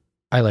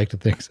I like to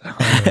think so.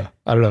 I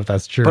don't know if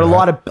that's true. But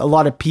a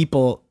lot of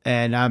people,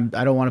 and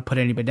I don't want to put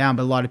anybody down,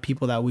 but a lot of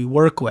people that we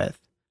work with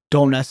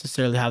don't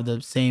necessarily have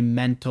the same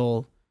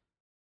mental.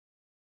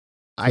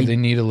 So they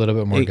need a little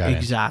bit more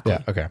guidance. Exactly.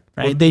 Yeah. Okay.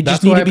 Right. Well, they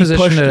just need to be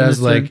pushed. It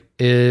as like,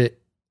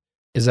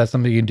 is that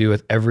something you can do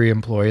with every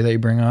employee that you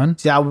bring on?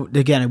 See,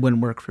 again, it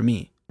wouldn't work for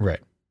me. Right.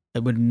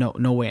 It would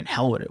no way in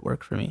hell would it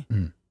work for me.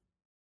 Mm.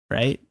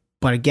 Right.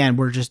 But again,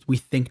 we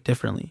think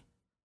differently.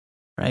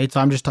 Right. So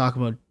I'm just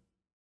talking about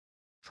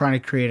trying to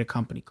create a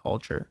company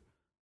culture.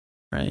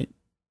 Right.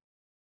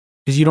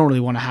 Because you don't really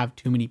want to have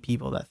too many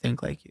people that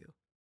think like you.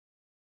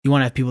 You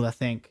want to have people that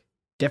think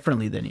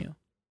differently than you.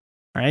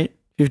 Right.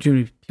 If you have too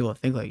many people that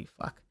think like you,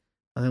 fuck,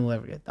 nothing will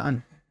ever get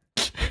done.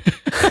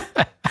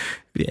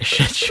 Be a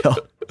shit show.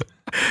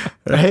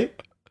 Right.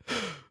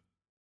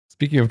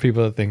 Speaking of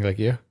people that think like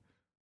you,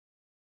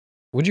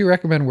 would you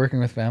recommend working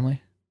with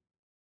family?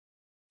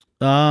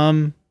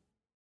 Um,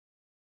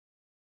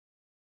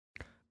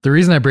 The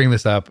reason I bring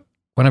this up,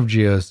 one of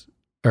Gio's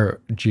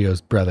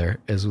brother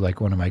is like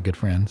one of my good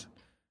friends,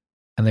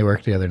 and they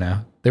work together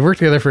now. They've worked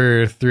together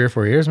for 3 or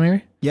 4 years,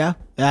 maybe. yeah.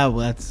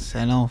 Well,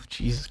 I know.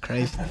 Jesus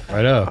Christ.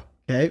 I know.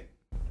 Okay.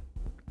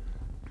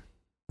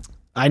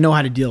 I know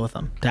how to deal with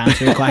them, to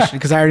answer your question,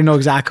 because I already know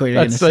exactly what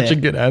you're going to That's say. such a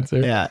good answer.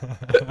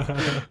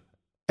 Yeah.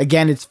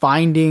 Again, it's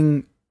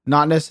finding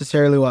not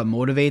necessarily what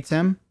motivates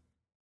him.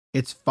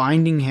 It's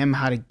finding him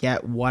how to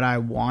get what I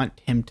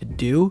want him to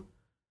do,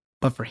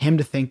 but for him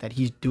to think that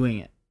he's doing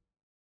it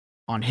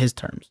on his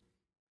terms,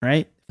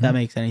 right? If that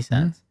makes any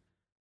sense.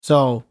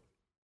 So,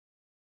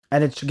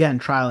 and it's again,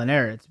 trial and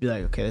error. It's be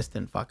like, okay, this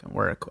didn't fucking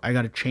work. I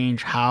got to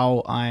change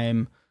how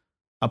I'm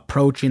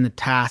approaching the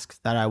tasks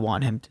that I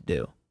want him to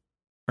do,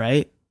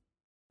 right?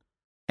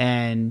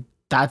 And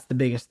that's the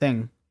biggest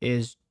thing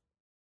is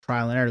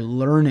trial and error,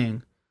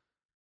 learning.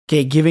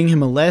 Okay, giving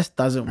him a list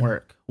doesn't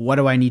work. What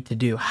do I need to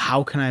do?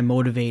 How can I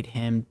motivate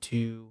him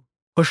to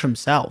push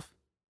himself?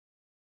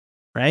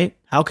 Right?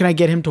 How can I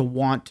get him to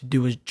want to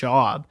do his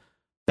job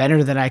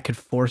better than I could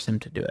force him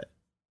to do it?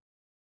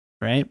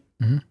 Right?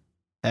 Mm-hmm.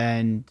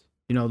 And,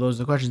 those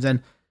are the questions.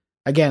 And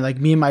again, like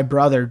me and my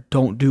brother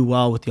don't do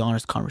well with the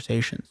honest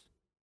conversations.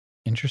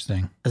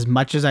 Interesting. As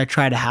much as I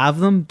try to have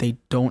them, they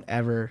don't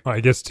ever. Oh,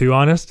 it gets too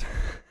honest?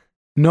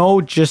 No,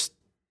 just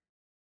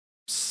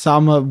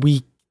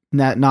we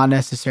not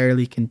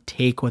necessarily can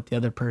take what the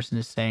other person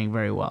is saying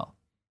very well.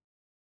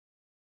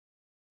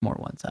 More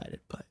one-sided,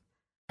 but.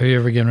 Have you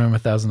ever given him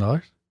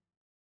 $1,000?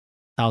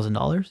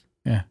 $1,000?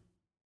 Yeah.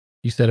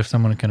 You said if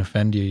someone can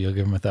offend you, you'll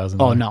give him $1,000.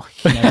 Oh no,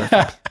 he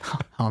never.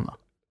 Hell no.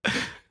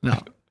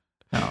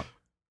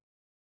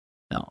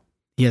 No.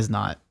 He has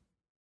not.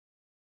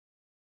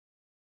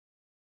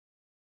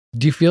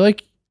 Do you feel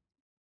like,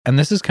 and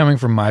this is coming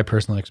from my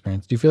personal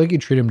experience, do you feel like you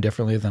treat him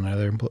differently than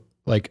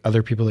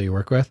other people that you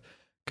work with?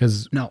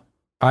 Because No.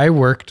 I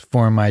worked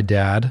for my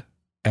dad,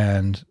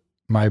 and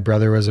my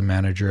brother was a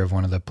manager of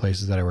one of the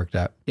places that I worked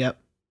at. Yep.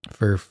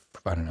 For,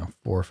 I don't know,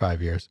 4 or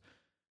 5 years.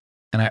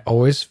 And I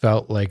always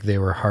felt like they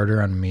were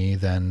harder on me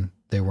than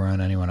they were on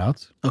anyone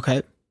else.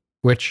 Okay.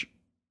 Which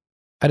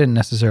I didn't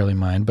necessarily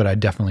mind, but I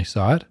definitely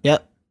saw it.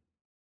 Yep.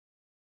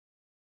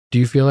 Do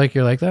you feel like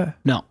you're like that?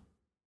 No,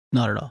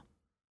 not at all.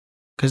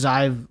 Because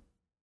I've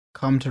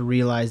come to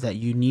realize that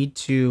you need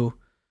to,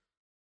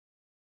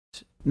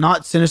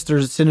 not sinister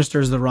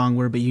is the wrong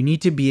word, but you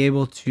need to be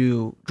able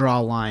to draw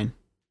a line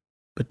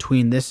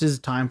between this is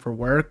time for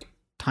work,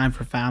 time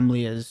for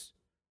family is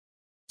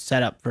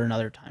set up for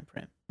another time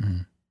frame.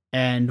 Mm-hmm.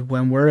 And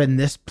when we're in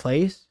this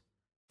place,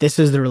 this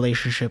is the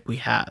relationship we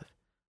have.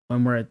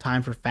 When we're at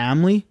time for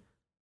family,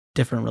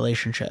 different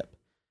relationship.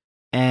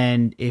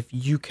 And if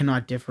you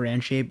cannot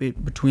differentiate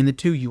between the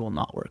two, you will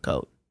not work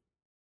out.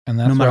 And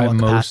that's no matter why what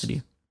most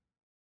capacity.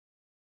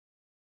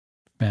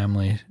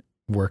 family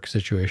work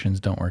situations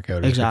don't work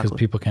out. Exactly. Because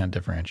people can't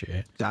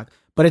differentiate. Exactly.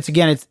 But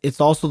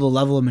it's also the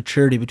level of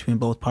maturity between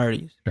both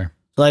parties. Sure.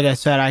 So like I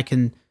said, I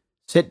can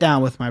sit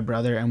down with my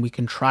brother and we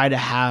can try to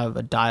have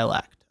a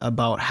dialect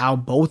about how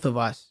both of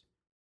us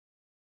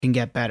can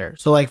get better.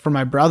 So like for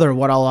my brother,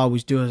 what I'll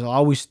always do is I'll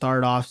always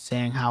start off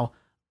saying how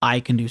I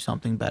can do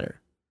something better.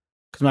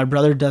 Because my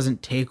brother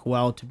doesn't take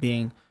well to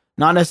being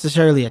not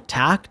necessarily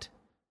attacked,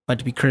 but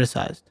to be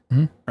criticized.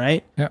 Mm-hmm.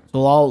 Right? Yeah.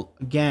 So I'll,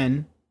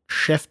 again,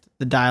 shift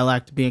the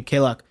dialect to being, okay,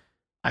 look,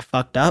 I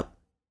fucked up.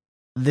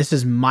 This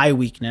is my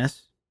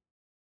weakness.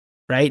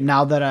 Right?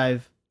 Now that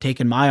I've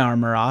taken my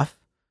armor off,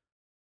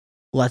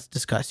 let's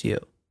discuss you.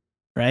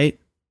 Right?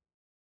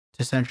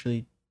 To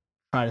essentially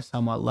try to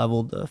somewhat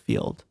level the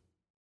field.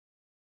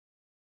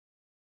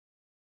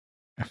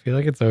 I feel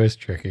like it's always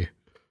tricky.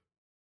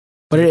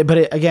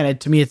 But again,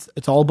 to me,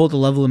 it's all about the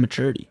level of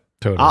maturity.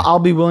 Totally. I'll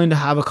be willing to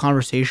have a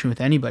conversation with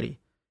anybody.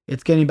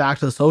 It's getting back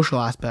to the social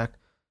aspect.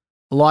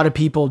 A lot of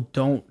people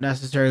don't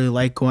necessarily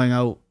like going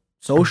out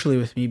socially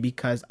with me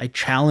because I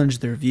challenge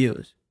their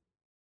views.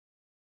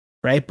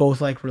 Right? Both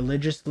like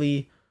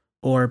religiously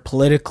or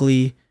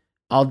politically.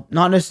 I'll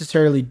not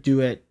necessarily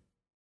do it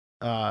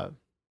to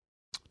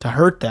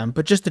hurt them,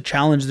 but just to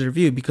challenge their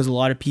view, because a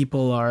lot of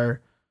people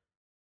are,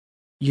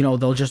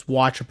 they'll just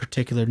watch a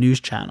particular news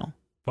channel.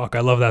 Fuck,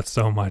 I love that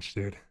so much,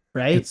 dude.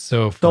 Right? It's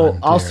so fun. So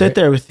I'll sit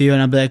there with you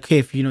and I'll be like, okay,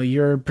 if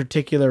you're a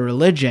particular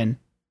religion,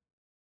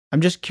 I'm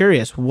just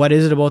curious, what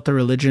is it about the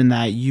religion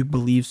that you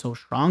believe so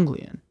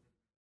strongly in?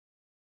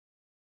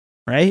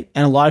 Right?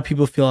 And a lot of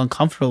people feel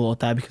uncomfortable with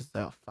that because,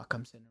 oh, fuck,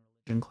 I'm sitting in a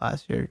religion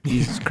class here.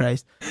 Jesus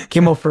Christ.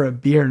 Came out for a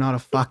beer, not a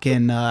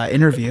fucking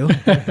interview.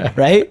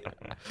 Right?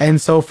 And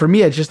so for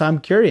me, it's just, I'm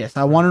curious.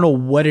 I want to know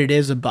what it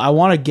is about. I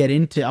want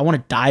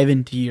to dive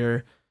into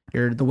your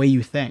the way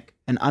you think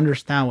and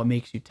understand what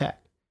makes you tick.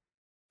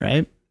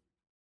 Right?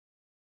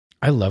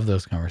 I love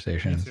those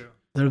conversations.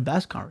 They're the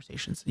best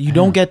conversations. You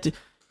don't get to,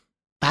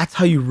 that's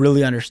how you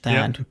really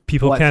understand. Yeah,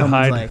 people can't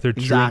hide their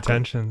true Exactly.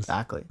 intentions.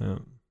 Exactly. Yeah.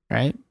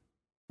 Right?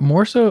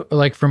 More so,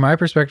 like from my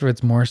perspective,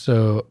 it's more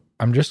so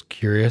I'm just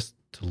curious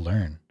to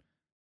learn.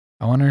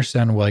 I want to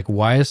understand, like,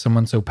 why is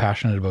someone so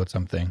passionate about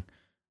something,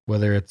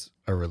 whether it's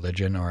a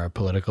religion or a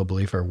political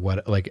belief or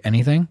what, like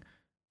anything.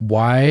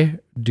 Why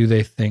do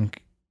they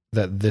think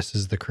that this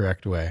is the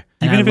correct way?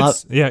 Even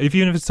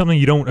if it's something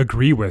you don't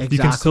agree with, you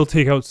can Exactly. still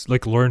take out,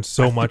 like, learn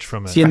so much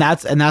from it. See, and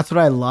that's what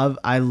I love.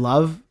 I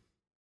love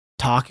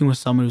talking with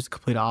someone who's the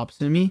complete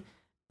opposite of me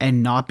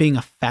and not being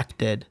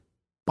affected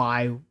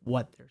by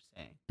what they're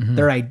saying,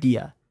 their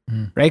idea,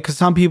 right? Because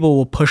some people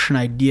will push an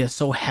idea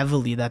so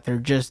heavily that they're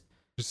just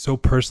so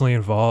personally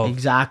involved.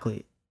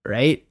 exactly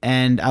right.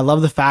 And I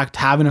love the fact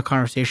having a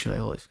conversation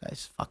like, oh, this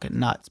guy's fucking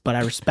nuts, but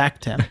I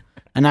respect him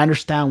and I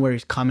understand where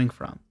he's coming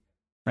from,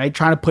 right?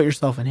 Trying to put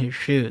yourself in his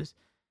shoes.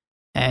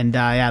 And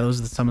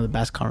those are some of the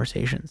best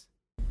conversations.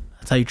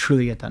 That's how you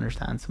truly get to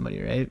understand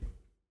somebody, right?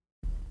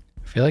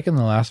 I feel like in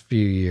the last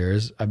few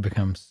years, I've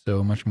become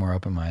so much more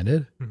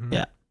open-minded. Mhm.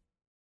 Yeah.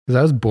 Because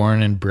I was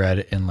born and bred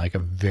in like a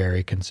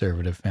very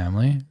conservative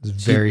family. It was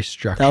very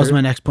structured. That was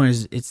my next point.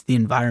 Is it's the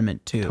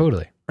environment too,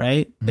 Totally.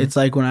 right? Mhm. It's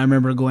like when I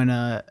remember going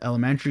to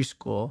elementary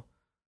school.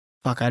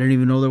 Fuck, I didn't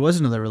even know there was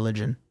another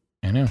religion,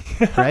 I know.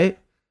 right?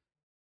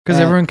 Because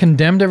everyone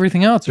condemned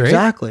everything else, right?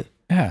 Exactly,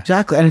 Yeah.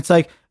 exactly. And it's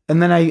like,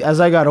 and then as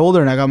I got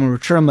older and I got more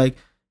mature, I'm like,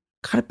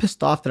 kind of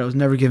pissed off that I was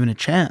never given a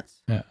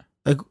chance. Yeah.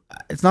 Like,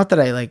 it's not that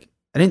I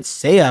didn't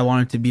say I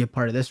wanted to be a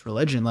part of this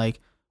religion. Like,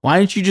 why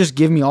didn't you just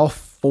give me all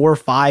 4,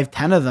 5,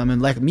 10 of them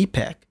and let me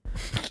pick?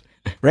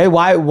 Right?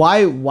 Why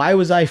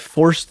was I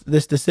forced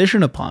this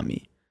decision upon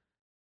me?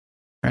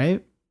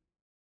 Right?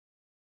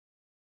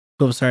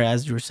 So sorry,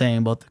 as you were saying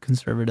about the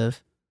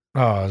conservative.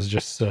 Oh, it was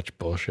just such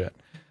bullshit.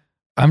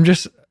 I'm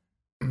just,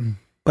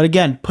 But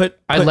again,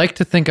 I like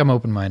to think I'm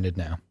open-minded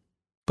now.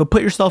 but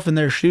put yourself in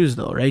their shoes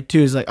though, right?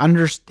 Too, is like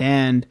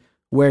understand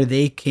where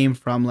they came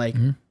from. Like,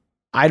 Mhm.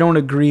 I don't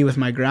agree with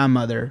my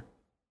grandmother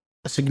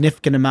a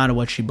significant amount of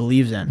what she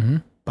believes in,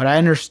 Mhm. but I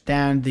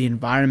understand the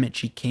environment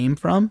she came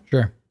from.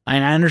 Sure.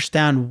 And I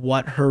understand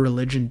what her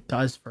religion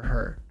does for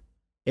her.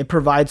 It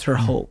provides her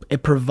hope.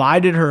 It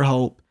provided her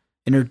hope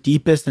in her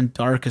deepest and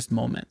darkest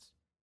moments.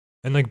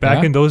 And like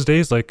back in those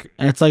days, like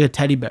And it's like a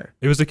teddy bear,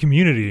 it was a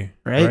community,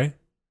 Right? right?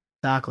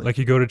 exactly. Like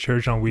you go to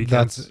church on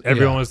weekends,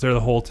 everyone was there, the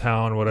whole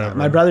town, whatever.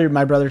 My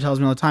brother tells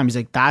me all the time. He's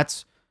like,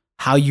 that's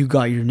how you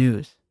got your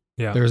news.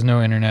 Yeah. There was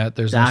no internet.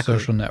 There's Exactly. no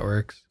social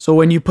networks. So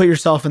when you put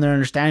yourself in their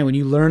understanding, when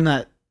you learn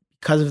that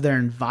because of their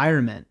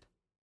environment,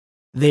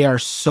 they are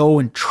so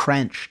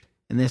entrenched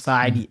in this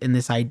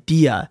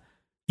idea,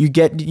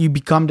 you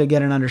become to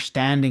get an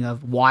understanding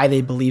of why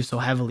they believe so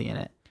heavily in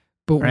it.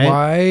 But Right?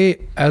 why,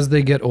 as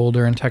they get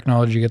older and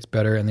technology gets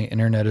better and the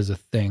internet is a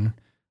thing,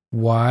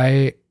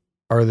 why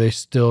are they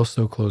still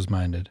so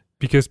closed-minded?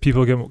 Because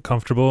people get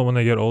comfortable when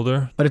they get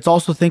older. But it's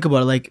also, think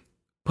about it, like,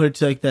 put it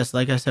to like this,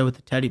 like I said with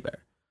the teddy bear.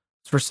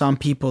 For some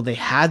people, they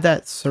had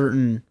that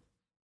certain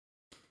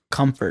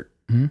comfort,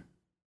 Mhm.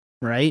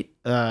 right?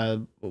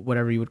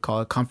 Whatever you would call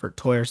it, comfort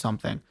toy or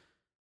something.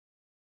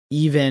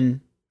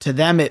 Even to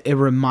them, it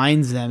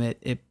reminds them,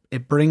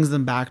 it brings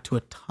them back to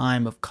a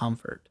time of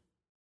comfort,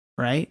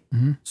 right?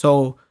 Mhm.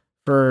 So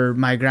for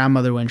my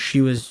grandmother, when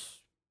she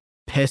was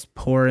piss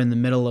poor in the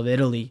middle of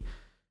Italy,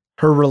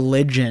 her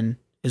religion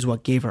is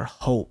what gave her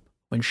hope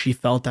when she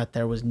felt that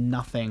there was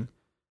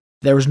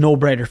no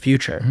brighter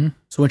future. Mhm.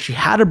 So when she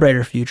had a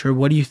brighter future,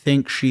 what do you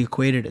think she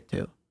equated it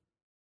to?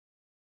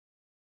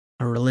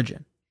 A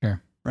religion.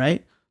 Sure.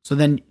 Right? So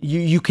then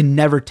you can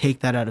never take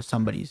that out of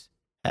somebody's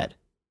head.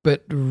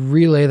 But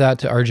relay that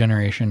to our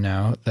generation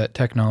now, that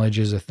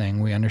technology is a thing.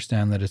 We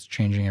understand that it's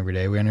changing every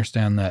day. We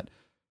understand that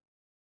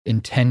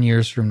in 10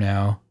 years from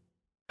now,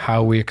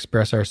 how we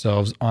express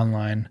ourselves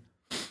online,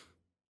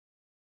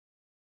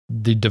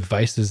 the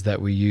devices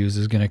that we use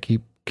is going to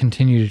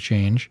continue to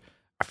change.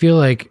 I feel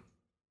like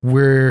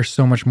we're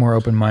so much more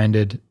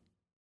open-minded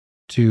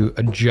to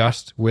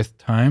adjust with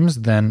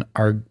times than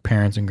our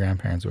parents and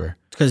grandparents were.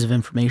 It's because of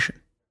information.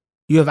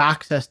 You have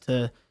access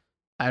to,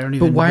 I don't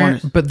even But why?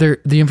 want to, But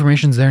the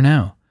information's there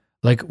now.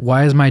 Like,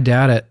 why is my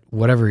dad at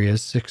whatever he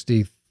is,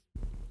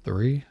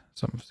 63,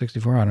 something,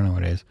 64? I don't know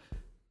what it is.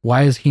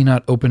 Why is he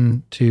not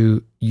open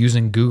to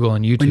using Google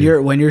and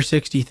YouTube? when you're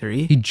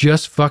 63, He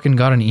just fucking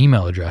got an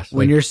email address.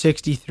 when you're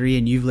 63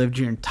 and you've lived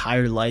your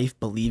entire life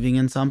believing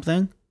in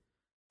something,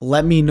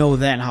 let me know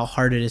then how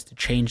hard it is to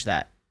change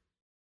that.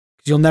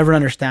 Because you'll never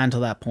understand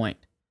till that point.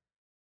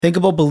 Think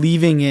about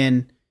believing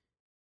in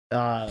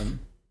the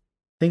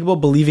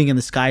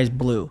sky is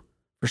blue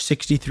for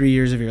 63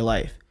 years of your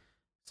life.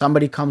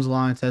 Somebody comes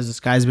along and says the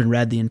sky's been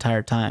red the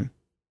entire time.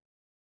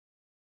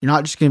 You're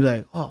not just going to be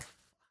like, oh,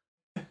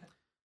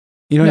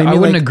 You know what I I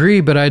mean? wouldn't Like,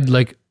 agree, but I'd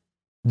like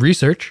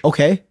research.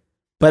 okay.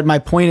 But my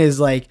point is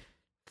like,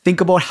 think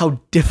about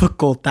how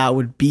difficult that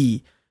would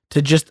be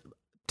to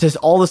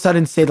all of a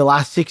sudden say the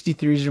last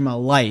 63 years of my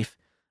life,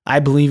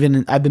 I've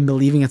been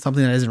believing in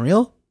something that isn't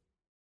real.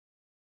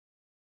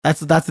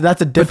 That's a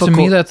difficult. But to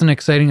me, that's an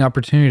exciting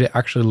opportunity to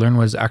actually learn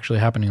what's actually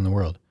happening in the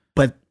world.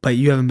 But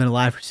you haven't been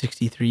alive for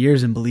 63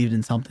 years and believed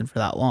in something for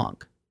that long.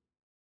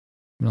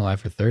 I've been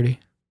alive for 30.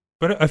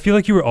 But I feel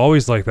like you were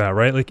always like that,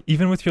 right? Like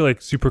even with your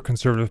like super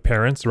conservative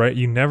parents, right?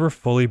 You never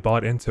fully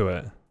bought into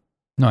it.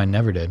 No, I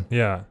never did.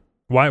 Yeah.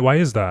 Why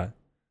is that?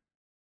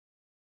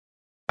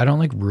 I don't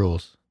like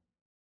rules.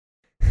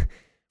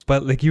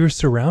 But like you were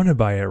surrounded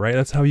by it, right?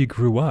 That's how you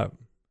grew up.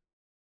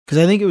 Because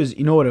I think it was,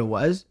 you know what it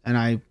was? And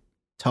I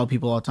tell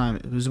people all the time,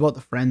 it was about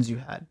the friends you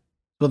had,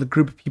 about the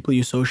group of people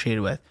you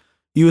associated with.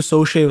 You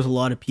associated with a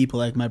lot of people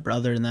like my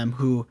brother and them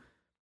who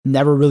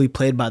never really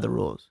played by the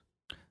rules.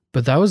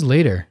 But that was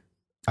later.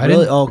 I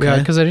Really? didn't. Okay. Yeah,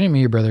 because I didn't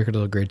meet your brother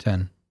until grade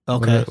 10.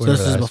 Okay, so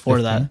this is before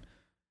 15. that.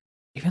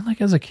 Even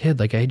like as a kid,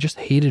 like I just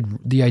hated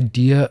the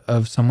idea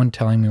of someone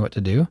telling me what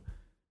to do.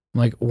 I'm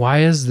like, why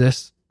is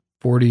this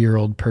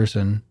 40-year-old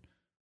person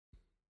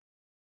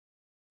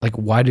like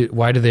why do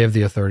they have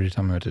the authority to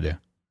tell me what to do?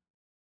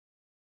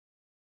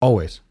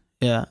 Always.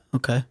 Yeah,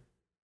 okay.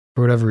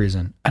 For whatever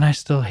reason. And I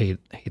still hate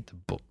hate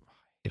all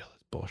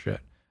this bullshit.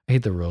 I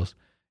hate the rules.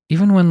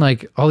 Even when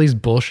like all these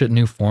bullshit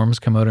new forms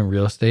come out in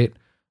real estate,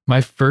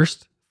 my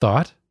first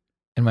thought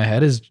in my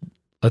head is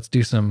let's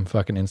do some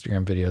fucking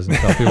Instagram videos and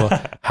tell people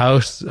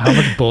how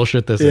much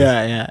bullshit this is.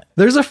 Yeah.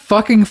 There's a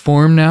fucking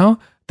form now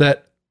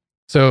that,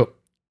 so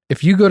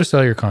if you go to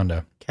sell your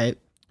condo, Okay.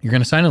 you're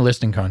going to sign a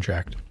listing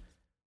contract.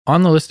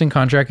 On the listing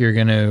contract, you're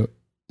going to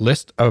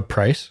list a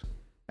price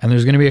and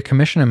there's going to be a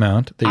commission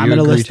amount that I'm you going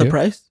to agree list to. the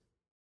price?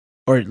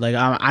 Or like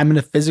I'm going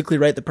to physically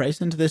write the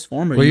price into this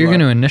form? Or Well, you're going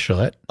to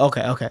initial it.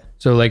 Okay.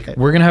 So like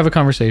we're going to have a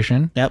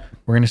conversation. Yep.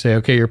 We're going to say,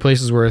 okay, your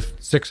place is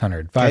worth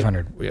 600,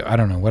 500. I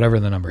don't know, whatever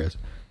the number is.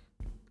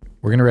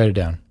 We're going to write it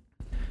down.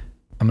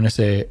 I'm going to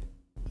say,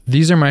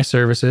 these are my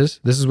services.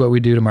 This is what we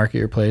do to market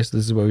your place.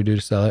 This is what we do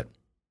to sell it.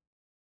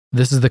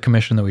 This is the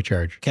commission that we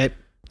charge. Okay.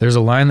 There's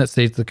a line that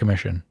states the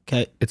commission.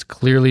 Okay. It's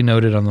clearly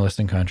noted on the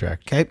listing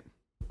contract. Okay.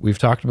 We've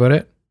talked about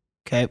it.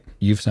 Okay.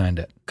 You've signed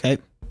it. Okay.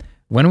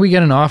 When we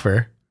get an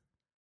offer,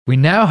 we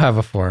now have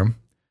a form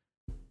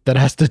that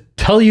has to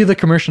tell you the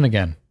commission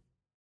again.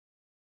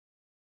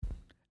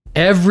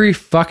 Every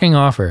fucking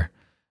offer.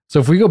 So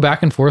if we go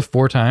back and forth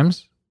 4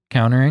 times,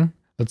 countering,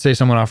 let's say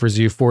someone offers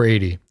you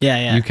 480.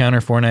 Yeah. You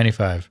counter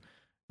 495.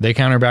 They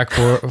counter back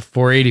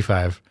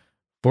 485,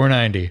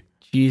 490,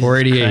 Jesus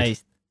 488.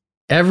 Christ.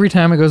 Every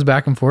time it goes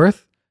back and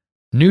forth,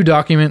 new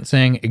document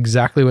saying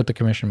exactly what the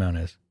commission amount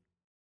is.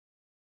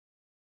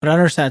 But I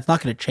understand it's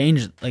not going to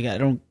change. Like I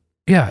don't.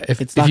 Yeah, if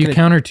It's not you gonna-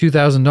 counter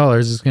 $2,000,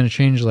 it's going to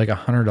change like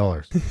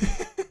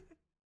 $100.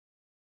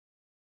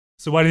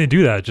 So why do they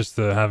do that? Just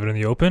to have it in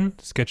the open?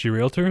 Sketchy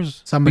realtors?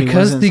 Because the somebody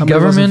wasn't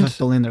government-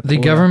 fulfilling their The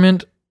quota.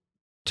 government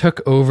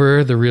took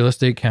over the real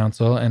estate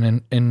council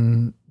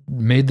and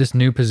made this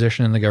new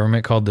position in the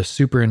government called the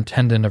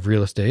superintendent of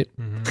real estate.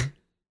 Mm-hmm.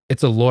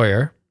 It's a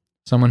lawyer,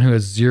 someone who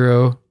has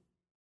zero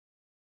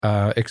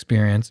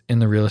experience in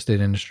the real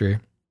estate industry.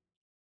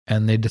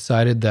 And they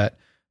decided that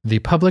the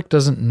public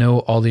doesn't know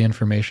all the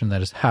information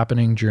that is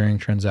happening during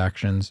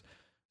transactions.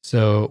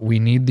 So we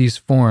need these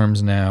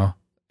forms now.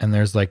 And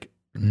there's like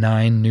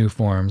 9 new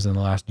forms in the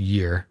last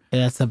year.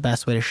 Yeah, that's the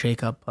best way to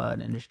shake up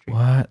an industry.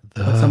 What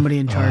the Put somebody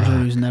in charge fuck?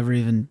 who's never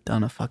even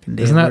done a fucking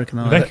day Isn't of that- work in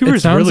their life.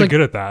 Vancouver's sounds really like-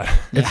 good at that.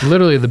 It's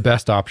literally the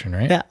best option,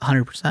 right? Yeah,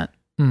 100%.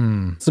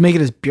 Hmm. So make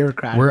it as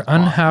bureaucratic. We're as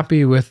possible.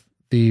 unhappy with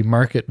the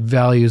market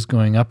values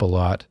going up a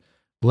lot.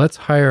 Let's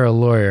hire a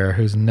lawyer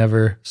who's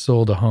never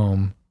sold a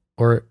home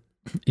or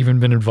even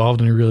been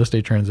involved in a real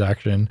estate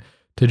transaction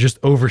to just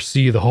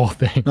oversee the whole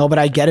thing. No, but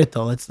I get it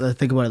though. Let's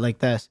think about it like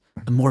this: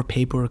 the more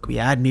paperwork we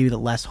add, maybe the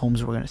less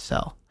homes we're going to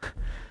sell.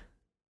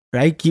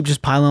 Right? Keep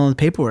just piling on the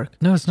paperwork.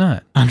 No, it's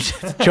not. I'm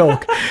just a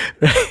joke.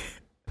 Right?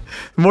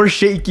 The more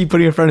shit you keep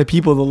putting in front of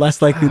people, the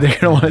less likely they're going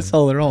to want to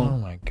sell their Oh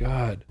own. my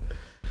God.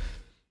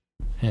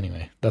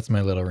 Anyway, that's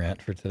my little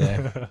rant for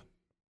today.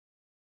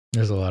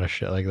 There's a lot of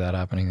shit like that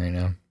happening right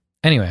now.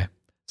 Anyway,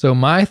 so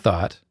my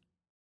thought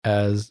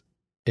as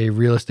a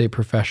real estate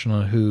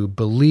professional who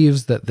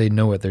believes that they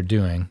know what they're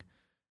doing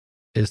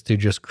is to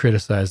just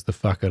criticize the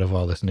fuck out of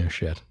all this new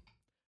shit.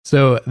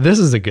 So this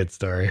is a good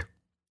story.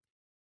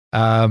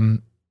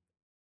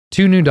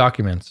 2 new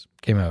documents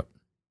came out.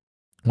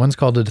 One's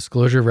called a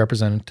Disclosure of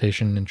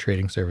Representation in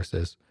Trading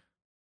Services.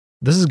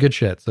 This is good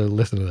shit, so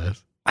listen to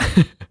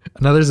this.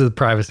 Another's a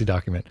privacy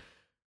document.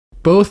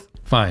 Both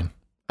fine.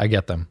 I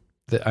get them.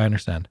 I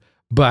understand.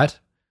 But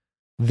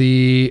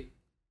the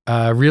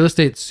real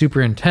estate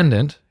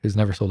superintendent, who's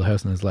never sold a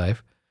house in his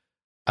life,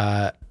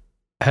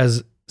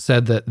 has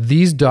said that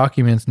these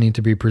documents need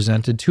to be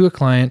presented to a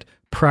client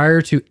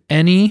prior to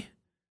any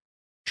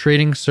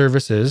trading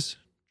services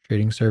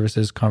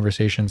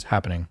conversations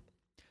happening.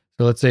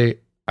 So let's say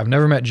I've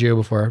never met Gio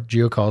before.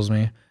 Gio calls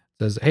me,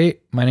 says, "Hey,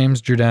 my name's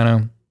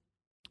Giordano.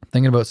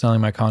 thinking about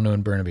selling my condo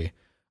in Burnaby.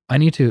 I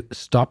need to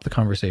stop the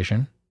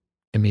conversation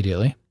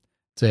immediately.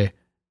 Say,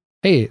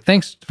 hey,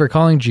 thanks for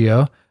calling,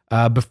 Gio.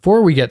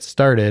 Before we get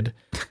started,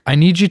 I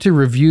need you to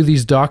review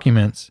these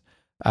documents.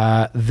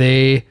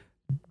 They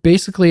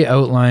basically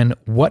outline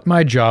what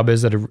my job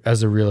is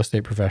as a real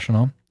estate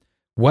professional,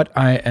 what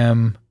I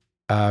am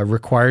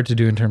required to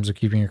do in terms of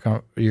keeping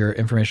your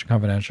information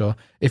confidential.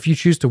 If you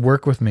choose to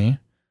work with me,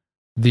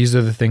 these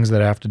are the things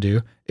that I have to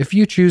do. If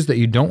you choose that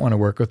you don't want to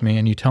work with me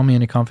and you tell me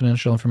any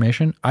confidential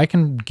information, I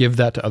can give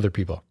that to other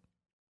people.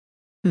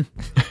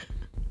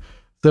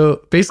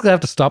 So basically I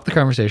have to stop the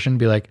conversation,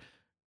 be like,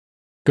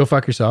 go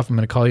fuck yourself. I'm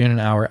going to call you in an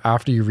hour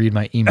after you read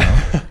my email.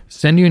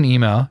 Send you an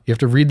email. You have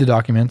to read the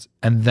documents,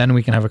 and then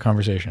we can have a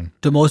conversation.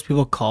 Do most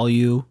people call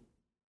you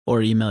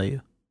or email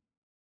you?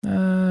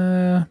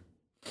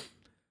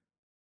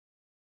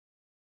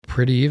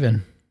 Pretty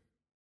even.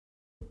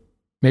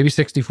 Maybe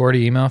 60-40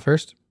 email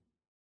first.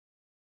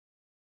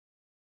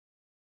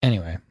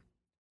 Anyway,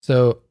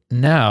 so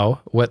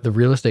now what the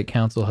real estate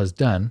council has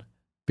done,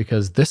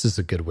 because this is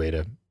a good way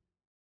to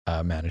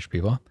manage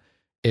people,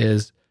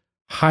 is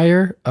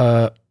hire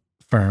a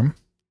firm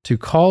to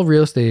call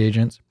real estate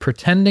agents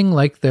pretending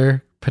like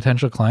they're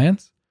potential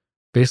clients.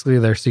 Basically,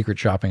 they're secret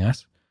shopping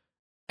us.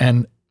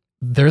 And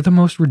they're the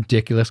most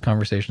ridiculous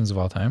conversations of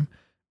all time.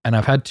 And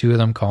I've had 2 of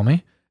them call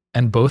me.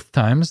 And both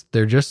times,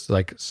 they're just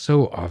like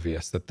so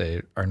obvious that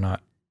they are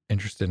not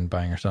interested in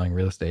buying or selling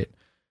real estate.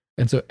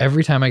 And so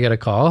every time I get a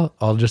call,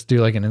 I'll just do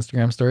like an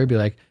Instagram story, be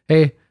like,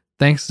 hey,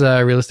 thanks,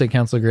 Real Estate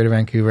Council of Greater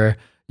Vancouver.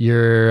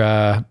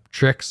 Your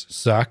tricks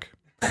suck.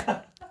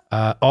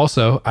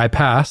 Also, I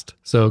passed,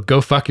 so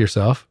go fuck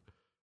yourself.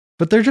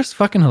 But they're just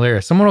fucking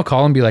hilarious. Someone will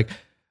call and be like,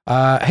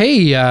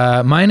 hey,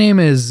 my name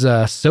is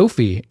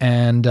Sophie,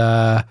 and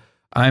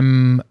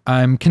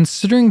I'm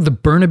considering the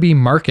Burnaby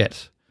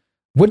market.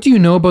 What do you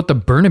know about the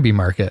Burnaby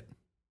market?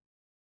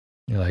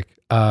 You're like,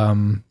 are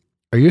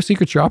you a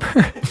secret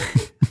shopper?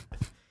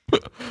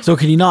 So you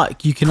cannot,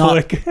 could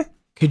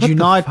you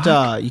not,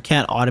 fuck? you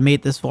can't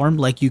automate this form?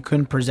 Like you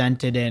couldn't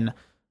present it in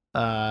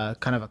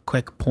kind of a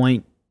quick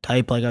point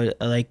type,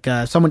 like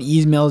someone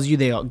emails you,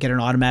 they get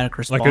an automatic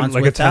response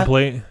like with a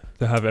template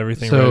to have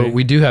everything So ready.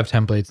 we do have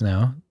templates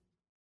now,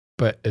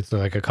 but it's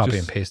like a copy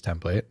and paste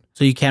template.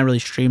 So you can't really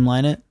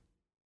streamline it.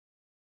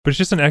 But it's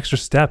just an extra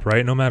step,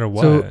 right? No matter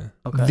what. So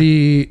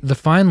Okay. the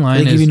fine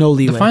line give is you no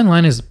leeway. the fine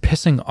line is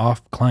pissing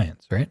off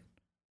clients, right?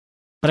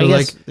 But So I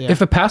guess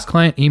if a past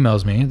client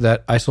emails me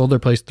that I sold their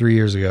place 3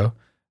 years ago,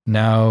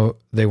 now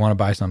they want to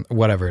buy something,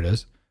 whatever it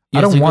is.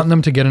 I don't want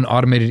them to get an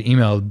automated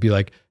email to be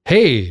like,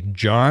 hey,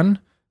 John,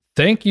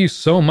 thank you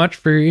so much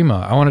for your email.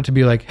 I want it to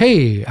be like,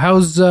 hey,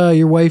 how's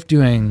your wife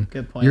doing?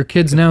 Good point. Your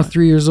kid's now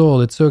 3 years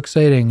old. It's so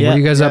exciting. What are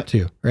you guys up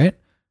to? Right?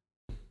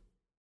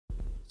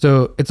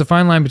 So it's a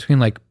fine line between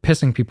like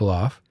pissing people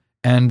off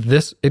and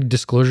this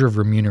disclosure of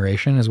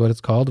remuneration is what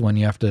it's called, when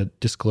you have to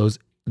disclose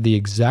the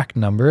exact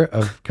number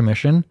of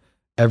commission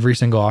every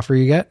single offer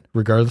you get,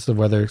 regardless of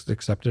whether it's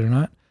accepted or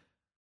not.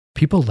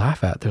 People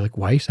laugh at. They're like,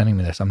 why are you sending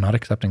me this? I'm not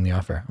accepting the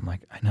offer. I'm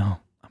like, I know.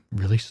 I'm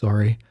really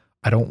sorry.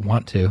 I don't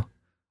want to.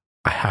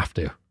 I have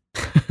to.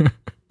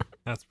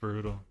 That's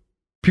brutal.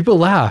 People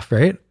laugh,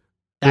 right?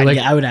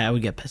 I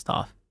would get pissed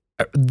off.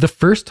 The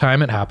first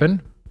time it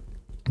happened,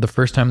 the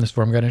first time this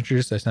form got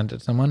introduced, I sent it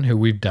to someone who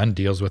we've done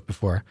deals with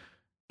before.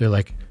 They're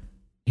like,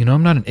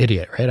 I'm not an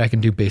idiot, right? I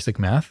can do basic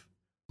math.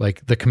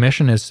 Like the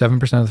commission is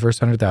 7% of the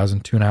first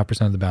 100,000,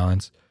 2.5% of the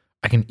balance.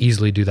 I can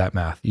easily do that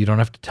math. You don't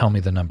have to tell me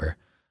the number.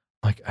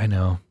 I'm like, I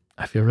know.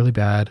 I feel really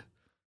bad.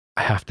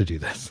 I have to do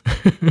this.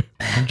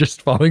 I'm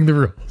just following the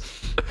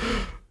rules.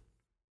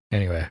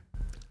 Anyway,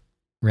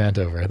 rant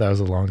over. That was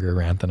a longer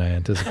rant than I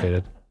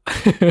anticipated.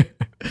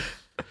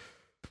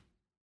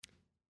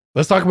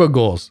 Let's talk about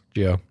goals,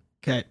 Gio.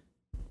 Okay.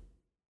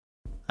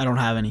 I don't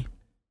have any.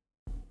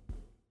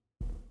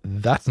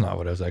 That's not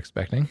what I was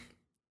expecting.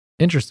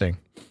 Interesting.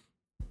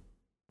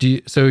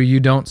 So you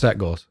don't set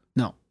goals?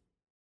 No.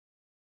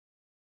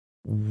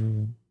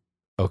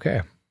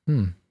 Okay.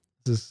 This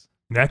is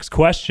Next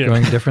question.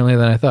 going differently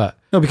than I thought.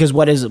 No, because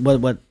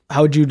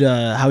how would you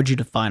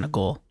define a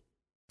goal?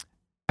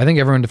 I think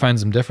everyone defines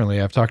them differently.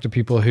 I've talked to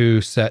people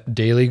who set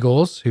daily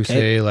goals, who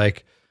say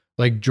like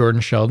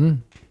Jordan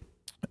Sheldon,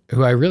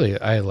 who I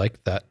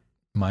like that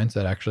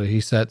mindset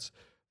actually.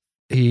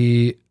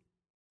 He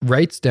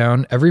writes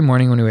down every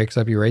morning when he wakes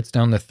up, he writes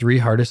down the 3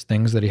 hardest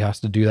things that he has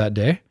to do that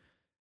day,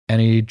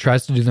 and he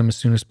tries to do them as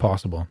soon as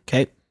possible.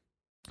 Okay.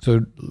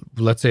 So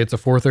let's say it's a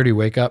 4:30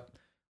 wake up,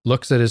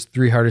 looks at his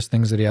 3 hardest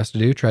things that he has to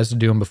do, tries to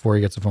do them before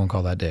he gets a phone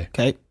call that day.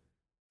 Okay.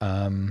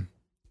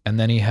 And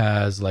then he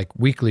has like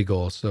weekly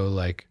goals. So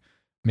like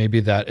maybe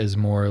that is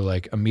more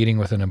like a meeting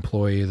with an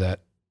employee that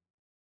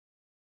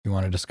you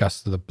want to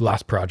discuss the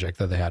last project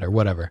that they had or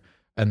whatever.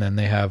 And then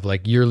they have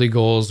like yearly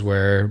goals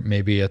where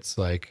maybe it's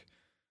like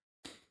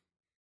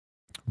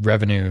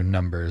revenue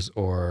numbers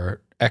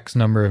or X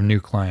number of new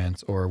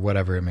clients or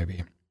whatever it may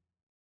be.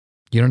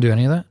 You don't do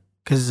any of that?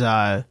 Because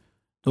the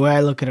way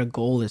I look at a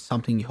goal is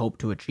something you hope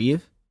to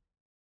achieve.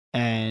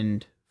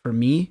 And for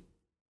me,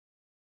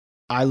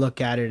 I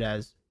look at it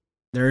as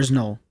there is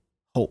no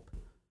hope.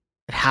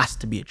 It has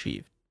to be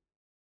achieved.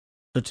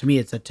 So to me,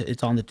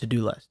 it's on the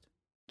to-do list.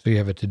 So you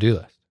have a to-do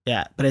list.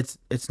 Yeah, but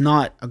it's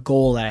not a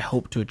goal that I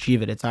hope to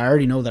achieve it. I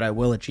already know that I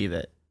will achieve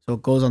it. So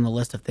it goes on the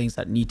list of things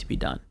that need to be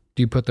done.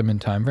 Do you put them in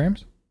time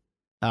frames?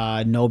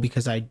 No,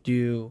 because I'll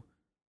do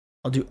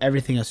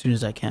everything as soon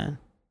as I can.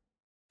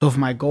 So if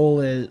my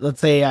goal is, let's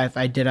say if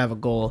I did have a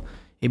goal,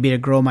 it'd be to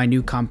grow my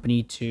new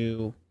company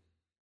to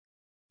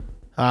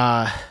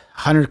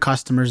 100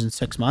 customers in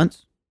 6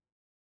 months.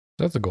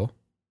 That's a goal.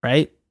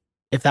 Right?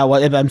 If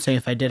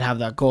I did have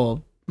that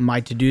goal, my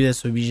to-do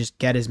list would be just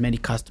get as many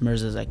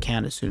customers as I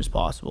can as soon as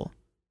possible.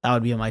 That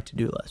would be on my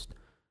to-do list.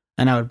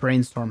 And I would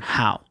brainstorm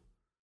how.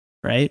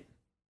 Right?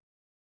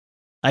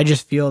 I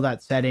just feel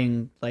that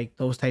setting like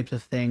those types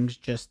of things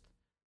just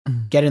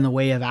get in the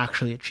way of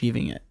actually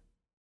achieving it,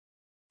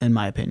 in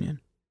my opinion.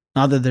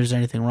 Not that there's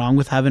anything wrong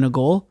with having a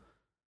goal.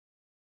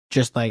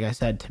 Just like I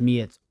said, to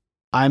me,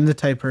 I'm the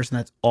type of person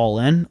that's all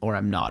in or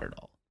I'm not at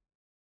all.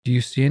 Do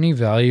you see any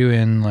value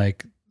in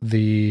like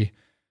the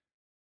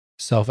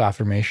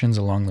self-affirmations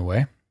along the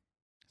way?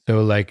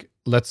 So like,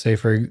 let's say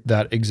for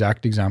that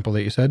exact example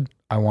that you said,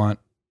 I want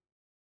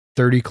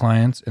 30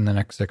 clients in the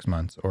next 6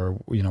 months, or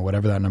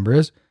whatever that number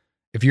is.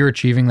 If you're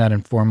achieving that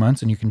in 4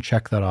 months and you can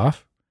check that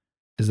off,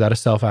 is that a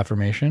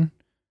self-affirmation,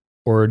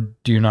 or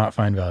do you not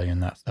find value in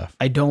that stuff?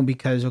 I don't,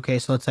 because okay,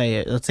 so let's say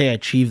I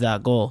achieve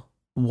that goal.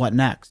 What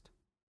next?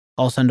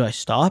 All of a sudden, do I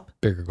stop?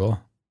 Bigger goal.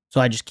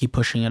 So I just keep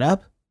pushing it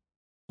up?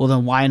 Well,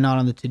 then why not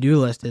on the to-do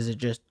list? Is it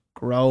just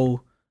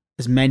grow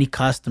as many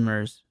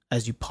customers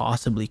as you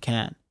possibly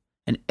can,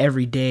 and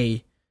every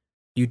day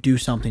you do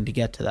something to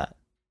get to that?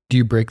 Do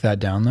you break that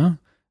down though?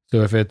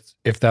 So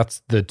if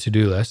that's the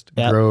to-do list,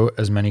 Yep. Grow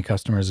as many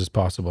customers as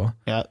possible.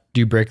 Yeah. Do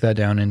you break that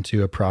down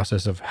into a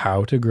process of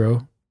how to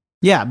grow?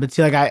 Yeah, but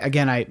see,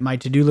 like my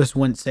to-do list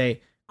wouldn't say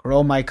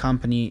grow my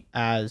company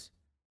as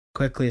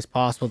quickly as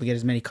possible to get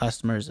as many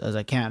customers as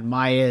I can.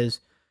 My is,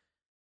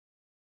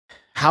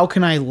 how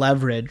can I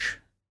leverage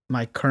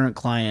my current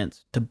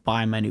clients to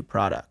buy my new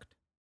product?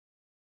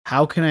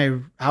 How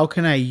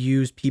can I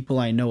use people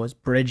I know as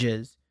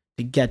bridges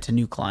to get to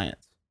new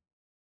clients?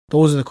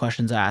 Those are the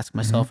questions I ask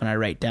myself and I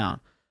write down.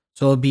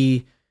 So it'll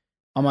be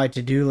on my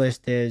to-do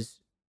list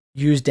is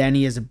use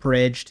Denny as a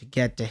bridge to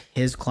get to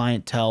his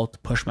clientele to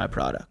push my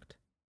product.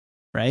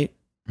 Right?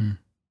 Mm.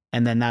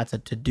 And then that's a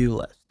to-do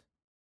list.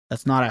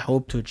 That's not I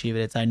hope to achieve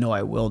it. It's I know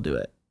I will do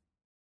it.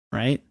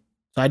 Right?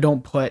 So I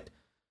don't put,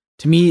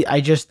 to me,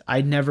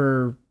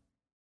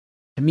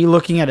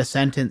 looking at a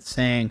sentence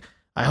saying,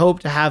 I hope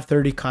to have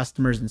 30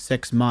 customers in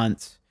 6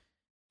 months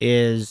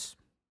is,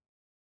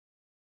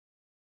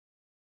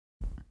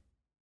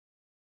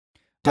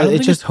 I don't it's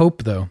think just it's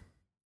hope though.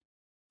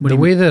 What do The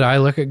you way mean? that I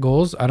look at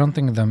goals, I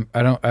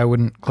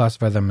wouldn't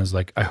classify them as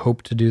like, I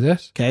hope to do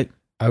this. Okay.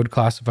 I would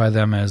classify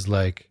them as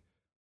like,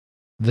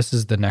 this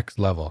is the next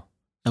level.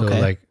 So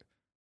Okay. like,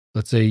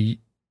 let's say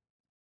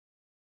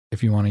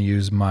if you want to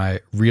use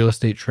my real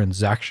estate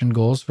transaction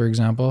goals, for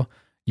example,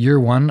 year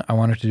 1, I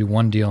wanted to do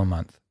 1 deal a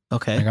month.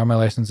 Okay. I got my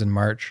license in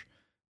March.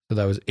 So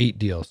that was 8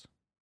 deals.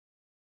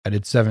 I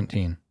did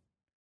 17.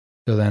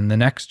 So then the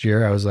next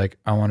year I was like,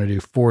 I want to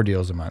do 4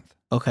 deals a month.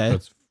 Okay. So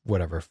it's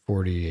whatever,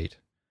 48.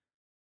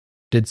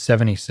 Did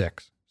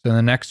 76. So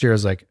the next year I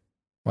was like,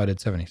 well, I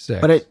did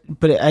 76. I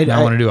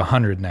want to do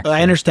 100 next year.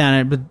 I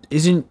understand it, but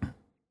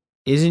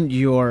isn't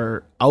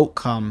your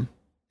outcome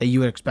that you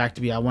would expect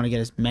to be, I want to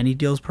get as many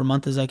deals per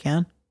month as I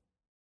can?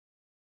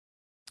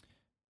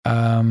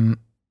 Like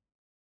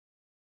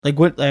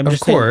what I'm Of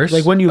just saying, course.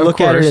 like when you of look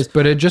at it course, as,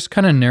 but it just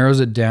kind of narrows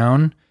it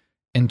down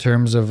in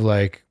terms of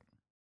like,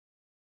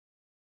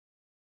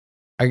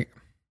 I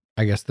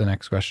guess the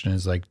next question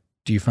is like,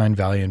 do you find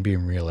value in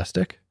being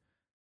realistic?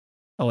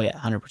 oh yeah,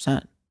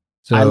 100%.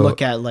 So I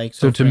look at like,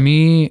 So to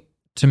me,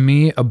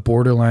 a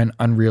borderline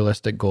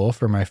unrealistic goal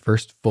for my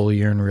first full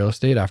year in real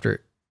estate,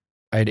 after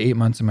I had 8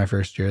 months in my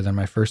first year, then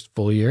my first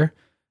full year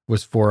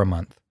was 4 a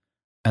month.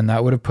 And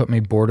that would have put me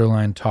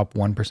borderline top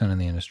 1% in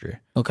the industry.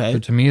 okay. So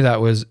to me,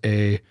 that was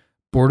a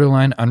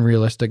borderline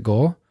unrealistic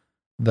goal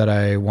that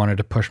I wanted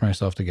to push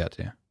myself to get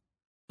to.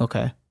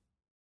 Okay.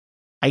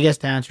 I guess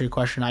to answer your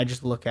question, I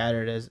just look at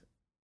it as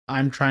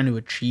I'm trying to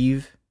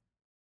achieve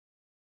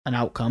an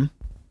outcome,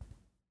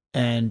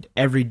 and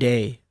every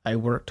day I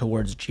work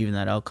towards achieving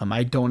that outcome.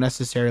 I don't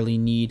necessarily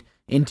need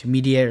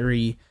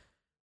intermediary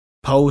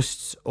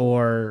posts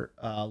or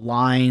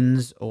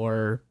lines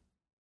or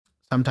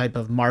some type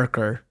of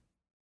marker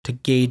to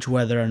gauge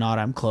whether or not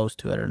I'm close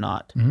to it or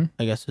not. Mm-hmm.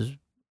 I guess is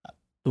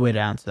the way to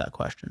answer that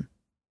question.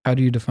 How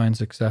do you define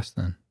success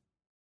then?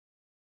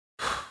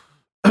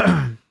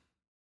 How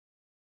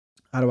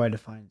do I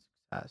define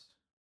success?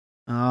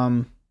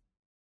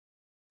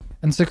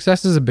 And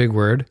success is a big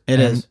word. It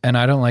is. And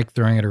I don't like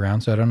throwing it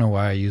around, so I don't know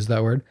why I use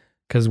that word.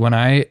 Because when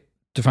I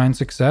define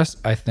success,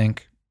 I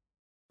think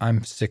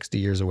I'm 60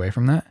 years away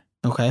from that.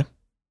 Okay.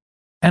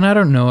 And I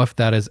don't know if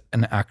that is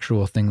an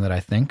actual thing that I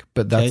think,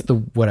 but that's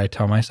Okay. what I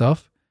tell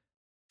myself.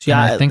 So And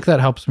yeah, I think that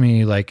helps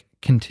me like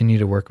continue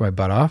to work my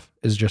butt off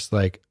is just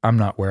like, I'm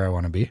not where I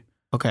want to be.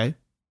 Okay.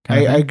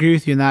 kind of I thing. agree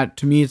with you in that.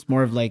 To me, it's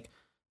more of like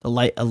a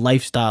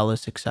lifestyle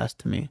is success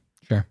to me.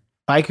 Sure.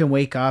 If I can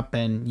wake up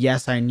and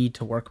yes, I need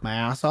to work my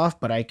ass off,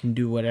 but I can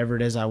do whatever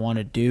it is I want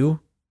to do.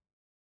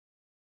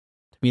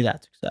 To me,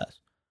 that's success.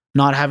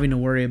 Not having to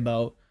worry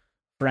about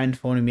a friend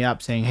phoning me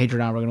up saying, "Hey,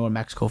 Giordano, we're going to go to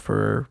Mexico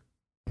for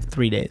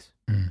 3 days."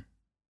 Mm.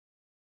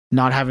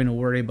 Not having to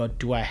worry about,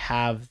 do I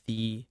have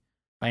the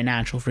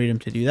financial freedom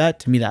to do that?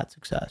 To me, that's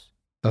success.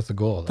 That's the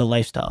goal. The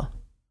lifestyle.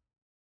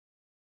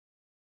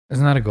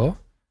 Isn't that a goal?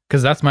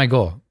 Because that's my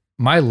goal.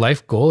 My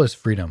life goal is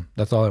freedom.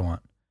 That's all I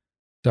want.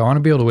 So I want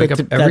to be able to wake up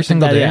every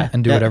single day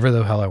and do whatever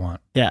the hell I want.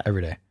 Yeah.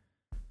 Every day.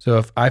 So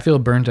if I feel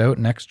burnt out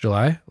next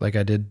July, like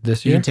I did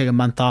this You year. can take a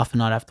month off and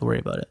not have to worry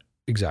about it.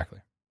 Exactly.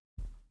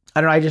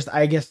 I don't know.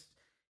 I guess,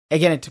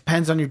 again, it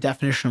depends on your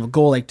definition of a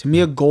goal. Like, to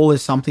me, a goal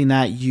is something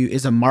that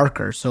is a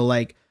marker. So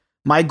like,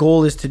 my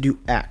goal is to do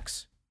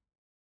X,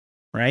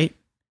 right?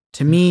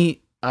 To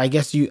me, I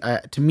guess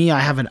to me, I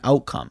have an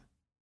outcome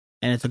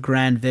and it's a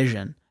grand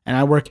vision and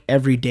I work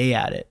every day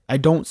at it. I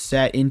don't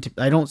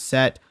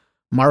set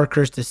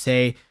markers to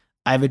say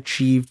I've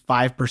achieved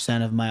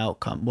 5% of my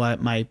outcome,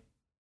 what my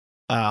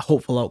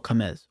hopeful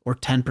outcome is, or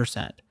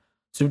 10%.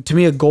 So to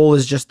me, a goal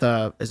is just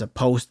a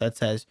post that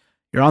says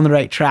you're on the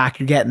right track,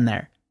 you're getting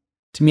there.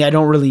 To me, I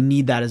don't really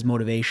need that as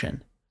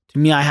motivation. To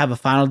me, I have a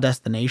final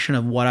destination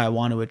of what I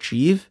want to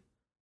achieve,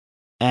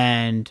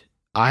 and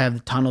I have the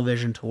tunnel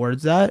vision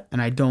towards that,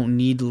 and I don't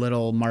need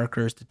little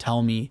markers to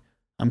tell me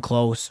I'm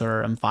close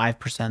or I'm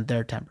 5%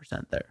 there,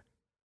 10% there.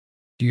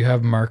 Do you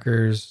have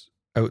markers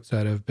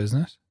outside of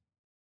business?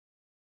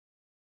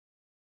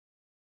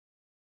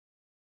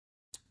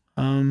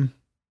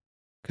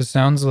 Because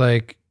sounds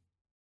like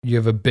you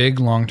have a big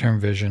long-term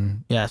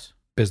vision. Yes.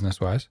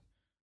 Business-wise.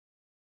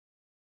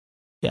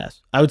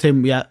 Yes. I would say,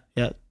 yeah.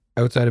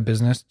 Outside of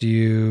business, do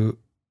you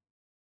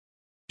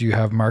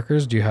have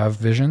markers? Do you have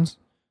visions?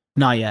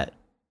 Not yet.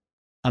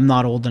 I'm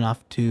not old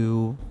enough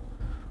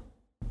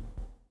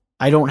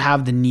I don't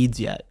have the needs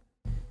yet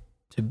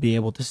to be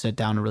able to sit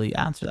down and really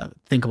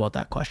think about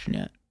that question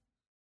yet.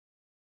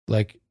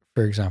 Like,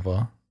 for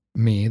example,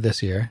 me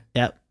this year.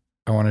 Yep.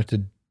 I wanted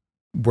to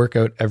work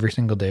out every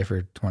single day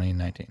for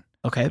 2019.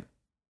 Okay.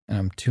 And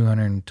I'm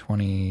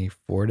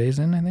 224 days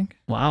in, I think.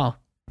 Wow.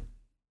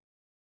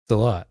 It's a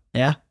lot.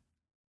 Yeah.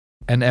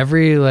 And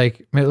every,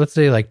 like, let's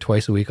say like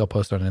twice a week, I'll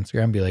post on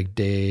Instagram, be like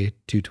day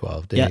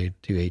 212, day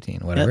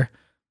 218, whatever. Yep.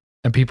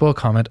 And people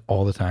comment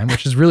all the time,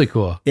 which is really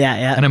cool. Yeah.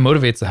 And it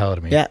motivates the hell out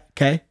of me. Yeah.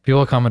 Okay.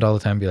 People comment all the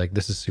time, be like,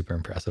 this is super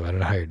impressive. I don't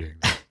know how you're doing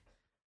that.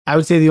 I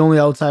would say the only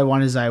outside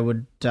one is I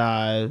would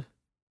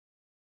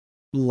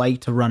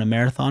like to run a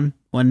marathon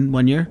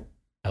one year.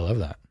 I love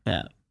that.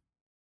 Yeah.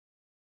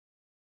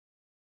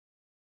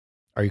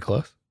 Are you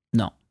close?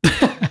 No.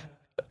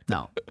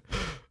 No.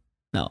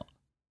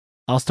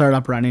 I'll start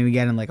up running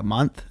again in like a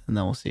month and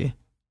then we'll see.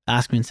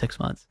 Ask me in 6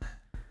 months.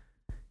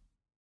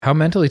 How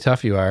mentally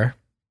tough you are.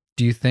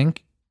 Do you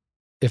think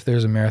if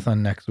there's a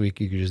marathon next week,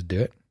 you could just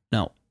do it?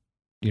 No.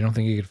 You don't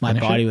think you could finish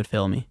it? My body would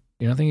fail me.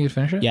 You don't think you could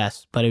finish it?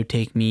 Yes, but it would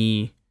take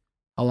me,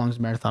 how long is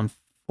a marathon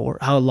for?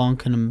 How long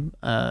can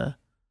an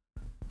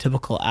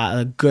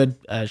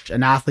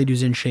athlete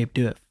who's in shape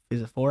do it?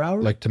 Is it 4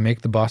 hours? Like to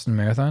make the Boston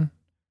Marathon?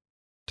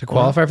 To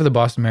qualify for the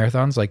Boston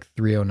Marathon's like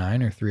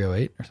 3:09 or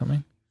 3:08 or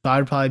something? So I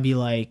would probably be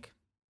like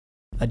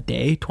a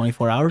day,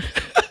 24 hours.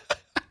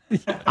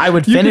 I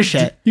would finish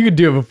it. You could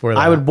do it before that.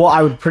 I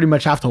would pretty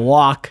much have to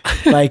walk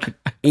like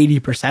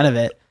 80% of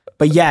it.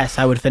 But yes,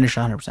 I would finish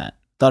 100%.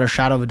 Without a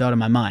shadow of a doubt in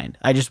my mind.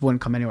 I just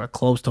wouldn't come anywhere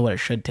close to what it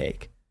should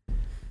take.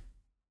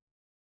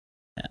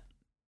 Yeah.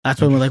 That's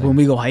when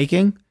we go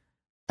hiking,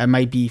 I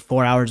might be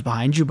 4 hours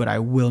behind you, but I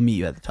will meet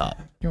you at the top.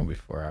 You won't be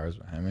 4 hours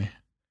behind me.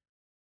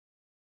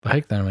 The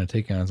hike that I'm going to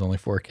take you on is only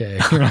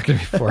 4K. You're not going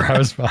to be 4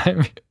 hours behind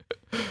me.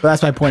 But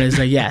that's my point is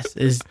like, yes,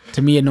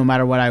 to me, no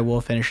matter what, I will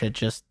finish it.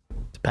 Just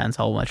depends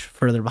how much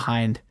further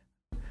behind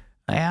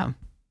I am.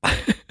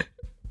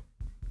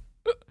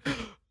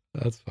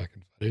 That's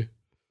fucking funny.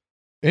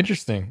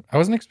 Interesting. I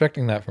wasn't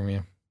expecting that from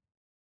you.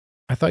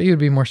 I thought you would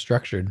be more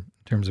structured in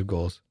terms of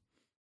goals.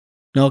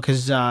 No,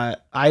 because I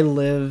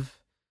live,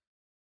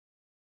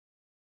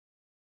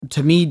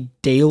 to me,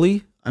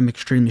 daily, I'm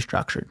extremely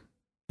structured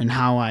in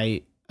how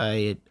I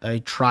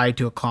try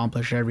to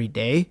accomplish every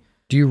day.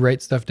 Do you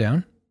write stuff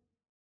down?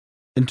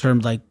 In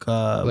terms like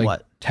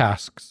what?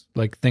 Tasks,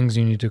 like things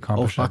you need to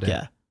accomplish. Oh, fuck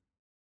yeah.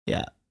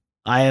 Yeah.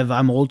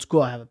 I'm old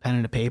school. I have a pen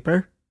and a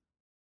paper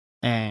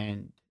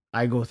and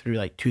I go through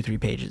like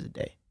 2-3 pages a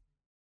day.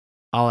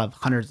 I'll have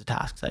hundreds of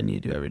tasks I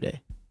need to do every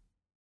day.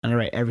 And I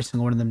write every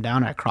single one of them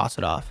down and I cross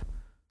it off.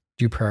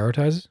 Do you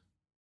prioritize?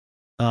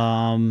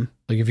 Like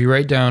if you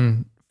write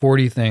down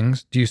 40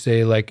 things, do you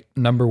say like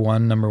number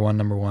one,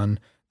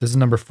 this is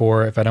number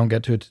 4. If I don't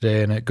get to it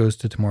today and it goes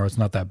to tomorrow, it's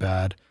not that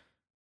bad.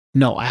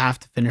 No, I have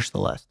to finish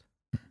the list.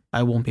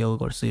 I won't be able to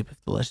go to sleep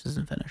if the list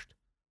isn't finished.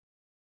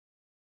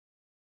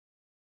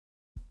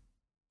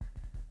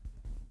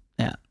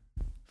 Yeah.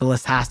 The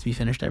list has to be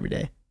finished every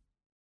day.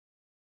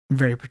 I'm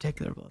very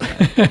particular about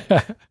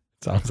that.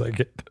 Sounds like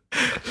it.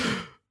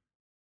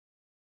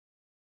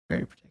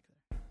 Very particular.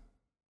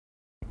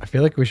 I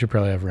feel like we should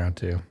probably have round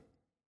 2.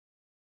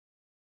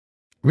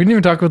 We didn't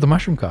even talk about the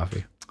mushroom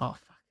coffee. Oh,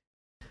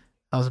 fuck.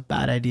 That was a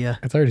bad idea.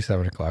 It's already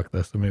 7:00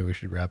 though, so maybe we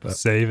should wrap up.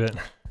 Save it.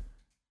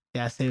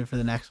 Yeah, save it for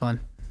the next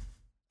one.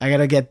 I got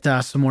to get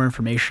some more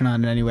information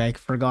on it anyway. I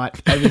forgot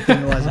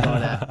everything there was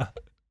about it.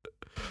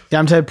 See,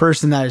 I'm the type of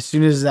person that as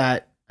soon as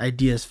that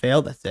idea has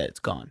failed, that's it. It's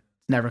gone.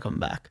 It's never coming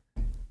back.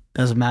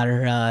 Doesn't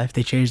matter if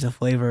they change the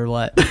flavor or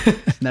what.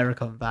 It's never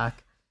coming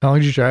back. How long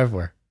did you try it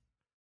for?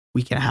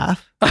 Week and a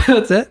half.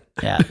 That's it?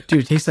 Yeah. Dude,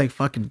 it tastes like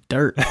fucking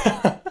dirt.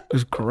 It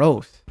was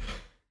gross.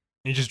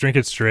 You just drink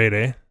it straight,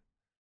 eh?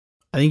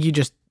 I think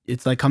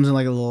it's like comes in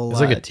like a little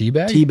It's like a tea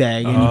bag? tea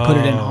bag, and you put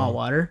it in Oh. hot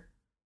water.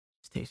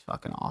 It tastes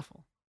fucking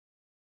awful.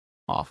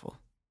 Awful.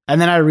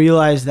 And then I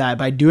realized that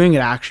by doing it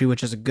actually,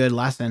 which is a good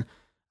lesson,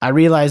 I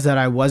realized that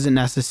I wasn't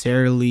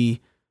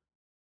necessarily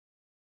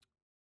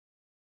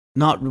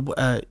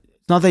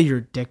it's not that you're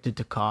addicted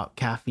to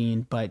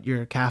caffeine, but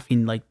you're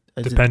caffeine like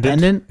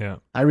dependent. Yeah.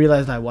 I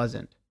realized I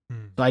wasn't.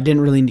 So I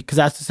didn't really need, because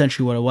that's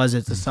essentially what it was.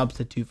 It's a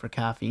substitute for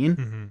caffeine.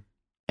 Mm-hmm.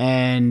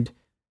 And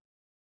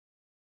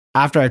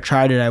after I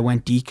tried it, I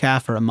went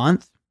decaf for a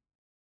month.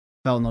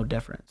 Felt no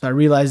different. So I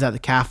realized that the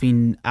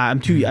caffeine,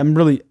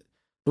 the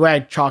way I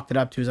chalked it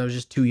up to is I was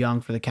just too young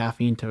for the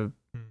caffeine to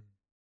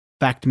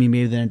affect me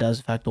maybe than it does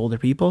affect older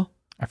people.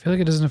 I feel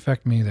like it doesn't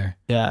affect me either.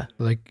 Yeah.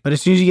 Like, But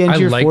as soon as you get into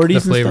I your like 40s the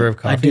and flavor stuff, of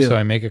coffee, I do. so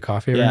I make a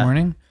coffee every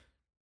morning.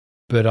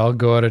 But I'll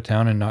go out of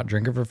town and not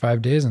drink it for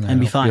 5 days and then I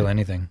be don't fine. feel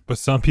anything. But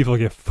some people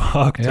get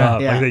fucked Yeah.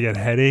 up. Yeah. Like they get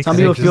headaches. Some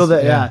people just- feel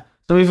that, yeah.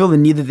 Some people feel the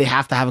need that they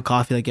have to have a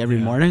coffee like every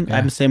Yeah. morning. Yeah.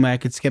 I'm the same way. I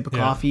could skip a Yeah,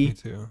 coffee me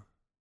too.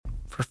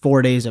 for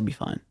 4 days. I'd be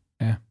fine.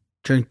 Yeah.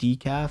 Drink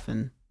decaf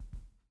and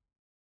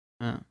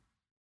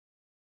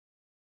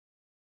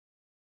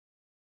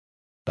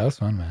That was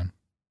fun, man.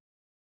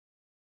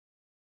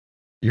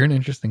 You're an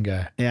interesting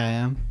guy. yeah, I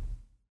am.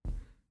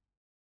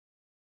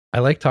 I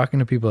like talking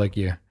to people like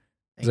you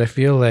because I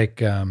feel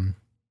like a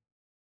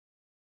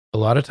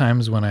lot of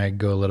times when I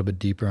go a little bit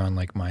deeper on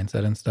like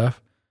mindset and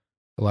stuff,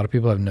 a lot of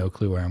people have no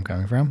clue where I'm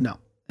coming from. No.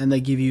 And they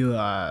give you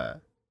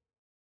a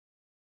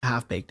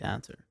half-baked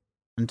answer.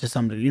 And to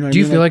some degree, you know what Do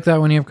I you mean? feel like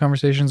that when you have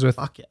conversations with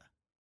Fuck yeah.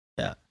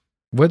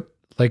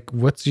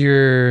 what's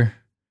your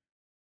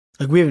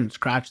Like we haven't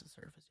scratched the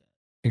surface yet.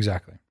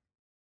 exactly?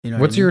 You know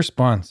What's what I your mean?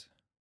 response?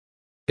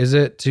 Is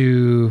it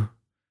to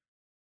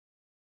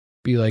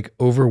be like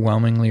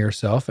overwhelmingly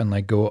yourself and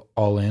like go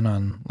all in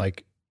on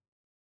like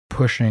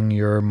pushing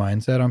your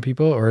mindset on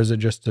people, or is it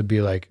just to be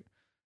like,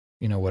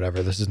 you know,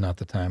 whatever, this is not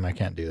the time, I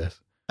can't do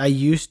this? I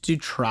used to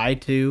try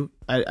to,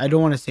 I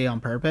don't want to say on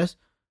purpose,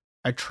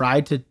 I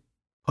tried to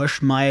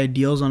push my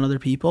ideals on other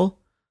people,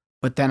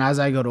 but then as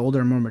I got older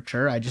and more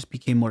mature, I just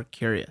became more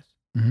curious.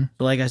 Mhm.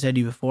 So like I said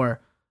to you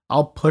before,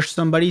 I'll push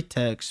somebody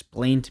to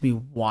explain to me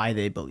why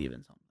they believe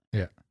in something.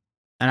 Yeah.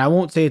 And I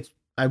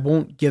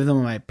won't give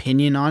them my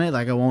opinion on it.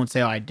 Like I won't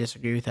say, oh, I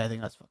disagree with it. I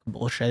think that's fucking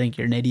bullshit. I think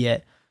you're an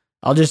idiot.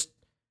 I'll just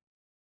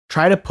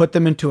try to put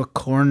them into a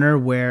corner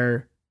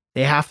where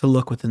they have to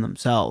look within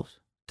themselves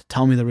to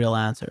tell me the real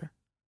answer.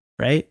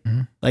 Right?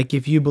 Mhm. Like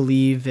if you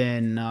believe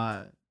in,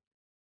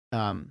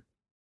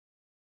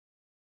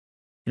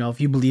 if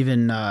you believe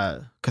in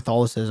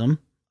Catholicism,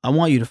 I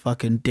want you to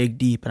fucking dig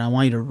deep and I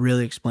want you to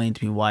really explain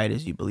to me why it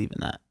is you believe in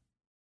that.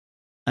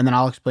 And then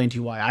I'll explain to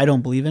you why I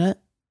don't believe in it.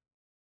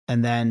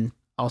 And then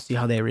I'll see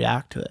how they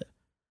react to it.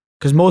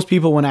 Because most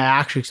people, when I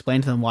actually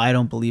explain to them why I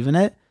don't believe in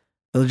it,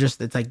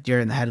 it's like deer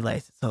in the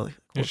headlights. It's so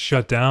It's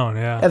shut down.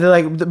 Yeah. they're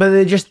like, but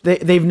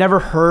they've never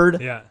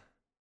heard Yeah.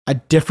 a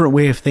different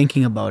way of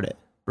thinking about it,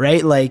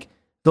 right? Like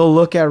they'll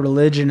look at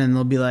religion and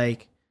they'll be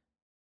like,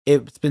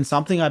 it's been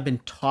something I've been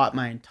taught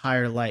my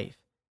entire life,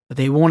 but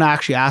they won't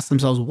actually ask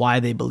themselves why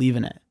they believe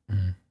in it.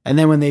 Mhm. And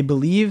then when they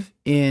believe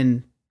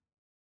in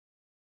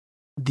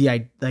the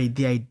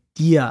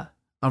idea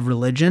of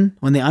religion,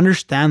 when they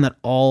understand that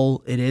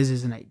all it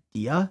is an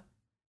idea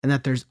and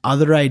that there's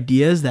other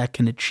ideas that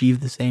can achieve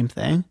the same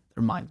thing,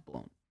 their mind's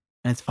blown.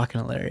 And it's fucking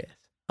hilarious.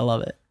 I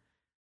love it.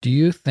 Do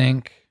you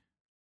think,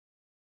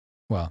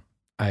 well,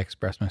 I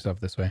express myself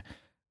this way.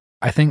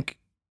 I think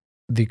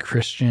the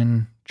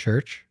Christian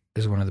church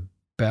is one of the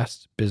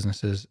best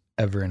businesses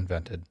ever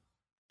invented.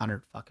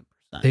 100 fucking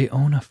 %. They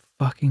own a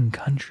fucking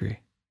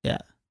country.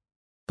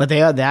 But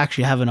they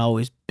actually haven't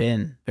always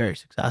been very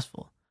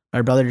successful.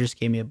 My brother just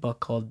gave me a book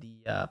called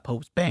The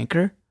Pope's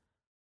Banker.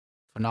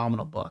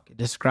 Phenomenal book. It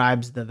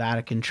describes the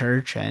Vatican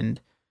Church and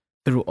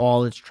through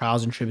all its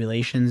trials and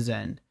tribulations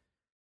and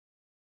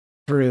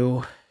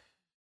through,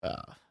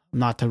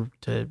 not to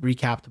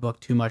recap the book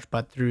too much,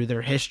 but through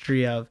their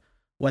history of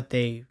what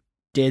they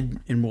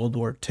did in World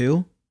War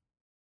II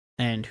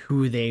and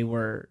who they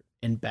were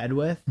in bed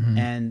with Mhm.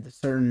 and the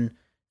certain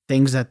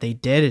things that they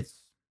did.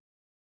 It's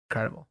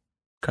incredible.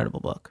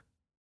 Incredible book.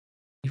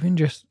 Even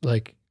just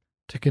like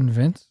to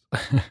convince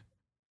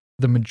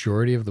the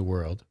majority of the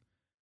world,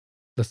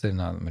 let's say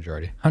not the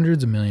majority,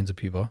 hundreds of millions of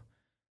people,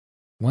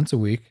 once a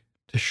week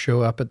to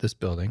show up at this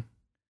building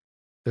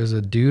there's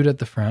a dude at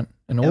the front,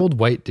 an old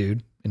white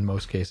dude in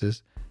most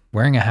cases,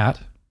 wearing a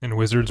hat In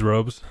wizard's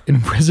robes.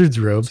 in wizard's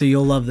robes. So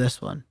you'll love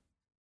this one.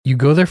 You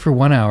go there for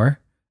 1 hour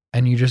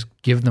and you just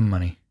give them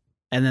money.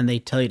 And then they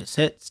tell you to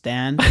sit,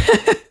 stand,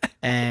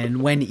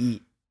 and when to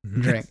eat,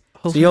 drink.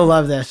 So you'll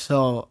love this.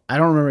 So I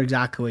don't remember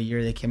exactly what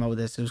year they came out with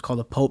this. It was called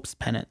the Pope's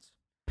Penance.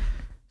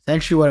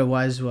 Essentially what it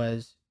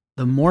was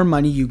the more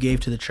money you gave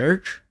to the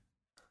church,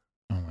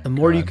 the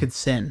more you could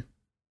sin.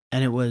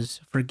 And it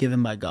was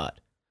forgiven by God.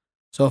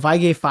 So if I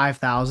gave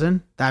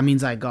 5,000, that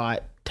means I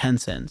got 10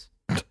 sins.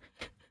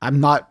 I'm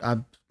not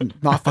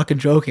fucking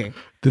joking.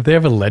 Did they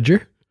have a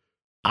ledger?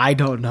 I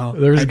don't know.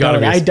 There's got to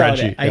be a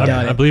spreadsheet. I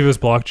doubt I it. believe it was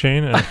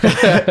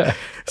blockchain.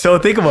 So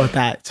think about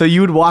that. So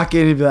you would walk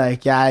in and be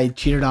like, yeah, I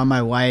cheated on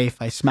my wife.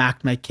 I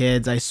smacked my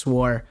kids. I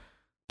swore.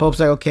 Pope's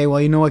like, okay, well,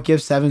 you know what? Give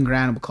 $7,000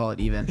 and we'll call it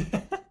even.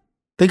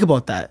 Think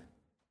about that.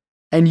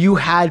 And you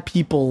had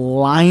people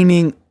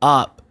lining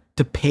up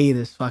to pay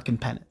this fucking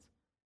penance.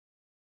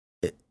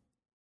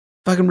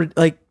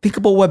 Think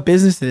about what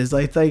business it is.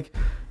 Like,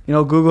 you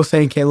know, Google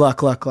saying, okay,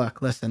 look,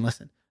 listen.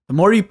 The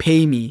more you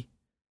pay me,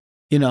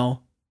 you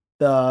know,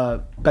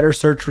 the better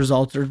search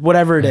results or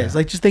whatever it is.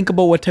 Like, just think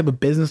about what type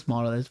of business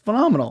model it is.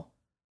 Phenomenal.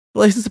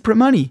 License to print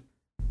money.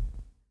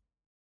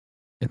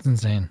 It's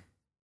insane.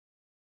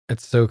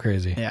 It's so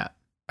crazy. Yeah.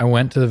 I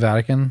went to the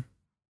Vatican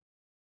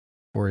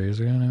 4 years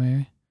ago now,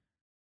 maybe.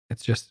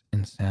 It's just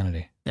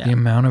insanity. Yeah. The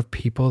amount of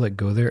people that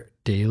go there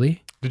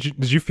daily.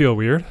 Did you feel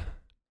weird?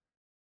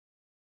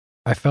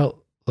 I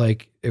felt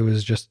like it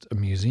was just a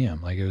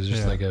museum. Like it was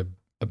just like a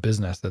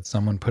business that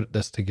someone put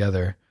this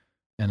together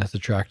and it's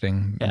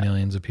attracting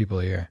millions of people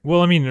a year.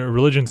 Well, I mean,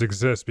 religions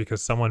exist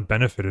because someone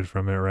benefited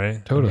from it,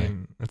 right? Totally. I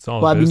mean, it's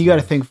all. Well, I mean, you got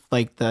to business. think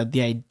like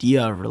the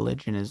idea of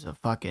religion is a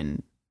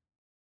fucking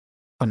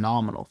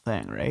phenomenal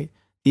thing, right?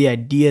 The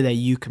idea that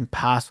you can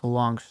pass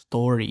along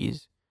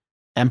stories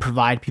and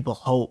provide people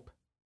hope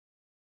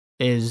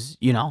is,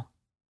 you know,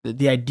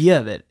 the idea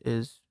of it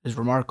is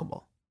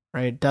remarkable,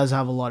 right? It does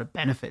have a lot of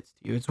benefits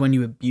to you. It's when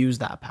you abuse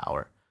that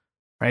power,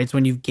 right? It's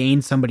when you've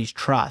gained somebody's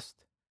trust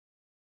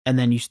and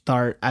then you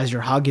start, as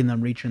you're hugging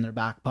them, reaching in their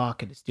back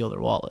pocket to steal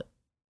their wallet.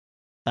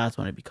 That's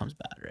when it becomes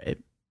bad, right?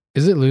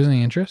 Is it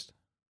losing interest?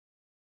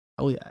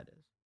 Oh yeah, it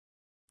is.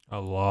 A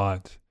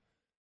lot.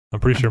 I'm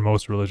pretty sure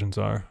most religions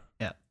are.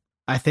 Yeah.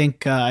 I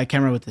think, I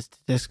can't remember what the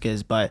statistic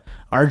is, but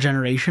our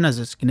generation has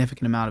a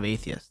significant amount of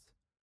atheists.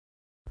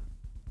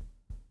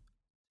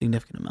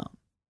 Significant amount.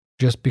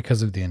 Just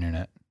because of the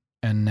internet.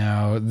 And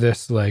now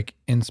this like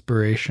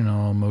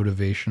inspirational,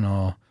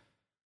 motivational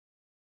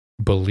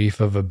belief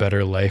of a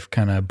better life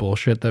kind of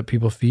bullshit that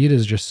people feed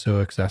is just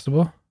so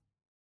accessible.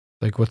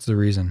 Like, what's the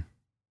reason?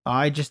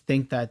 I just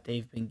think that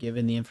they've been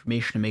given the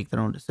information to make their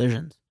own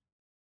decisions.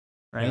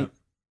 Right?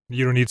 Yeah.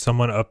 You don't need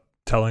someone up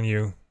telling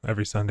you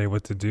every Sunday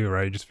what to do,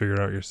 right? You just figure it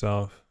out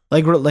yourself.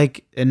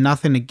 Like, and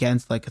nothing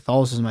against like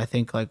Catholicism. I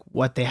think like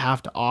what they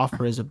have to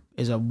offer is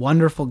a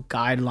wonderful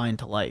guideline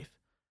to life.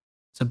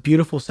 It's a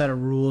beautiful set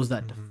of rules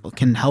that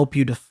can help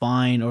you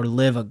define or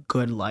live a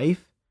good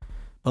life.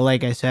 But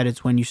like I said,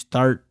 it's when you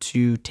start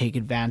to take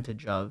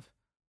advantage of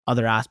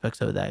other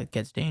aspects of it that it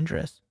gets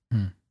dangerous.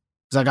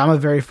 It's like, I'm a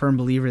very firm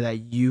believer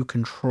that you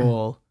can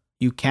control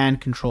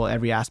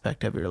every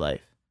aspect of your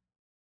life.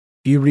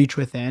 If you reach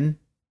within,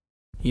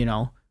 you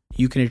know,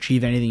 you can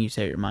achieve anything you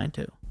set your mind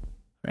to,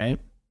 right?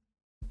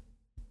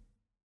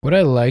 What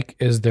I like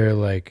is their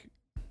like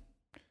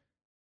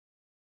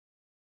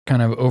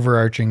kind of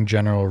overarching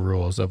general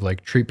rules of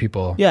like treat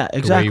people Yeah, the way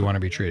exactly. you want to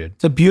be treated.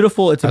 It's a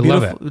beautiful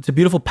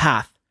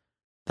path.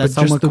 That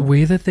But just the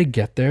way that they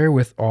get there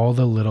with all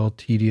the little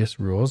tedious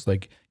rules,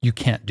 like you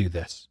can't do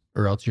this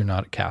or else you're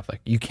not a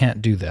Catholic. You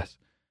can't do this.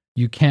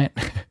 You can't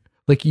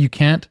like you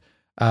can't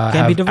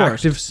have be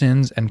divorced. active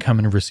sins and come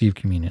and receive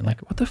communion.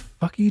 Like, what the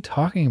fuck are you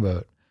talking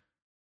about?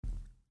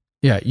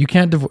 Yeah, you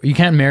can't you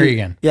can't marry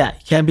again. Yeah,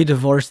 you can't be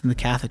divorced in the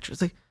Catholic Church.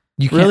 It's like,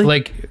 You can't Really?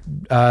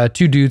 like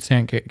two dudes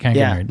can't get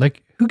married.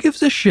 Like, who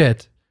gives a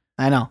shit?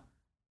 I know.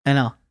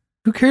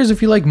 Who cares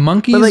if you like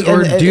monkeys But like,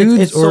 or and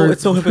dudes it's or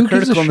so who gives a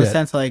hypocritical in the shit?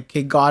 sense like,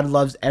 okay, God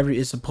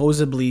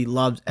supposedly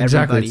loves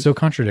Exactly, everybody. it's so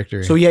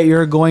contradictory. So yet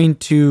you're going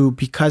to,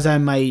 because I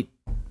might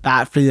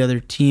bat for the other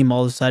team,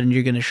 all of a sudden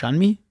you're going to shun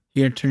me?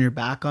 You're going to turn your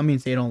back on me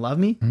and say you don't love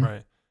me?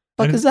 Right.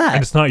 Fuck and, is that?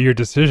 And it's not your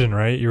decision,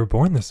 right? You were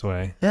born this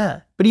way.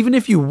 Yeah. But even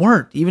if you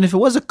weren't, even if it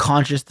was a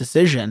conscious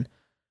decision,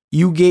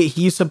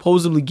 he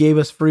supposedly gave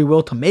us free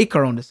will to make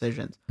our own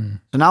decisions.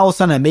 So now all of a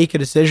sudden I make a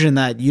decision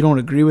that you don't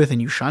agree with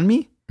and you shun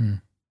me?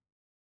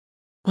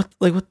 What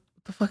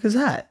the fuck is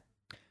that?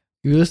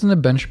 You listen to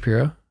Ben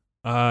Shapiro?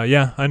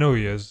 Yeah, I know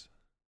he is.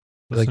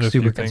 Like Listen to a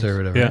few super things.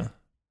 conservative, Yeah. right?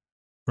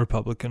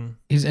 Republican.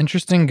 He's an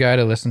interesting guy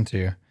to listen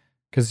to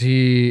because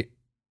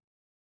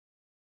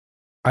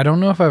I don't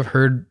know if I've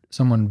heard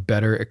someone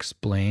better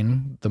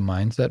explain the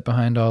mindset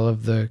behind all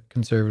of the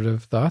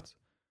conservative thoughts.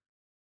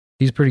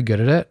 He's pretty good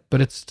at it, but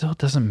it still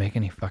doesn't make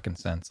any fucking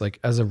sense. Like,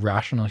 as a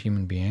rational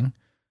human being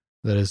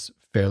that is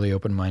fairly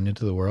open-minded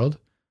to the world,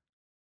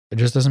 it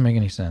just doesn't make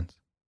any sense.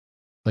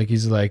 Like,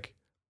 he's like,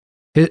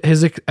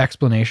 his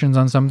explanations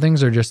on some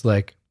things are just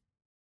like,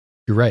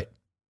 you're right,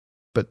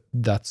 but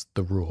that's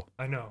the rule.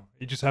 I know.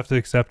 You just have to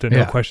accept it.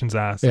 No questions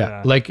asked.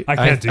 Yeah. Like I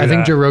can't do that. I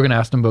think Joe Rogan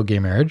asked him about gay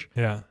marriage.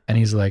 Yeah. And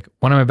he's like,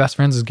 one of my best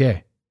friends is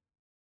gay.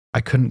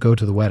 I couldn't go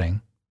to the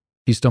wedding.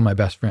 He's still my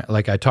best friend.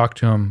 Like I talk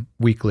to him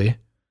weekly.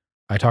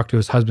 I talk to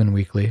his husband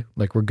weekly.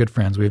 Like we're good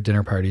friends. We have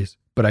dinner parties,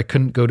 but I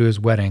couldn't go to his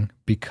wedding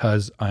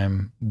because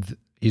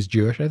he's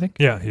Jewish, I think.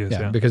 Yeah, he is.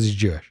 Yeah. Because he's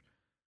Jewish.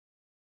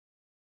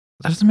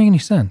 That doesn't make any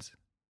sense.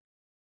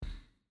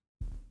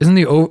 Isn't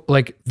the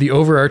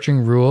overarching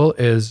rule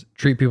is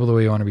treat people the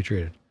way you want to be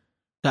treated?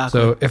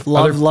 Exactly. So if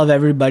love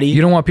everybody,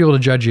 you don't want people to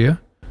judge you.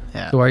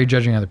 Yeah. So why are you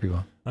judging other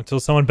people? Until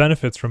someone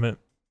benefits from it.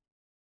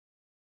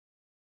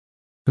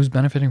 Who's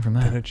benefiting from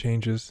that? Then it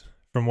changes.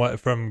 From what?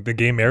 From the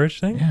gay marriage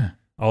thing? Yeah.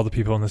 All the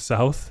people in the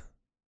South.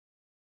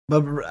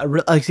 But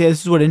like, say,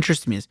 this is what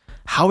interests me is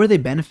how are they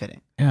benefiting?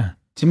 Yeah.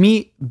 To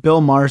me,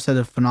 Bill Maher said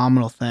a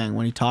phenomenal thing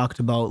when he talked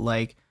about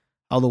like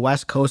how the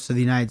West Coast of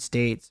the United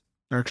States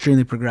are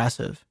extremely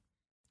progressive,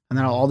 and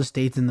then all the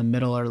states in the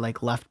middle are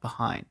like left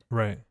behind.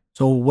 Right.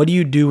 So what do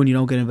you do when you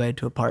don't get invited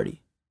to a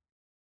party?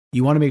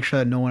 You want to make sure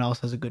that no one else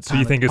has a good time. So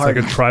you think it's like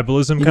a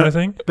tribalism kind of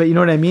thing? But you know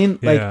what I mean?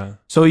 Like, yeah.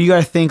 So you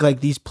got to think like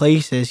these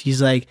places,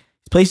 he's like,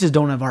 these places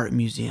don't have art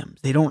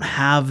museums. They don't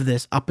have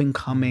this up and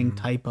coming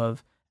type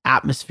of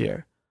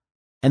atmosphere,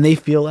 and they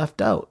feel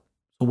left out.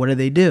 So what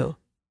do?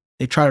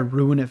 They try to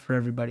ruin it for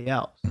everybody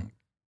else.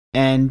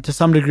 And to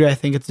some degree, I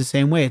think it's the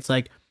same way. It's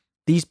like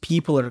these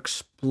people are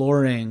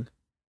exploring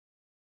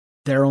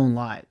their own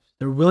lives.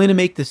 They're willing to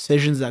make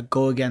decisions that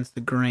go against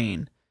the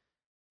grain.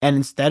 And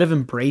instead of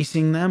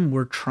embracing them,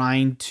 we're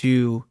trying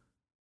to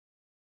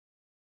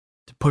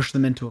push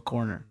them into a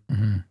corner.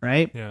 Mm-hmm.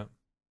 Right? Yeah.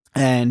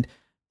 And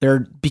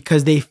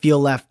because they feel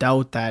left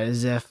out, that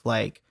as if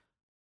like,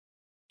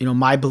 you know,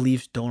 my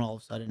beliefs don't all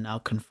of a sudden now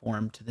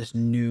conform to this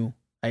new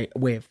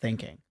way of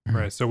thinking.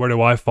 Right. So where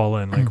do I fall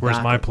in? Like,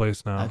 where's my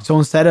place now? So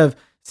instead of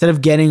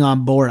getting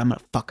on board, I'm going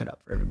to fuck it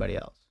up for everybody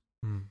else.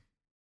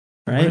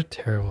 Right? What a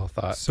terrible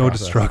thought. So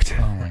destructive.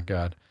 Oh my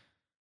God.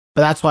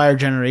 But that's why our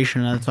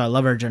generation, and that's why I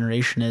love our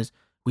generation, is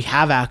we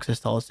have access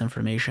to all this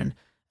information,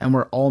 and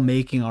we're all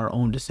making our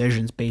own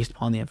decisions based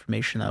upon the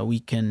information that we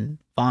can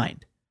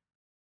find.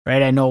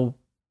 Right? I know,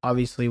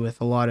 obviously, with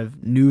a lot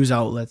of news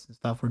outlets and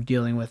stuff, we're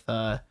dealing with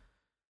a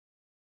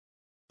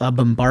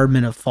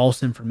bombardment of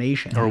false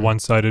information. Or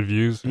one-sided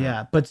views.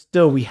 Yeah, but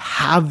still, we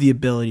have the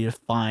ability to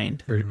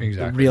find Exactly.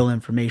 the real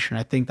information.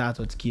 I think that's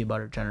what's key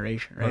about our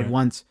generation, right?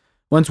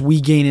 Once we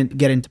get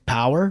into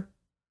power,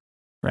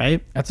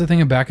 right? That's the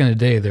thing. Back in the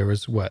day, there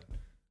was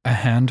a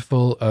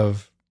handful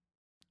of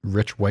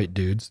rich white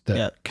dudes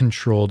that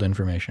controlled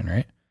information,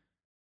 right?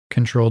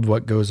 Controlled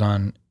what goes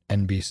on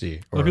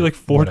NBC. There'll be like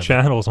 4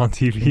 channels on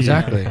TV.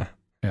 Exactly.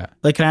 Yeah.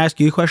 Like, can I ask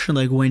you a question?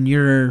 Like, when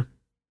you're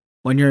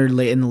in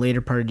the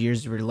later part of the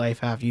years of your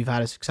life after you've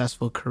had a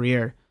successful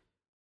career,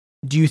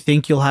 do you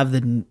think you'll have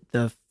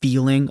the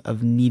feeling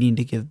of needing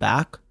to give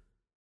back?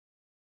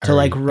 I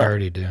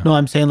already do. No,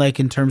 I'm saying like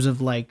in terms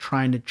of like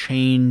trying to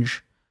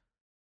change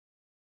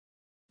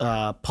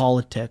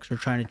politics or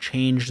trying to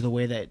change the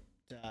way that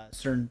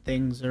certain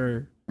things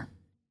are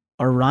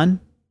run.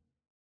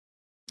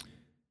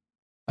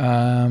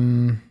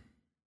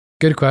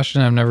 Good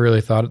question. I've never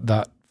really thought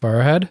that far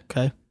ahead.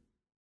 Okay.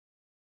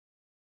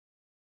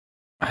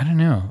 I don't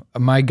know.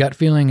 My gut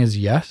feeling is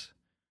yes.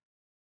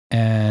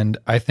 And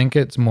I think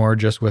it's more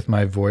just with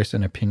my voice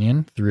and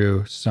opinion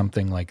through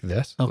something like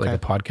this, like a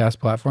podcast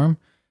platform.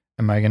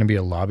 Am I going to be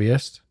a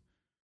lobbyist?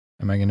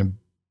 Am I going to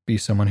be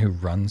someone who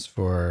runs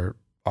for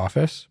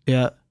office?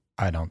 Yeah.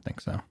 I don't think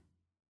so.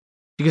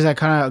 Because I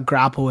kind of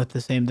grapple with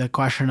the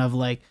question of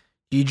like,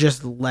 do you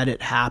just let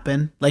it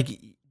happen? Like,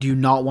 do you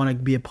not want to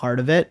be a part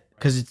of it?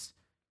 Because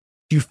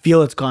do you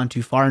feel it's gone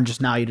too far and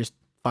just now you just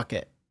fuck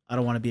it? I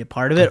don't want to be a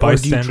part of it. Or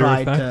do you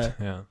try to?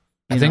 Yeah.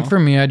 I think for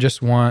me, I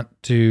just want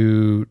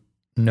to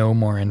know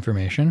more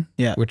information.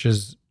 Yeah. Which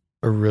is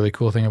a really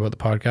cool thing about the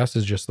podcast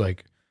is just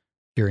like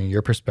hearing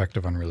your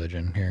perspective on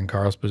religion, hearing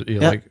Carl's,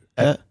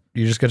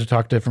 you just get to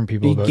talk to different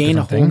people about different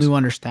things. You gain a whole new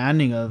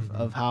understanding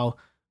of how,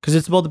 because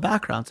it's about the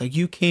backgrounds. Like,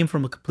 you came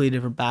from a completely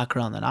different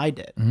background than I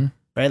did,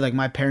 right? Like,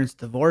 my parents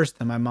divorced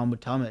and my mom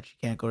would tell me that she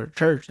can't go to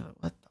church. I'm like,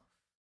 what the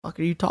fuck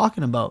are you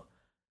talking about?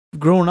 You've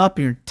grown up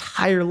your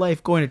entire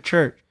life going to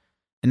church,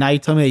 and now you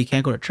tell me that you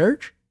can't go to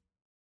church?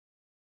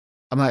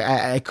 I'm like,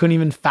 I couldn't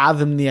even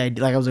fathom the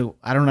idea. Like, I was like,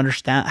 I don't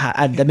understand.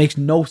 That makes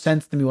no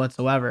sense to me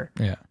whatsoever.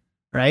 Yeah.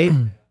 Right?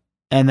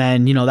 And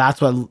then,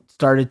 that's what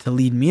started to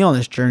lead me on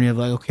this journey of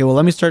like, okay, well,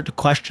 let me start to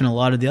question a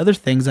lot of the other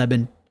things I've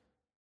been,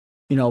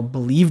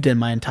 believed in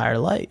my entire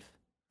life.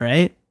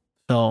 Right?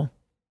 So.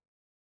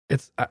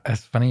 It's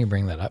funny you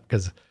bring that up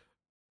because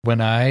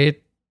when I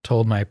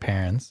told my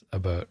parents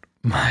about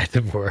my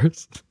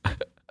divorce,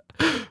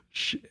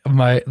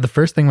 the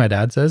first thing my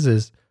dad says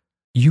is,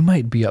 you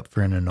might be up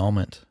for an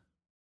annulment.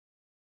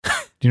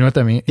 Do you know what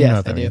that means? Yes, you know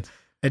what that means?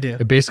 I do.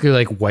 It basically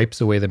like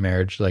wipes away the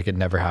marriage like it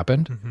never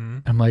happened. Mm-hmm.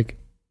 I'm like,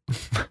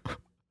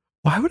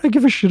 why would I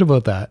give a shit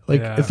about that?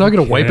 Like, it's not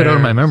going to wipe it out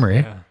of my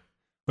memory. Yeah.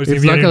 Was he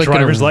It's getting not a like an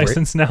driver's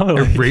license now?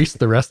 Like, erase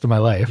the rest of my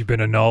life. you've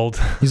been annulled.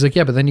 He's like,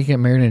 yeah, but then you get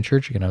married in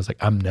church again. I was like,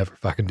 I'm never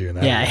fucking doing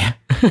that. Yeah,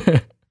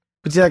 again.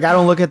 But see, like, I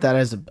don't look at that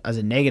as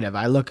a negative.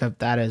 I look at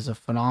that as a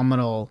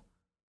phenomenal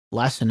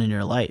lesson in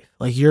your life.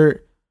 Like,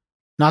 you're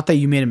not that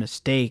you made a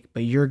mistake,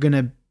 but you're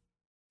gonna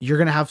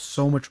have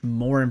so much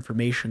more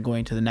information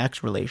going to the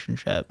next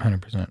relationship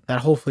 100%. that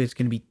hopefully it's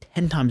gonna be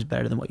 10 times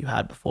better than what you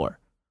had before.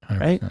 100%.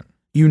 Right?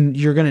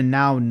 You're gonna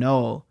now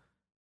know.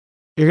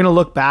 You're gonna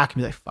look back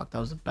and be like, "Fuck, that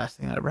was the best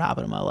thing that ever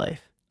happened in my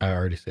life." I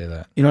already say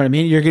that. You know what I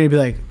mean? You're gonna be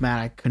like, "Man,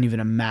 I couldn't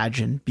even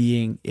imagine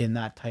being in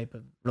that type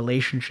of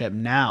relationship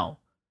now."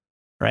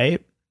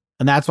 Right?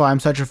 And that's why I'm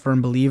such a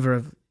firm believer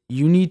of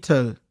you need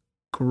to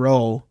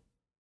grow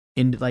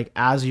in like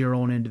as your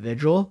own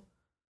individual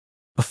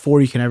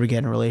before you can ever get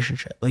in a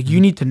relationship. Like you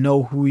need to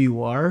know who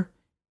you are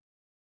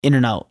in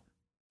and out,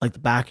 like the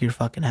back of your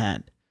fucking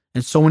hand.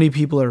 And so many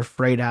people are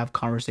afraid to have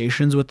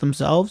conversations with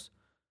themselves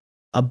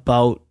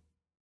about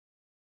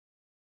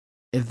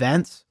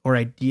events or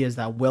ideas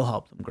that will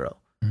help them grow.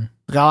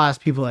 Like I'll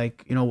ask people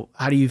like, you know,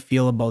 how do you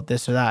feel about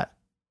this or that?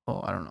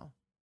 Oh, I don't know.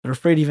 They're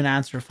afraid to even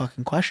answer a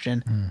fucking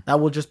question that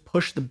will just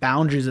push the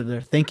boundaries of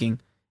their thinking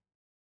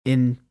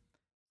in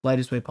the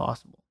lightest way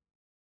possible.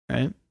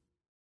 Right?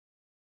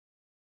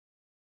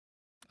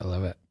 I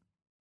love it.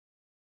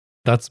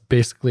 That's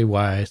basically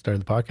why I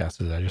started the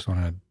podcast. Is I just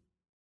want to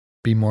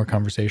be more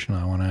conversational.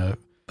 I want to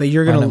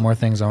find out more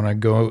things. I want to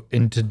go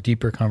into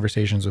deeper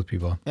conversations with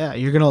people. Yeah,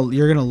 you're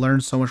gonna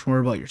learn so much more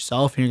about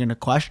yourself, and you're gonna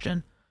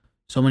question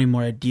so many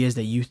more ideas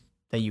that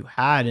you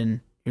had,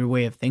 and your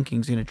way of thinking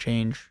is gonna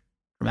change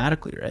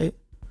dramatically, right?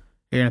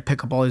 You're gonna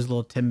pick up all these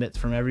little tidbits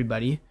from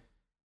everybody,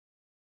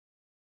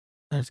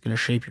 and it's gonna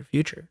shape your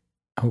future.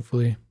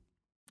 Hopefully,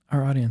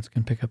 our audience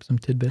can pick up some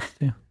tidbits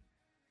too.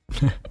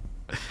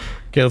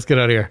 Okay, let's get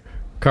out of here.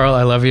 Carl,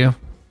 I love you.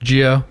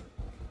 Gio,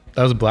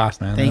 that was a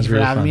blast, man. Thank you for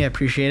really having fun. me. I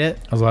appreciate it.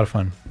 That was a lot of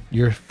fun.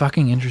 You're a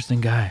fucking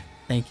interesting guy.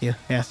 Thank you.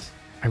 Yes.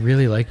 I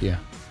really like you.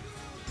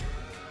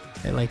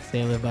 I like to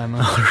say I live by my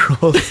own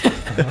rules.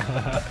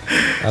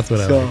 That's what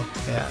I like.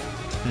 Yeah.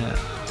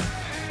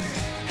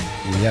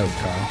 Yo,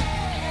 Carl.